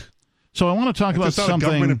park. So I want to talk about If there's not something.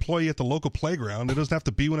 a government employee at the local playground, it doesn't have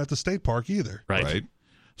to be one at the state park either. Right.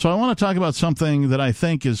 So I want to talk about something that I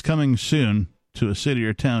think is coming soon to a city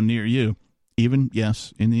or town near you, even,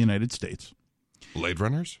 yes, in the United States. Blade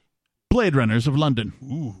Runners? Blade Runners of London.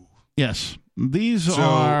 Ooh. Yes. These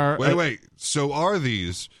are... Wait. So are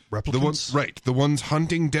these... Replicants? The ones, right. The ones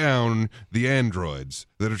hunting down the androids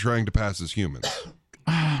that are trying to pass as humans.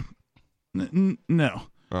 No.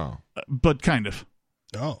 Oh. But kind of.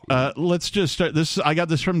 Oh. Let's just start this. I got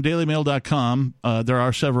this from dailymail.com. There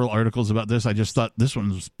are several articles about this. I just thought this one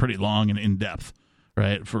was pretty long and in-depth,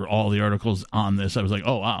 right? For all the articles on this, I was like,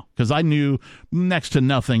 oh, wow. Because I knew next to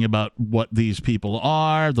nothing about what these people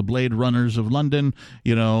are, the Blade Runners of London,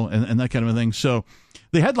 and that kind of a thing. So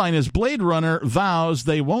the headline is, Blade Runner vows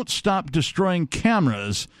they won't stop destroying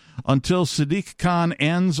cameras until Sadiq Khan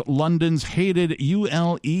ends London's hated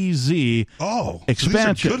ULEZ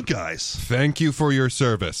expansion. These are good guys. Thank you for your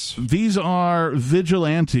service. These are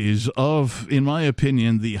vigilantes of, in my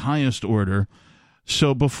opinion, the highest order.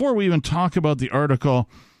 So before we even talk about the article,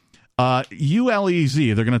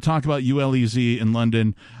 ULEZ, they're going to talk about ULEZ in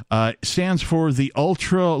London, stands for the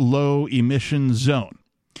Ultra Low Emission Zone.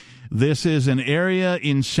 This is an area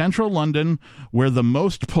in central London where the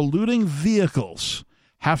most polluting vehicles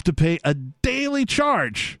have to pay a daily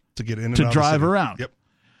charge to get in and to out drive of the city. around. Yep.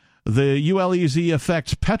 The ULEZ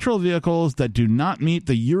affects petrol vehicles that do not meet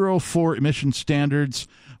the Euro 4 emission standards,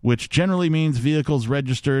 which generally means vehicles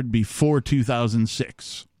registered before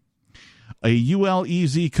 2006. A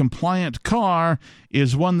ULEZ-compliant car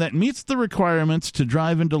is one that meets the requirements to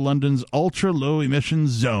drive into London's ultra-low emission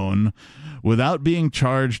zone without being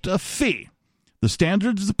charged a fee. The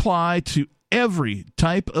standards apply to every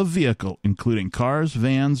type of vehicle, including cars,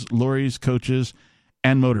 vans, lorries, coaches,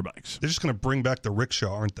 and motorbikes. They're just going to bring back the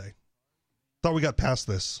rickshaw, aren't they? Thought we got past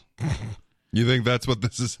this. You think that's what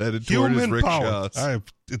this is headed toward? Is Human power. rickshaws?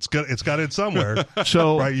 It's got it somewhere.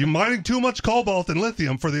 So, right, you're mining too much cobalt and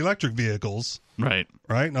lithium for the electric vehicles. Right.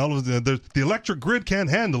 Right? And all of the electric grid can't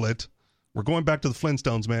handle it. We're going back to the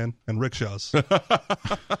Flintstones, man, and rickshaws.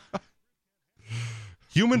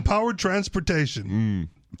 Human-powered transportation.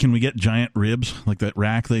 Can we get giant ribs like that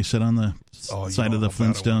rack they sit on the side of the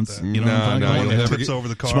Flintstones? You know what I'm talking about? Tips over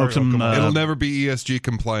the car. Smoke some, it'll never be ESG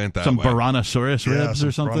compliant that some way. Baranosaurus ribs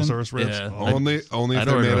or something? Brontosaurus ribs. Yeah. Only if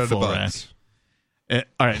they're made out of bugs. All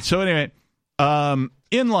right. So anyway,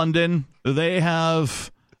 in London, they have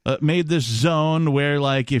made this zone where,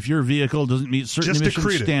 like, if your vehicle doesn't meet certain emission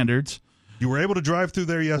standards, you were able to drive through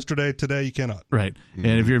there yesterday. Today, you cannot. Right.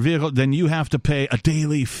 And if your vehicle, then you have to pay a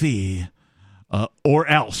daily fee, or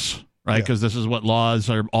else, right? Because this is what laws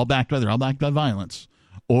are all backed by. They're all backed by violence.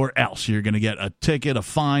 Or else you're going to get a ticket, a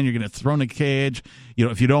fine. You're going to get thrown in a cage. You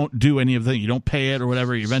know, if you don't do any of the, you don't pay it or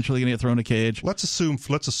whatever, you're eventually going to get thrown in a cage. Let's assume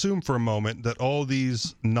for a moment that all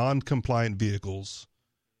these non-compliant vehicles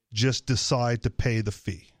just decide to pay the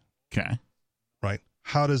fee. Okay. Right.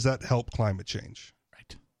 How does that help climate change?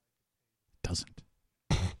 Right. Doesn't.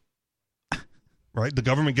 Right? The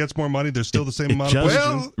government gets more money. There's still the same amount of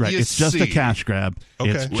pollution. Right. It's just a cash grab. Okay.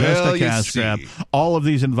 It's just a cash grab. All of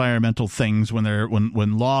these environmental things,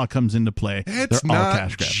 when law comes into play, it's they're all not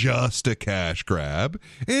cash grabs. just a cash grab.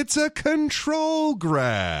 It's a control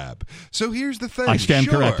grab. So here's the thing. I stand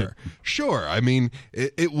corrected. Sure. I mean,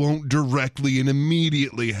 it won't directly and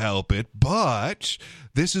immediately help it, but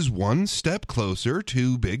this is one step closer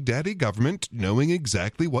to Big Daddy government knowing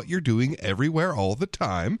exactly what you're doing everywhere all the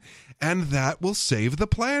time, and that will save the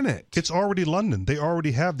planet. It's already London. They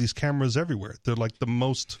already have these cameras everywhere. They're like the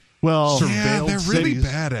most surveilled they're really cities.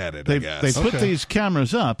 bad at it, I guess. They put these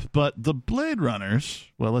cameras up, but the Blade Runners,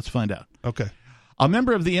 well, let's find out. Okay. A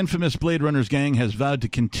member of the infamous Blade Runners gang has vowed to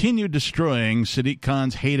continue destroying Sadiq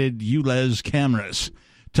Khan's hated ULEZ cameras,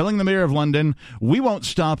 telling the mayor of London, "We won't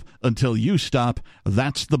stop until you stop.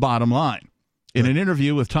 That's the bottom line." In an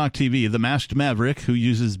interview with Talk TV, the masked maverick, who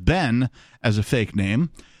uses Ben as a fake name,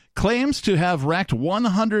 claims to have racked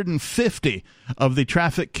 150 of the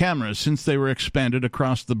traffic cameras since they were expanded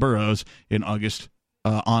across the boroughs in August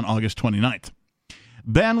on August 29th.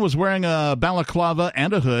 Ben was wearing a balaclava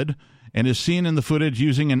and a hood and is seen in the footage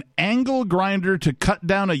using an angle grinder to cut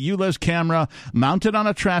down a ULEZ camera mounted on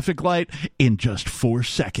a traffic light in just 4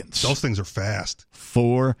 seconds. Those things are fast.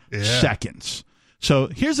 4 seconds. So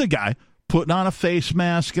here's a guy putting on a face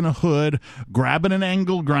mask and a hood, grabbing an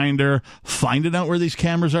angle grinder, finding out where these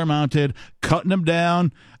cameras are mounted, cutting them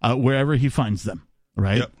down wherever he finds them,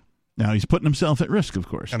 right? Yep. Now, he's putting himself at risk, of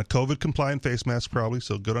course. And a COVID-compliant face mask, probably,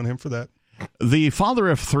 so good on him for that. The father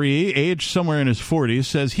of 3, aged somewhere in his 40s,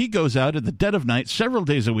 says he goes out at the dead of night several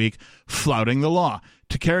days a week, flouting the law,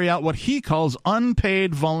 to carry out what he calls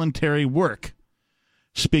unpaid voluntary work.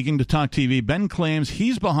 Speaking to Talk TV, Ben claims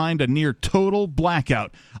he's behind a near total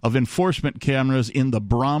blackout of enforcement cameras in the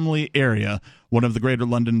Bromley area, one of the greater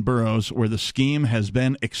London boroughs where the scheme has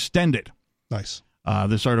been extended. Nice.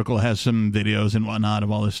 This article has some videos and whatnot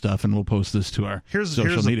of all this stuff, and we'll post this to our social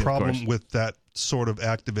media. Here's the problem with that sort of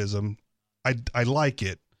activism. I like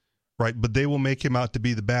it, right? But they will make him out to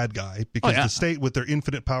be the bad guy because the state, with their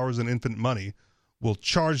infinite powers and infinite money, will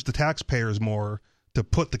charge the taxpayers more to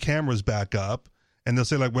put the cameras back up. And they'll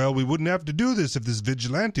say, like, well, we wouldn't have to do this if this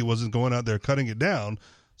vigilante wasn't going out there cutting it down.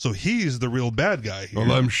 So he's the real bad guy here.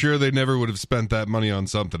 Well, I'm sure they never would have spent that money on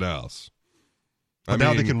something else. But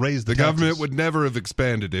now they can raise the government taxes. would never have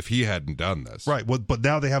expanded if he hadn't done this. Right. Well, but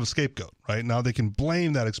now they have a scapegoat, right? Now they can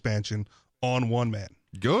blame that expansion on one man.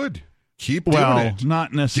 Good. Keep doing it.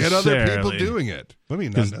 Not necessarily. Get other people doing it. What do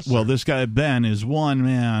you mean not necessarily? Well, this guy, Ben, is one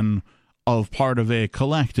man of part of a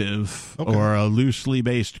collective or a loosely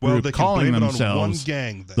based group they can calling blame it on themselves one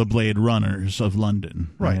gang, then. the Blade Runners of London.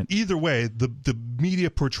 Right. Either way, the media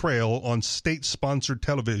portrayal on state-sponsored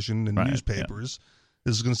television and newspapers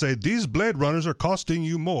is going to say, these Blade Runners are costing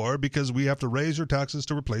you more because we have to raise your taxes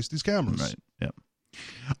to replace these cameras. Right, yeah.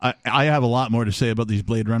 I have a lot more to say about these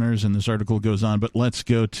Blade Runners, and this article goes on, but let's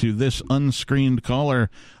go to this unscreened caller.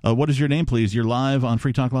 What is your name, please? You're live on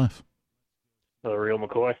Free Talk Live. Real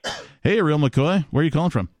McCoy. Hey, Real McCoy. Where are you calling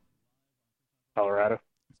from? Colorado.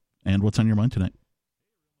 And what's on your mind tonight?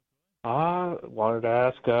 Wanted to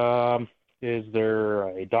ask, is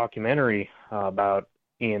there a documentary about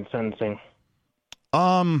Ian sentencing?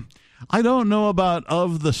 I don't know about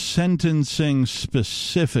of the sentencing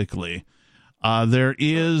specifically. There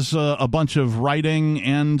is a bunch of writing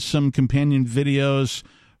and some companion videos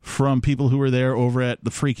from people who were there over at the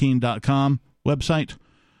freekeen.com website.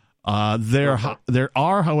 There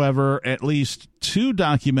are, however, at least 2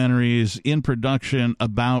 documentaries in production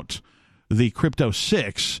about the Crypto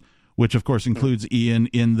 6, which, of course, includes Ian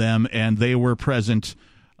in them, and they were present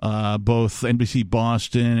both NBC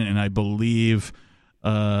Boston and I believe,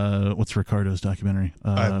 what's Ricardo's documentary?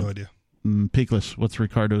 I have no idea. Peakless, what's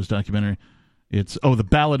Ricardo's documentary? It's, The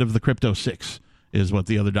Ballad of the Crypto 6 is what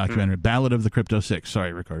the other documentary, Ballad of the Crypto 6.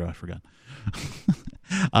 Sorry, Ricardo, I forgot.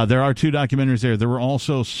 There are 2 documentaries there. There were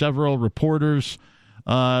also several reporters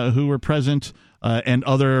who were present and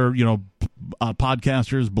other,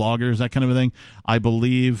 podcasters, bloggers, that kind of a thing. I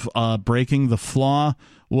believe Breaking the Flaw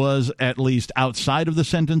was at least outside of the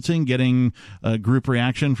sentencing, getting a group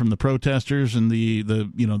reaction from the protesters and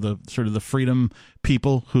the sort of the freedom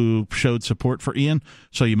people who showed support for Ian.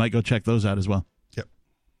 So you might go check those out as well. Yep.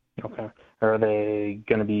 Okay. Are they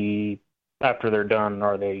going to be, after they're done,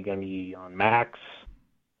 are they going to be on Max?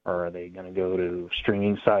 Or are they going to go to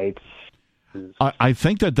streaming sites? I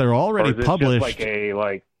think that they're already or is it published. Just like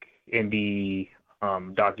a indie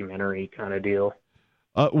documentary kind of deal.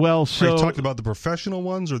 So are you talking about the professional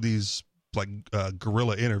ones or these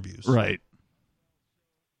guerrilla interviews? Right.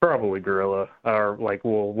 Probably guerrilla. Or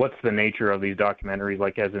what's the nature of these documentaries?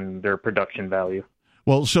 As in their production value?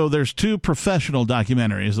 Well, so there's 2 professional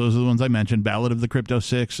documentaries. Those are the ones I mentioned, Ballad of the Crypto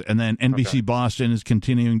 6, and then NBC Boston is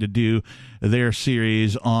continuing to do their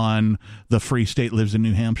series on The Free State Lives in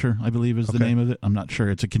New Hampshire, I believe is the name of it. I'm not sure.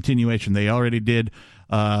 It's a continuation. They already did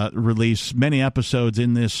release many episodes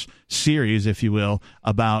in this series, if you will,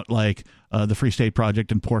 about the Free State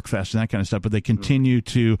Project and Porkfest and that kind of stuff, but they continue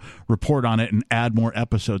to report on it and add more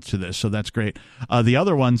episodes to this, so that's great. The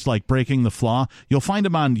other ones, like Breaking the Flaw, you'll find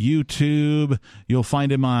him on YouTube. You'll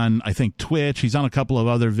find him on, I think, Twitch. He's on a couple of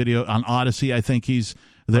other on Odyssey, I think he's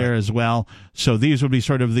there as well. So these would be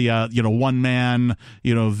sort of the, one-man,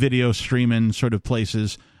 video streaming sort of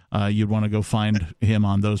places. You'd want to go find him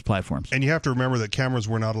on those platforms. And you have to remember that cameras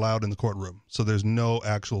were not allowed in the courtroom, so there's no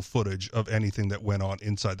actual footage of anything that went on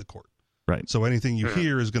inside the court. Right. So anything you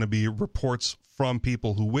hear is going to be reports from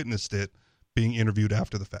people who witnessed it being interviewed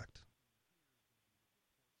after the fact.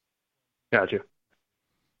 Gotcha.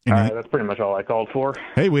 All right, that's pretty much all I called for.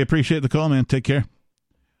 Hey, we appreciate the call, man. Take care.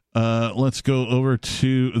 Let's go over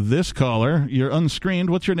to this caller. You're unscreened.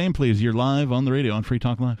 What's your name, please? You're live on the radio on Free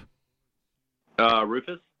Talk Live.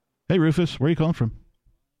 Rufus. Hey, Rufus. Where are you calling from?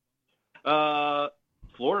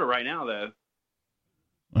 Florida right now, though.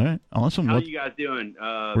 All right. Awesome. How are you guys doing?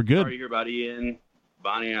 We're good. Sorry to hear about Ian,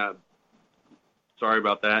 Bonnie. Sorry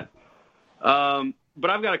about that. But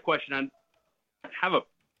I've got a question. I have a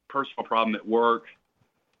personal problem at work.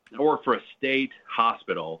 I work for a state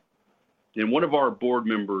hospital, and one of our board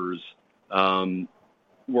members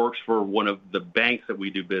works for one of the banks that we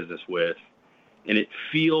do business with, and it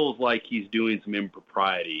feels like he's doing some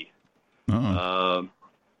impropriety.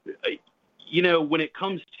 When it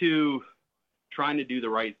comes to trying to do the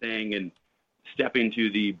right thing and step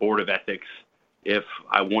into the board of ethics, if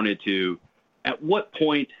I wanted to, at what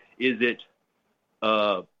point is it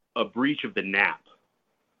a breach of the NAP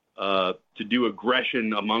to do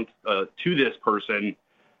aggression amongst to this person,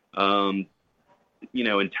 and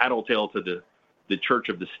tattletale to the church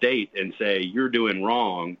of the state and say you're doing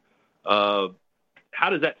wrong? How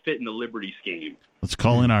does that fit in the liberty scheme? Let's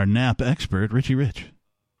call in our NAP expert, Richie Rich.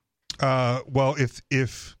 Well, if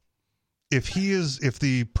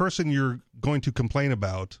the person you're going to complain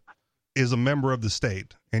about is a member of the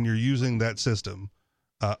state and you're using that system,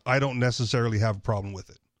 I don't necessarily have a problem with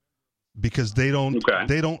it, because they don't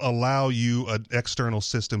allow you an external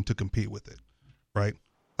system to compete with it, right?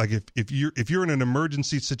 Like if you're in an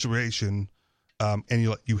emergency situation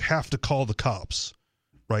and you have to call the cops,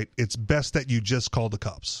 right? It's best that you just call the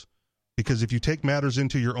cops, because if you take matters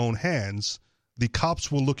into your own hands, the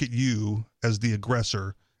cops will look at you as the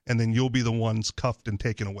aggressor, and then you'll be the ones cuffed and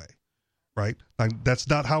taken away, right? Like, that's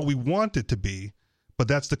not how we want it to be, but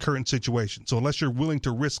that's the current situation. So unless you're willing to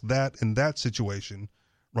risk that in that situation,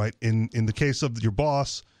 right, in the case of your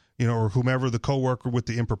boss, or whomever, the coworker with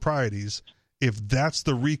the improprieties, if that's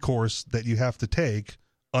the recourse that you have to take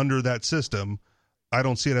under that system, I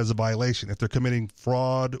don't see it as a violation. If they're committing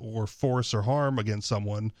fraud or force or harm against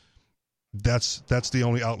someone, that's the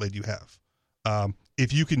only outlet you have.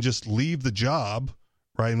 If you can just leave the job,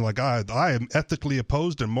 right, and like, I am ethically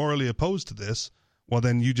opposed and morally opposed to this, well,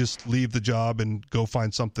 then you just leave the job and go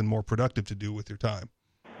find something more productive to do with your time.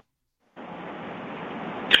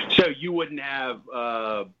 So you wouldn't have,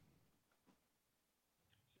 I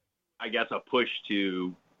guess, a push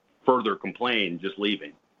to further complain just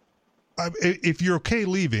leaving. If you're okay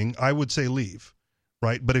leaving, I would say leave,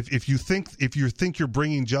 right? But if you think you're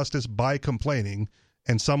bringing justice by complaining,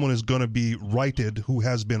 and someone is going to be righted who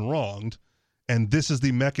has been wronged, and this is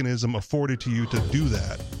the mechanism afforded to you to do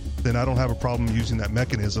that, then I don't have a problem using that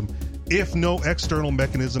mechanism, if no external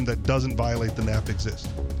mechanism that doesn't violate the NAP exists,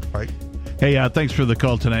 right? Hey, thanks for the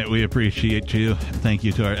call tonight. We appreciate you. Thank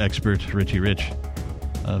you to our expert, Richie Rich,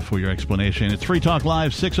 for your explanation. It's Free Talk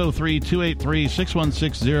Live,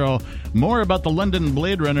 603-283-6160. More about the London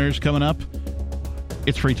Blade Runners coming up.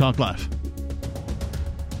 It's Free Talk Live.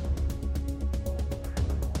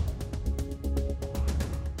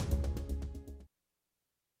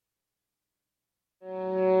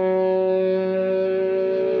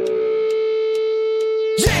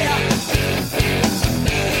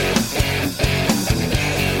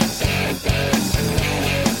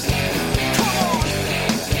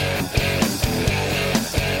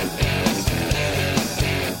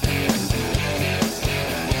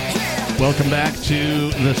 Welcome back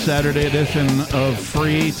to the Saturday edition of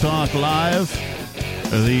Free Talk Live.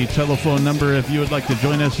 The telephone number, if you would like to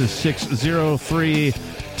join us, is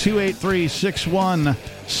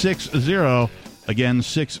 603-283-6160. Again,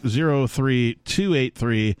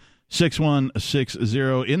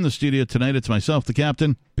 603-283-6160. In the studio tonight, it's myself, the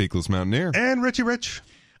Captain. Peakless Mountaineer. And Richie Rich.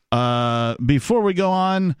 Before we go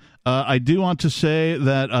on, I do want to say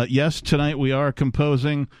that, yes, tonight we are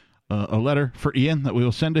composing a letter for Ian that we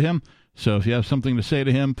will send to him. So if you have something to say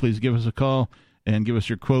to him, please give us a call and give us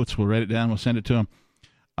your quotes. We'll write it down. We'll send it to him.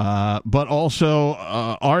 But also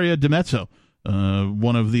Aria DiMezzo,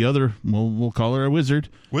 one of the other, we'll call her a wizard.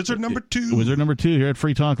 Wizard number 2. Wizard number 2 here at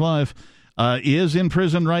Free Talk Live. Is in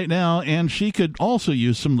prison right now, and she could also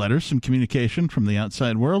use some letters, some communication from the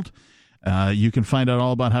outside world. You can find out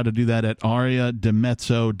all about how to do that at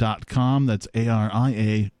ariadimezzo.com. That's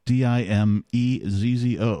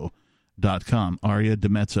ARIADIMEZZO.com.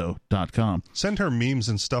 ariadimezzo.com. Send her memes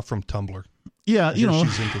and stuff from Tumblr. Yeah,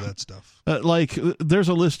 she's into that stuff. There's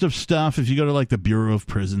a list of stuff. If you go to the Bureau of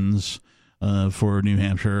Prisons for New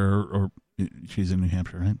Hampshire, or she's in New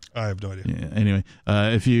Hampshire, right? I have no idea. Yeah. Anyway,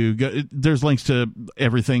 if you go, there's links to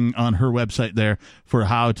everything on her website there for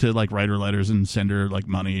how to write her letters and send her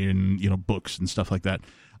money and books and stuff like that.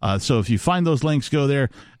 So if you find those links, go there.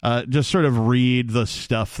 Just sort of read the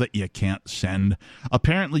stuff that you can't send.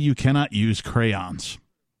 Apparently, you cannot use crayons.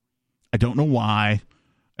 I don't know why.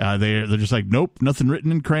 They're just nope, nothing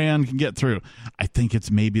written in crayon can get through. I think it's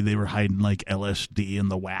maybe they were hiding LSD in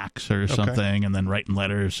the wax or something, and then writing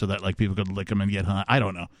letters so that people could lick them and get high. I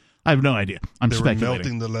don't know. I have no idea. I'm speculating. They were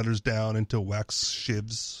melting the letters down into wax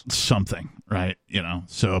shivs. Something, right?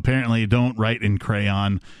 So apparently don't write in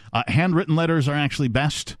crayon. Handwritten letters are actually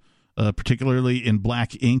best, particularly in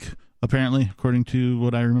black ink, apparently, according to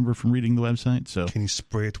what I remember from reading the website. So can you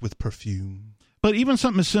spray it with perfume? But even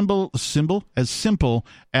something as simple as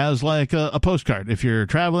a postcard. If you're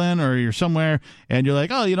traveling or you're somewhere and you're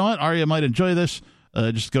oh, you know what, Aria might enjoy this,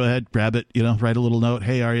 just go ahead, grab it, write a little note.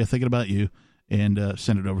 Hey, Aria, thinking about you. And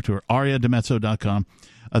send it over to her, ariadimezzo.com.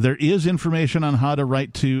 There is information on how to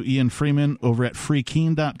write to Ian Freeman over at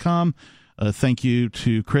freekeen.com. Thank you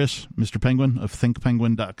to Chris, Mr. Penguin of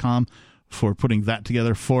thinkpenguin.com, for putting that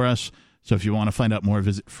together for us. So if you want to find out more,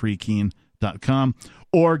 visit freekeen.com.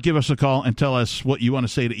 Or give us a call and tell us what you want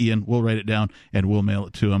to say to Ian. We'll write it down and we'll mail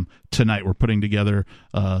it to him tonight. We're putting together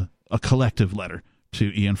a collective letter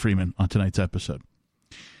to Ian Freeman on tonight's episode.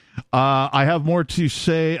 I have more to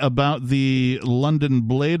say about the London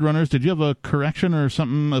Blade Runners. Did you have a correction or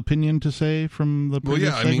opinion to say from the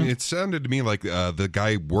previous segment? I mean, it sounded to me like the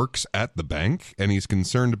guy works at the bank and he's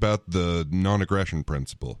concerned about the non-aggression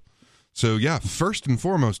principle. So, yeah, first and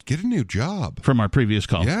foremost, get a new job. From our previous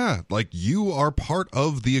call. Yeah, you are part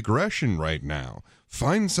of the aggression right now.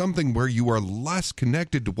 Find something where you are less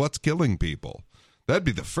connected to what's killing people. That'd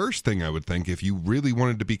be the first thing I would think if you really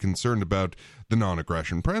wanted to be concerned about the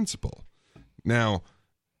non-aggression principle. Now,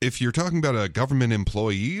 if you're talking about a government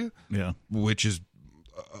employee, which is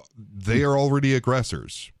they are already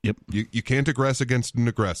aggressors. Yep. You can't aggress against an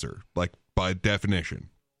aggressor, like by definition.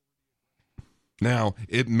 Now,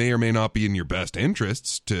 it may or may not be in your best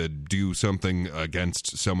interests to do something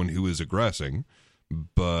against someone who is aggressing,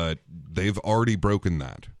 but they've already broken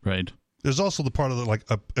that. Right. There's also the part of like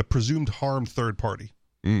a presumed harm third party,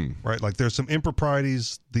 right? Like there's some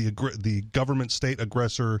improprieties. The government state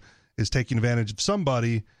aggressor is taking advantage of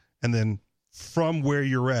somebody, and then from where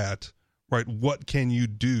you're at, right, what can you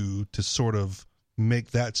do to sort of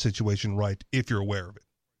make that situation right if you're aware of it?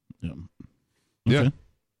 Yeah. Okay. Yeah.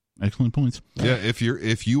 Excellent points. Yeah, if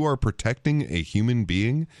you are protecting a human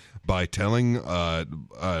being by telling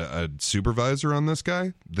a supervisor on this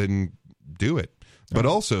guy, then do it. But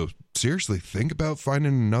also, seriously, think about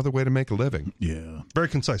finding another way to make a living. Yeah. Very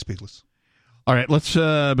concise, Peakless. All right, let's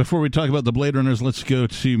before we talk about the Blade Runners, let's go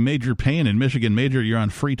to Major Payne in Michigan. Major, you're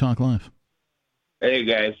on Free Talk Live. Hey,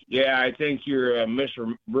 guys. Yeah, I think you're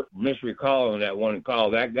misrecalling that one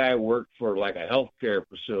call. That guy worked for like a healthcare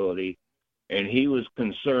facility, and he was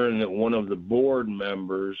concerned that one of the board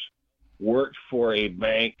members worked for a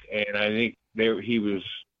bank, and I think he was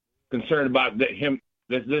concerned about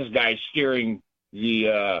this guy steering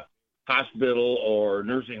the hospital or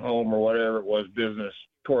nursing home or whatever it was business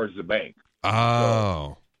towards the bank.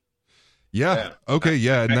 Oh. Yeah. Okay.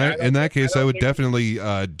 Yeah. In that case, I would definitely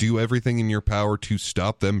do everything in your power to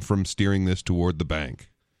stop them from steering this toward the bank,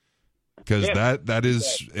 because that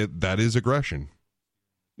is aggression.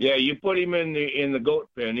 Yeah, you put him in the goat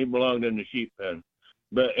pen. He belonged in the sheep pen.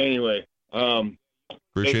 But anyway,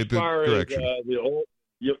 appreciate the correction. As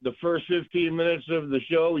the first 15 minutes of the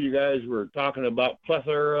show, you guys were talking about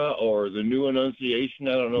plethora or the new enunciation.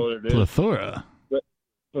 I don't know what it is. Plethora.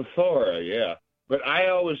 Plethora, yeah. But I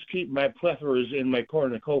always keep my plethoras in my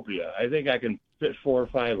cornucopia. I think I can fit 4 or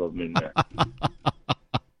 5 of them in there.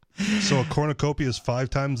 So a cornucopia is 5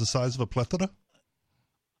 times the size of a plethora?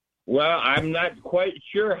 Well, I'm not quite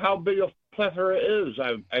sure how big a plethora is.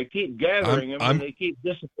 I keep gathering them, and they keep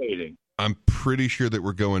dissipating. I'm pretty sure that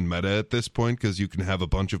we're going meta at this point, because you can have a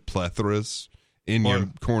bunch of plethoras in your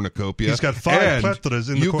cornucopia. He's got 5 plethoras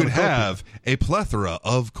in the cornucopia. You could have a plethora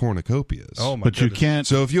of cornucopias. Oh, my But goodness. you can't.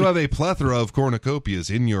 So if you have a plethora of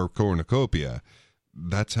cornucopias in your cornucopia,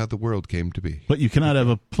 that's how the world came to be. But you cannot have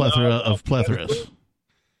a plethora of plethoras.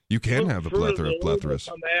 You can have a plethora of plethoras.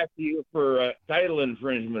 Come after you for title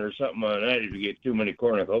infringement or something on that if you get too many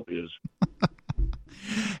cornucopias.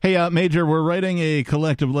 Hey, Major, we're writing a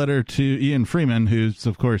collective letter to Ian Freeman, who's,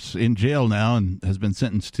 of course, in jail now and has been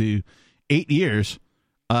sentenced to 8 years.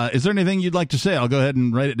 Is there anything you'd like to say? I'll go ahead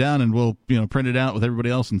and write it down, and we'll print it out with everybody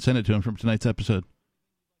else and send it to him from tonight's episode.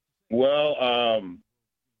 Well,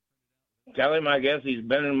 tell him I guess he's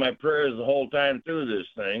been in my prayers the whole time through this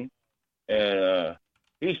thing. And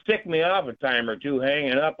he's ticked me off a time or two,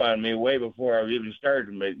 hanging up on me way before I've even started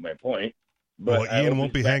to make my point. But well, Ian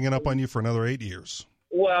won't be hanging up on you for another 8 years.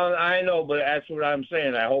 Well, I know, but that's what I'm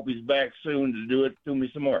saying. I hope he's back soon to do it to me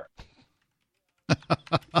some more.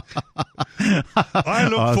 I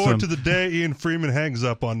look forward to the day Ian Freeman hangs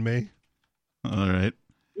up on me. All right.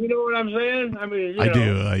 You know what I'm saying? I mean, I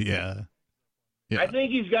do, yeah. I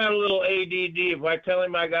think he's got a little ADD. If I tell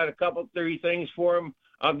him I got a couple, 3 things for him,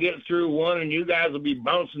 I'll get through one, and you guys will be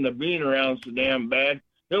bouncing the bean around so damn bad.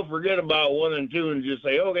 He'll forget about 1 and 2 and just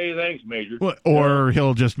say, okay, thanks, Major. Well, or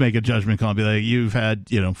he'll just make a judgment call and be like, you've had,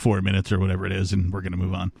 4 minutes or whatever it is, and we're going to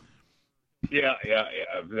move on. Yeah.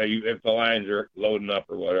 If the lines are loading up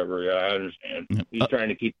or whatever, yeah, I understand. He's trying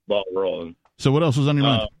to keep the ball rolling. So what else was on your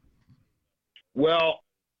mind? Well,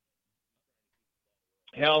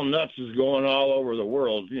 hell nuts is going all over the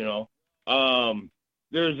world,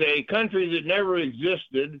 There's a country that never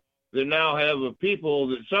existed that now have a people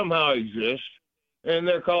that somehow exist, and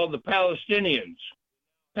they're called the Palestinians.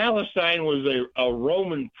 Palestine was a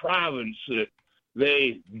Roman province that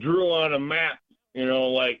they drew on a map,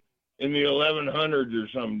 like in the 1100s or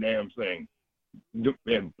some damn thing,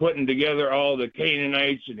 and putting together all the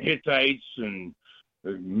Canaanites and Hittites and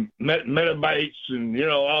Medabites and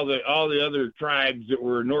all the other tribes that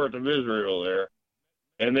were north of Israel there,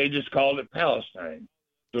 and they just called it Palestine.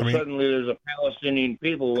 So suddenly there's a Palestinian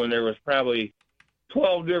people when there was probably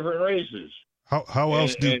 12 different races. How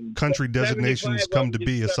else do country designations come to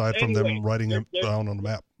be aside from them writing them down on the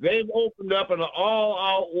map? They've opened up an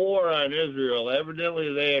all-out war on Israel.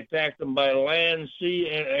 Evidently, they attacked them by land, sea,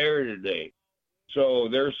 and air today. So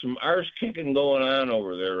there's some arse-kicking going on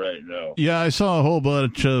over there right now. Yeah, I saw a whole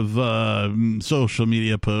bunch of social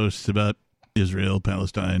media posts about Israel,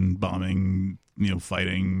 Palestine, bombing,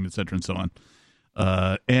 fighting, etc., and so on.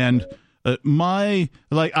 And I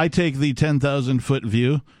take the 10,000-foot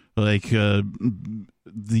view.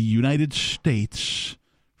 The United States,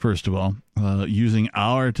 first of all, using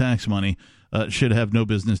our tax money, should have no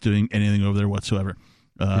business doing anything over there whatsoever.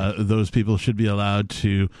 Those people should be allowed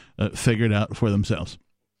to figure it out for themselves.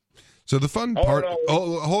 So the fun part...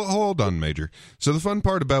 hold on, Major. So the fun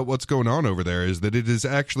part about what's going on over there is that it is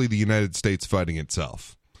actually the United States fighting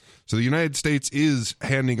itself. So the United States is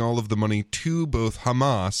handing all of the money to both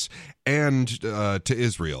Hamas and to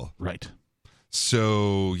Israel. Right.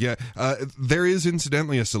 So, yeah, there is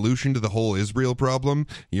incidentally a solution to the whole Israel problem.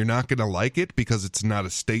 You're not going to like it because it's not a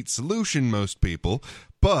state solution, most people.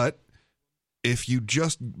 But if you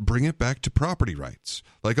just bring it back to property rights,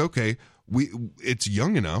 okay, it's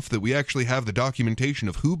young enough that we actually have the documentation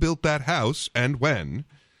of who built that house and when.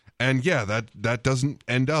 And yeah, that doesn't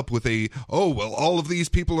end up with all of these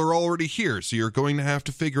people are already here, so you're going to have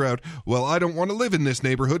to figure out, I don't want to live in this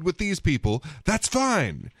neighborhood with these people. That's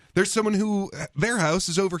fine. There's someone who their house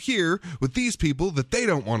is over here with these people that they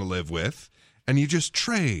don't want to live with, and you just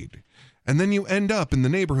trade. And then you end up in the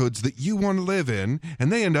neighborhoods that you want to live in,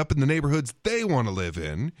 and they end up in the neighborhoods they want to live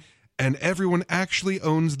in, and everyone actually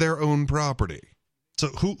owns their own property. So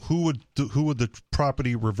who would the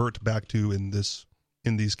property revert back to in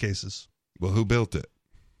these cases? Well, who built it?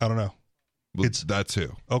 I don't know. Well, that's who.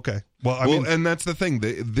 Okay. Well, I mean, and that's the thing.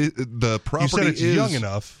 The property you said it's is young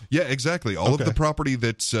enough. Yeah, exactly. All of the property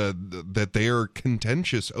that they are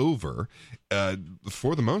contentious over,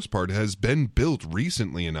 for the most part, has been built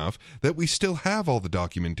recently enough that we still have all the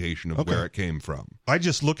documentation of where it came from. I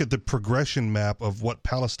just look at the progression map of what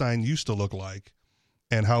Palestine used to look like,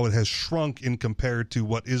 and how it has shrunk in compared to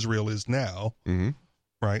what Israel is now. Mm-hmm.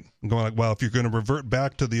 Right? I'm going if you're going to revert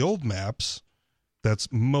back to the old maps, that's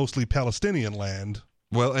mostly Palestinian land.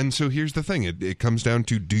 Well, and so here's the thing. It comes down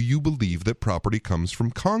to, do you believe that property comes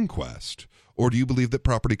from conquest, or do you believe that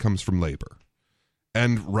property comes from labor?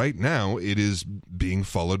 And right now, it is being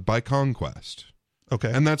followed by conquest. Okay.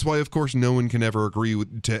 And that's why, of course, no one can ever agree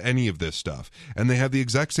to any of this stuff. And they have the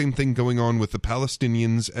exact same thing going on with the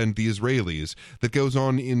Palestinians and the Israelis that goes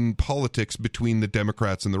on in politics between the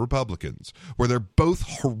Democrats and the Republicans, where they're both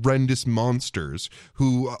horrendous monsters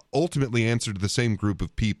who ultimately answer to the same group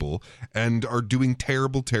of people and are doing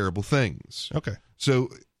terrible, terrible things. Okay. So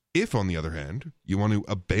if, on the other hand, you want to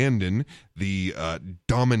abandon the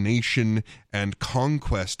domination and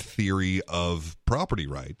conquest theory of property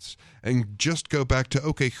rights and just go back to,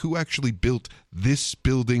 who actually built this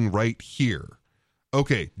building right here?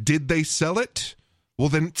 Okay, did they sell it? Well,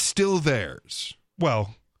 then it's still theirs.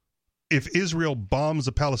 Well, if Israel bombs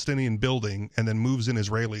a Palestinian building and then moves in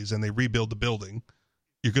Israelis and they rebuild the building,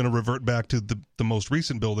 you're going to revert back to the most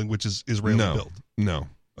recent building, which is Israeli built. No.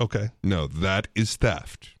 Okay. No, that is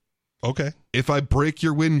theft. Okay. If I break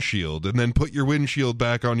your windshield and then put your windshield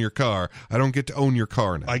back on your car, I don't get to own your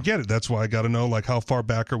car now. I get it. That's why I got to know, how far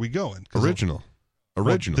back are we going? Original.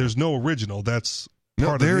 Well, there's no original. That's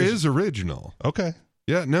no. There is original. Okay.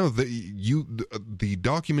 Yeah. No. The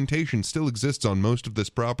documentation still exists on most of this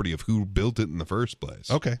property of who built it in the first place.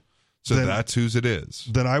 Okay. So that's whose it is.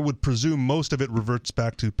 Then I would presume most of it reverts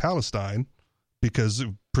back to Palestine, because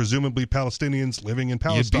presumably Palestinians living in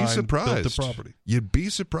Palestine built the property. You'd be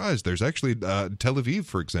surprised. There's actually Tel Aviv,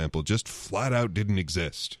 for example, just flat out didn't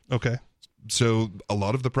exist. Okay. So a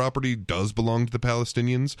lot of the property does belong to the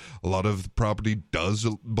Palestinians. A lot of the property does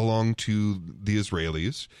belong to the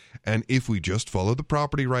Israelis. And if we just follow the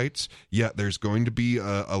property rights, there's going to be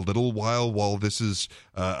a little while this is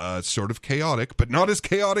sort of chaotic, but not as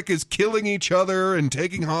chaotic as killing each other and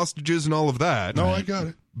taking hostages and all of that. No, I got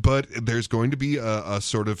it. But there's going to be a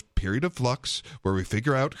sort of period of flux where we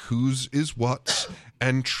figure out whose is what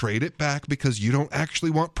and trade it back, because you don't actually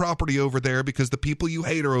want property over there because the people you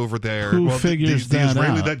hate are over there. Who figures the that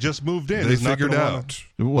Israeli out? that just moved in They is not figured gonna out.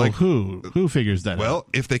 Well, who figures that out? Well,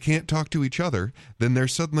 if they can't talk to each other, then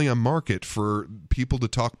there's suddenly a market for people to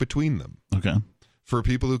talk between them. Okay. For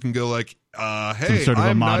people who can go hey, some sort of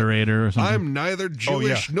a moderator or something. I'm neither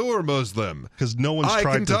Jewish nor Muslim. Because no one's I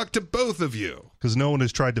tried can talk to both of you. Because no one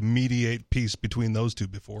has tried to mediate peace between those two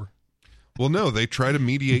before. Well, no, they try to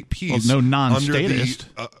mediate peace. Well, no non-statist.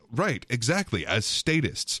 Right, exactly, as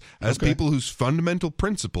statists, as people whose fundamental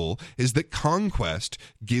principle is that conquest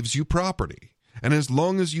gives you property. And as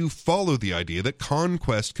long as you follow the idea that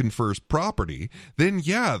conquest confers property, then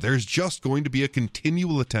there's just going to be a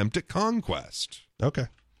continual attempt at conquest. Okay.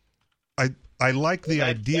 I like the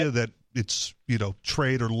idea that it's,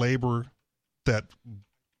 trade or labor that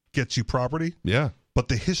gets you property. Yeah. But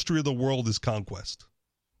the history of the world is conquest.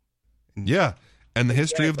 Yeah, and the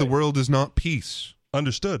history of the world is not peace.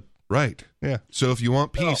 Understood. Right. Yeah. So if you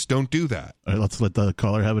want peace, don't do that. All right, let's let the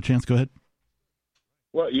caller have a chance. Go ahead.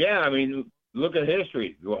 Well, yeah, I mean, look at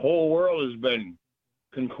history. The whole world has been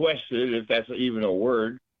conquested, if that's even a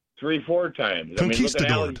word, 3-4 times. I mean, look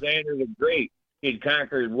at Alexander the Great. He'd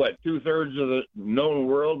conquered, 2/3 of the known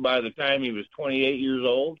world by the time he was 28 years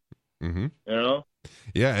old? Mm-hmm. You know?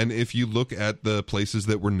 Yeah, and if you look at the places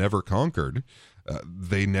that were never conquered,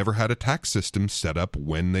 they never had a tax system set up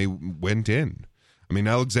when they went in. I mean,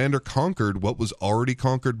 Alexander conquered what was already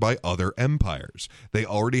conquered by other empires. They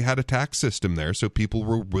already had a tax system there, so people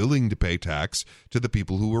were willing to pay tax to the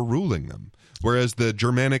people who were ruling them. Whereas the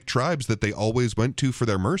Germanic tribes that they always went to for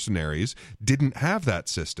their mercenaries didn't have that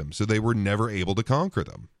system, so they were never able to conquer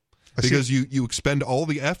them. Because you expend all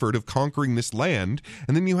the effort of conquering this land,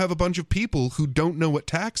 and then you have a bunch of people who don't know what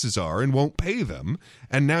taxes are and won't pay them,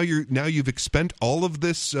 and now you've expended all of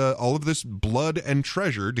this blood and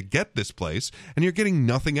treasure to get this place, and you're getting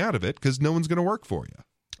nothing out of it because no one's going to work for you.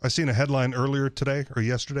 I seen a headline earlier today or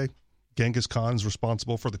yesterday. Genghis Khan's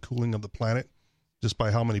responsible for the cooling of the planet just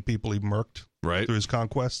by how many people he murked through his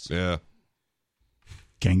conquests. Yeah.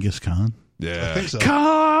 Genghis Khan? Yeah. I think so.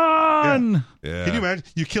 Khan! Yeah. Can you imagine?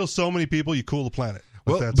 You kill so many people, you cool the planet.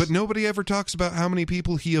 But nobody ever talks about how many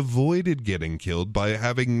people he avoided getting killed by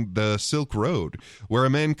having the Silk Road, where a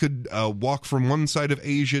man could walk from one side of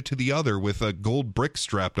Asia to the other with a gold brick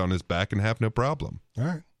strapped on his back and have no problem. All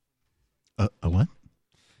right. A what?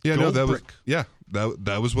 Yeah, gold no, brick.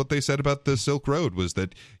 that was what they said about the Silk Road, was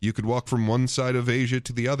that you could walk from one side of Asia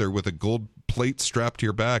to the other with a gold plate strapped to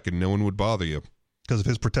your back and no one would bother you. Because of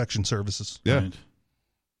his protection services. Yeah. Right.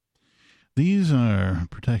 These are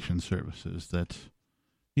protection services that,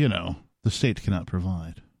 the state cannot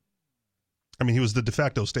provide. I mean, he was the de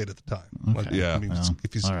facto state at the time. Okay. I mean,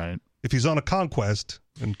 all right. If he's on a conquest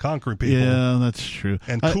and conquering people. Yeah, that's true.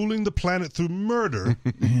 And cooling the planet through murder.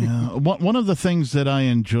 Yeah. One of the things that I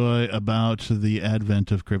enjoy about the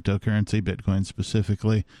advent of cryptocurrency, Bitcoin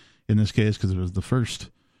specifically, in this case, because it was the first,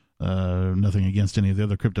 nothing against any of the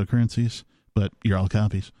other cryptocurrencies, but you're all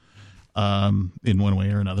copies. In one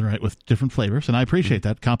way or another, right, with different flavors. And I appreciate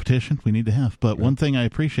that competition we need to have. But one thing I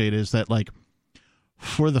appreciate is that,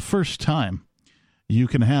 for the first time, you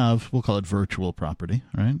can have, we'll call it virtual property,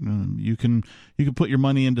 right? You can put your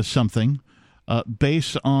money into something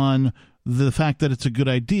based on the fact that it's a good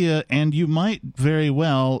idea, and you might very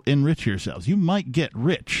well enrich yourselves. You might get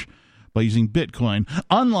rich by using Bitcoin,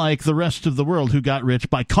 unlike the rest of the world who got rich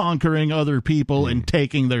by conquering other people and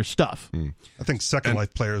taking their stuff. I think Second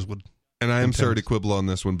Life players would. And I am sorry to quibble on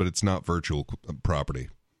this one, but it's not virtual property.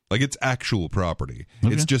 It's actual property.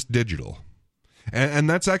 Okay. It's just digital. And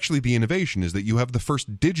that's actually the innovation, is that you have the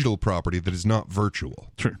first digital property that is not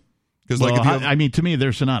virtual. Sure. Because I mean, to me,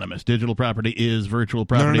 they're synonymous. Digital property is virtual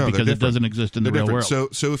property because it doesn't exist in the real world.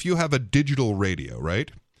 So if you have a digital radio,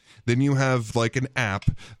 right, then you have an app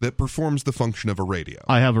that performs the function of a radio.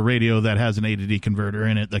 I have a radio that has an A to D converter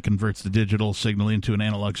in it that converts the digital signal into an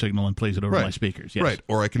analog signal and plays it over my speakers. Yes. Right.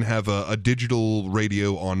 Or I can have a digital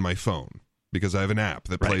radio on my phone because I have an app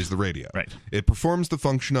that plays the radio. Right. It performs the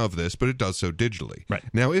function of this, but it does so digitally. Right.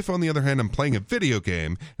 Now, if on the other hand I'm playing a video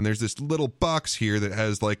game and there's this little box here that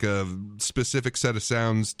has a specific set of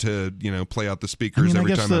sounds to play out the speakers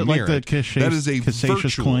every time I'm near it, that is a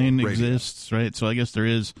virtual coin radio. exists, right? So I guess there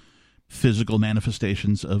is physical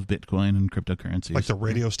manifestations of Bitcoin and cryptocurrencies. Like the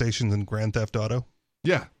radio stations in Grand Theft Auto?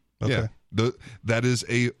 Yeah. Okay. Yeah. That is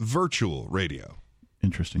a virtual radio.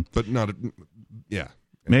 Interesting. But not yeah.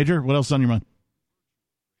 Major, what else is on your mind?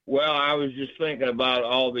 Well, I was just thinking about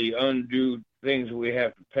all the undue things we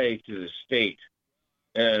have to pay to the state.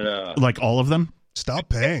 And like all of them? Stop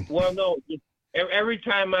paying. Well, no. Every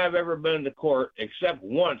time I've ever been to court, except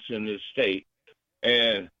once in this state,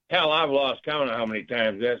 and hell, I've lost count of how many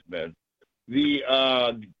times that's been, the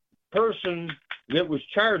person that was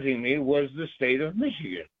charging me was the state of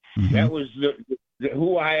Michigan. Mm-hmm. That was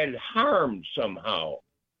who I had harmed somehow.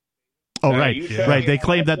 Oh, right. Right. They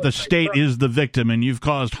claim that the state is the victim, and you've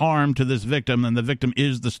caused harm to this victim, and the victim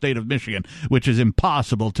is the state of Michigan, which is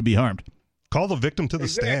impossible to be harmed. Call the victim to the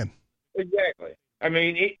stand. Exactly. I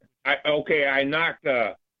mean, I knocked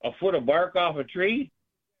a foot of bark off a tree.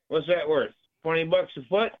 What's that worth? $20 a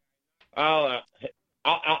foot?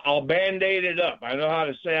 I'll Band-Aid it up. I know how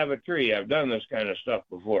to salve a tree. I've done this kind of stuff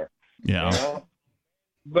before. Yeah.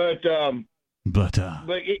 But But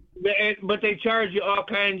they charge you all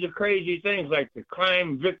kinds of crazy things like the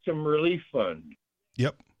Crime Victim Relief Fund.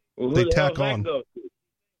 Yep. Well, they tack on.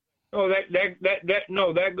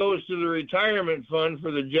 That goes to the retirement fund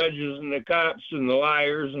for the judges and the cops and the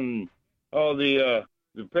liars and all the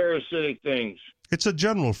the parasitic things. It's a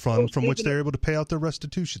general fund from which they're able to pay out their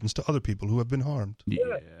restitutions to other people who have been harmed.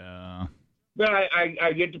 Yeah. But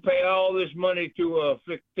I get to pay all this money to a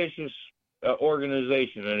fictitious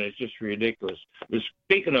organization, and it's just ridiculous. But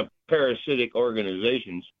speaking of parasitic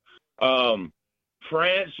organizations,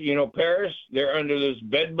 France, Paris, they're under this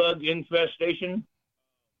bedbug infestation,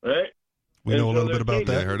 right? We know a little bit about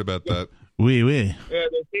that. I heard about that. Oui. Yeah,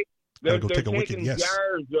 they're take a wicked taking yes.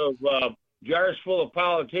 jars full of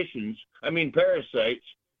parasites,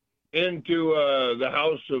 into the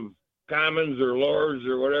House of Commons or Lords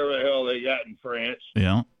or whatever the hell they got in France.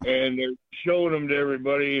 Yeah. And they're showing them to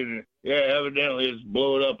everybody, and evidently it's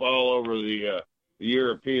blowing up all over the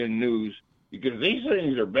European news, because these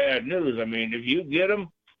things are bad news. I mean, if you get them,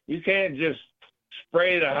 you can't just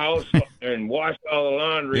spray the house and wash all the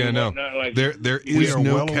laundry. Yeah, no. Like There is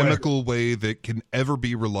no chemical way that can ever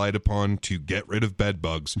be relied upon to get rid of bed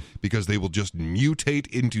bugs, because they will just mutate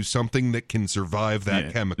into something that can survive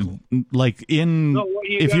that chemical. Like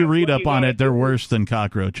if you read up on it, they're worse than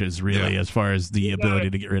cockroaches, really, as far as the ability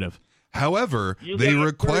to get rid of. However, they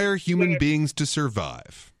require human beings to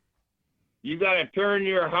survive. You got to turn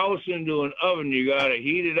your house into an oven. You got to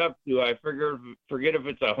heat it up to, forget if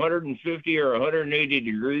it's 150 or 180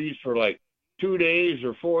 degrees for like 2 days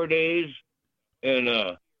or 4 days. And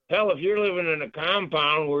hell, if you're living in a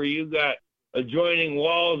compound where you got adjoining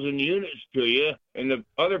walls and units to you, and the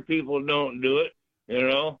other people don't do it,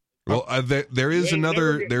 Well, there is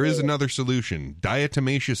another solution: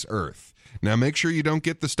 diatomaceous earth. Now, make sure you don't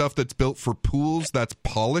get the stuff that's built for pools. That's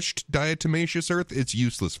polished diatomaceous earth. It's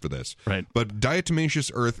useless for this. Right. But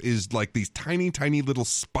diatomaceous earth is like these tiny, tiny little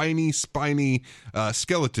spiny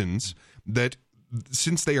skeletons that,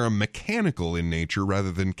 since they are mechanical in nature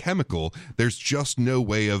rather than chemical, there's just no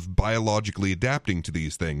way of biologically adapting to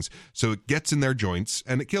these things. So it gets in their joints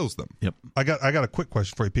and it kills them. Yep. I got a quick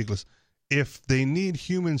question for you, Peakless. If they need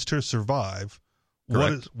humans to survive,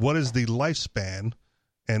 what is the lifespan?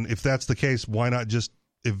 And if that's the case, why not just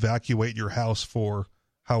evacuate your house for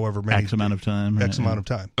however many X amount of time?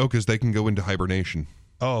 Oh, because they can go into hibernation.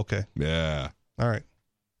 Oh, okay. Yeah. All right.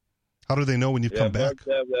 How do they know when you've come back? Bugs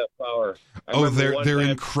have that power. They're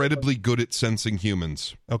incredibly good at sensing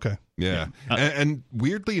humans. Okay. Yeah. And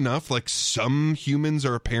weirdly enough, like, some humans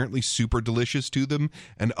are apparently super delicious to them,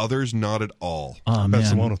 and others not at all. Oh, That's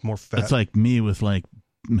man. the one with more fat. That's like me with like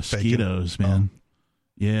mosquitoes, man.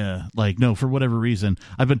 Yeah, like, no, for whatever reason.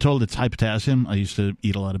 I've been told it's high potassium. I used to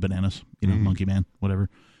eat a lot of bananas, monkey man, whatever.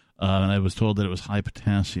 And I was told that it was high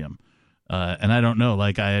potassium. And I don't know,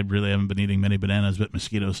 like, I really haven't been eating many bananas, but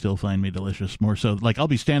mosquitoes still find me delicious. More so, like, I'll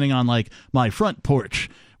be standing on, like, my front porch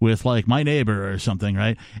with, like, my neighbor or something,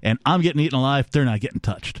 right? And I'm getting eaten alive. They're not getting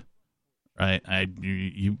touched, right? I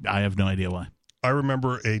have no idea why. I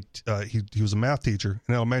remember he was a math teacher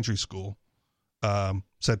in elementary school.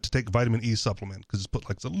 Said to take a vitamin E supplement because it's put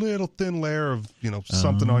like a little thin layer of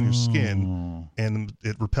something on your skin, and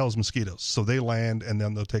it repels mosquitoes. So they land and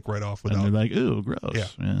then they'll take right off without. And they're like, ooh,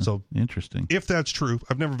 gross. Yeah. So interesting. If that's true,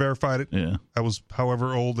 I've never verified it. Yeah. I was,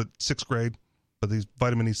 however old, at 6th grade, but these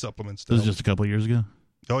vitamin E supplements. This is just a couple of years ago.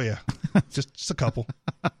 Oh yeah, just a couple.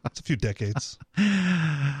 It's a few decades.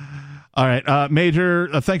 All right, Major,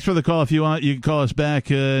 thanks for the call. If you want, you can call us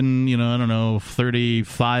back in,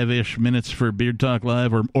 35-ish minutes for Beard Talk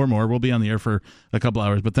Live or more. We'll be on the air for a couple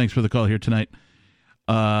hours, but thanks for the call here tonight.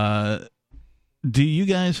 Do you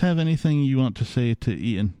guys have anything you want to say to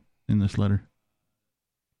Ian in this letter?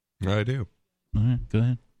 I do. All right, go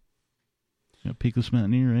ahead. Peakless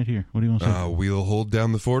Mountaineer right here. What do you want to say? We'll hold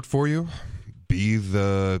down the fort for you. Be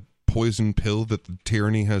the poison pill that the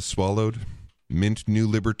tyranny has swallowed. Mint new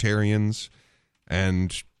libertarians,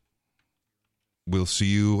 and we'll see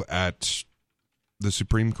you at the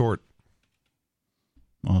Supreme Court.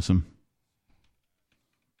 Awesome.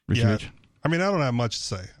 Rich. I mean, I don't have much to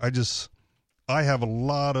say. I have a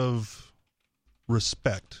lot of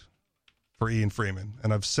respect for Ian Freeman,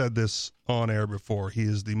 and I've said this on air before. He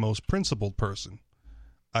is the most principled person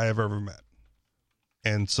I have ever met.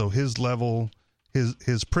 And so his level,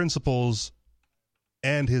 his principles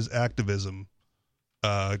and his activism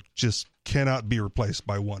just cannot be replaced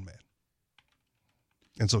by one man.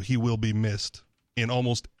 And so he will be missed in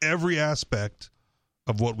almost every aspect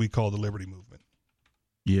of what we call the liberty movement.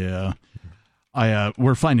 Yeah.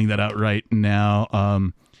 We're finding that out right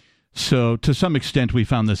now. So to some extent, we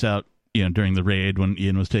found this out, during the raid when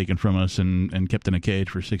Ian was taken from us and kept in a cage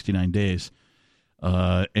for 69 days.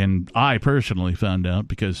 And I personally found out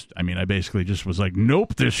because, I basically just was like,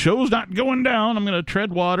 nope, this show's not going down. I'm going to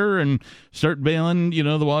tread water and start bailing,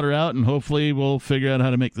 the water out, and hopefully we'll figure out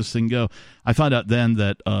how to make this thing go. I found out then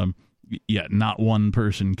that not one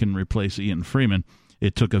person can replace Ian Freeman.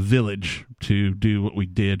 It took a village to do what we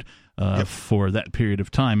did for that period of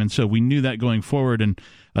time. And so we knew that going forward. And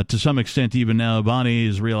to some extent, even now, Bonnie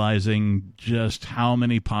is realizing just how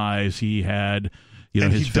many pies he had.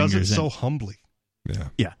 And his he does it so in. humbly.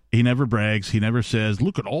 Yeah. He never brags. He never says,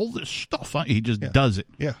 look at all this stuff. He just does it.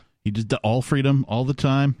 Yeah. He just all freedom all the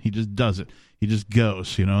time. He just does it. He just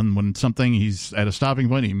goes, and when he's at a stopping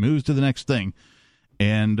point, he moves to the next thing.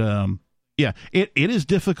 And, it is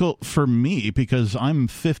difficult for me because I'm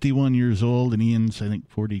 51 years old and Ian's, I think,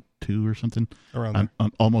 42 or something. Around there.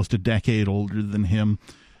 I'm almost a decade older than him.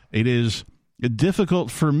 It is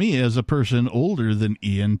difficult for me as a person older than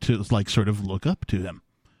Ian to sort of look up to him,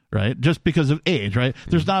 right? Just because of age, right?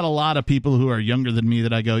 There's not a lot of people who are younger than me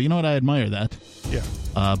that I go, you know what, I admire that. Yeah.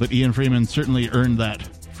 But Ian Freeman certainly earned that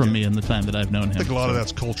from me in the time that I've known him. I think a lot of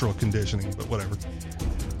that's cultural conditioning, but whatever.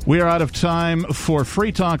 We are out of time for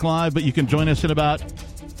Free Talk Live, but you can join us in about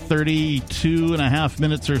 32 and a half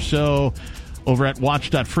minutes or so over at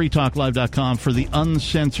watch.freetalklive.com for the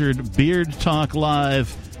uncensored Beard Talk Live.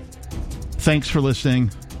 Thanks for listening,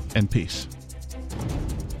 and peace.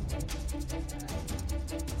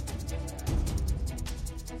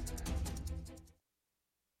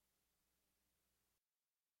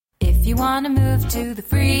 If you want to move to the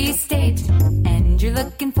free state and you're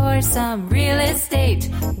looking for some real estate,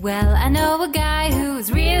 well, I know a guy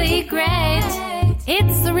who's really great.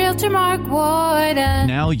 It's the Realtor Mark Warden.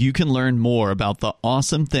 Now you can learn more about the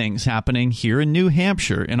awesome things happening here in New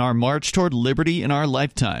Hampshire in our march toward liberty in our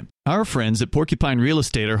lifetime. Our friends at Porcupine Real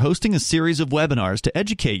Estate are hosting a series of webinars to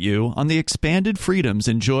educate you on the expanded freedoms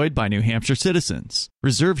enjoyed by New Hampshire citizens.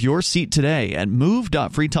 Reserve your seat today at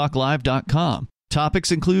move.freetalklive.com.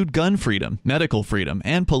 Topics include gun freedom, medical freedom,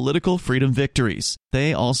 and political freedom victories.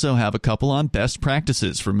 They also have a couple on best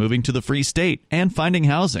practices for moving to the free state and finding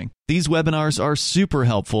housing. These webinars are super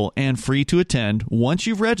helpful and free to attend once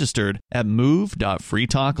you've registered at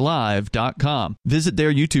move.freetalklive.com. Visit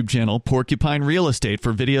their YouTube channel, Porcupine Real Estate,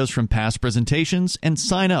 for videos from past presentations and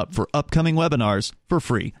sign up for upcoming webinars for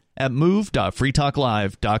free at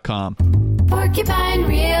move.freetalklive.com.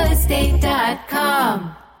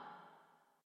 PorcupineRealestate.com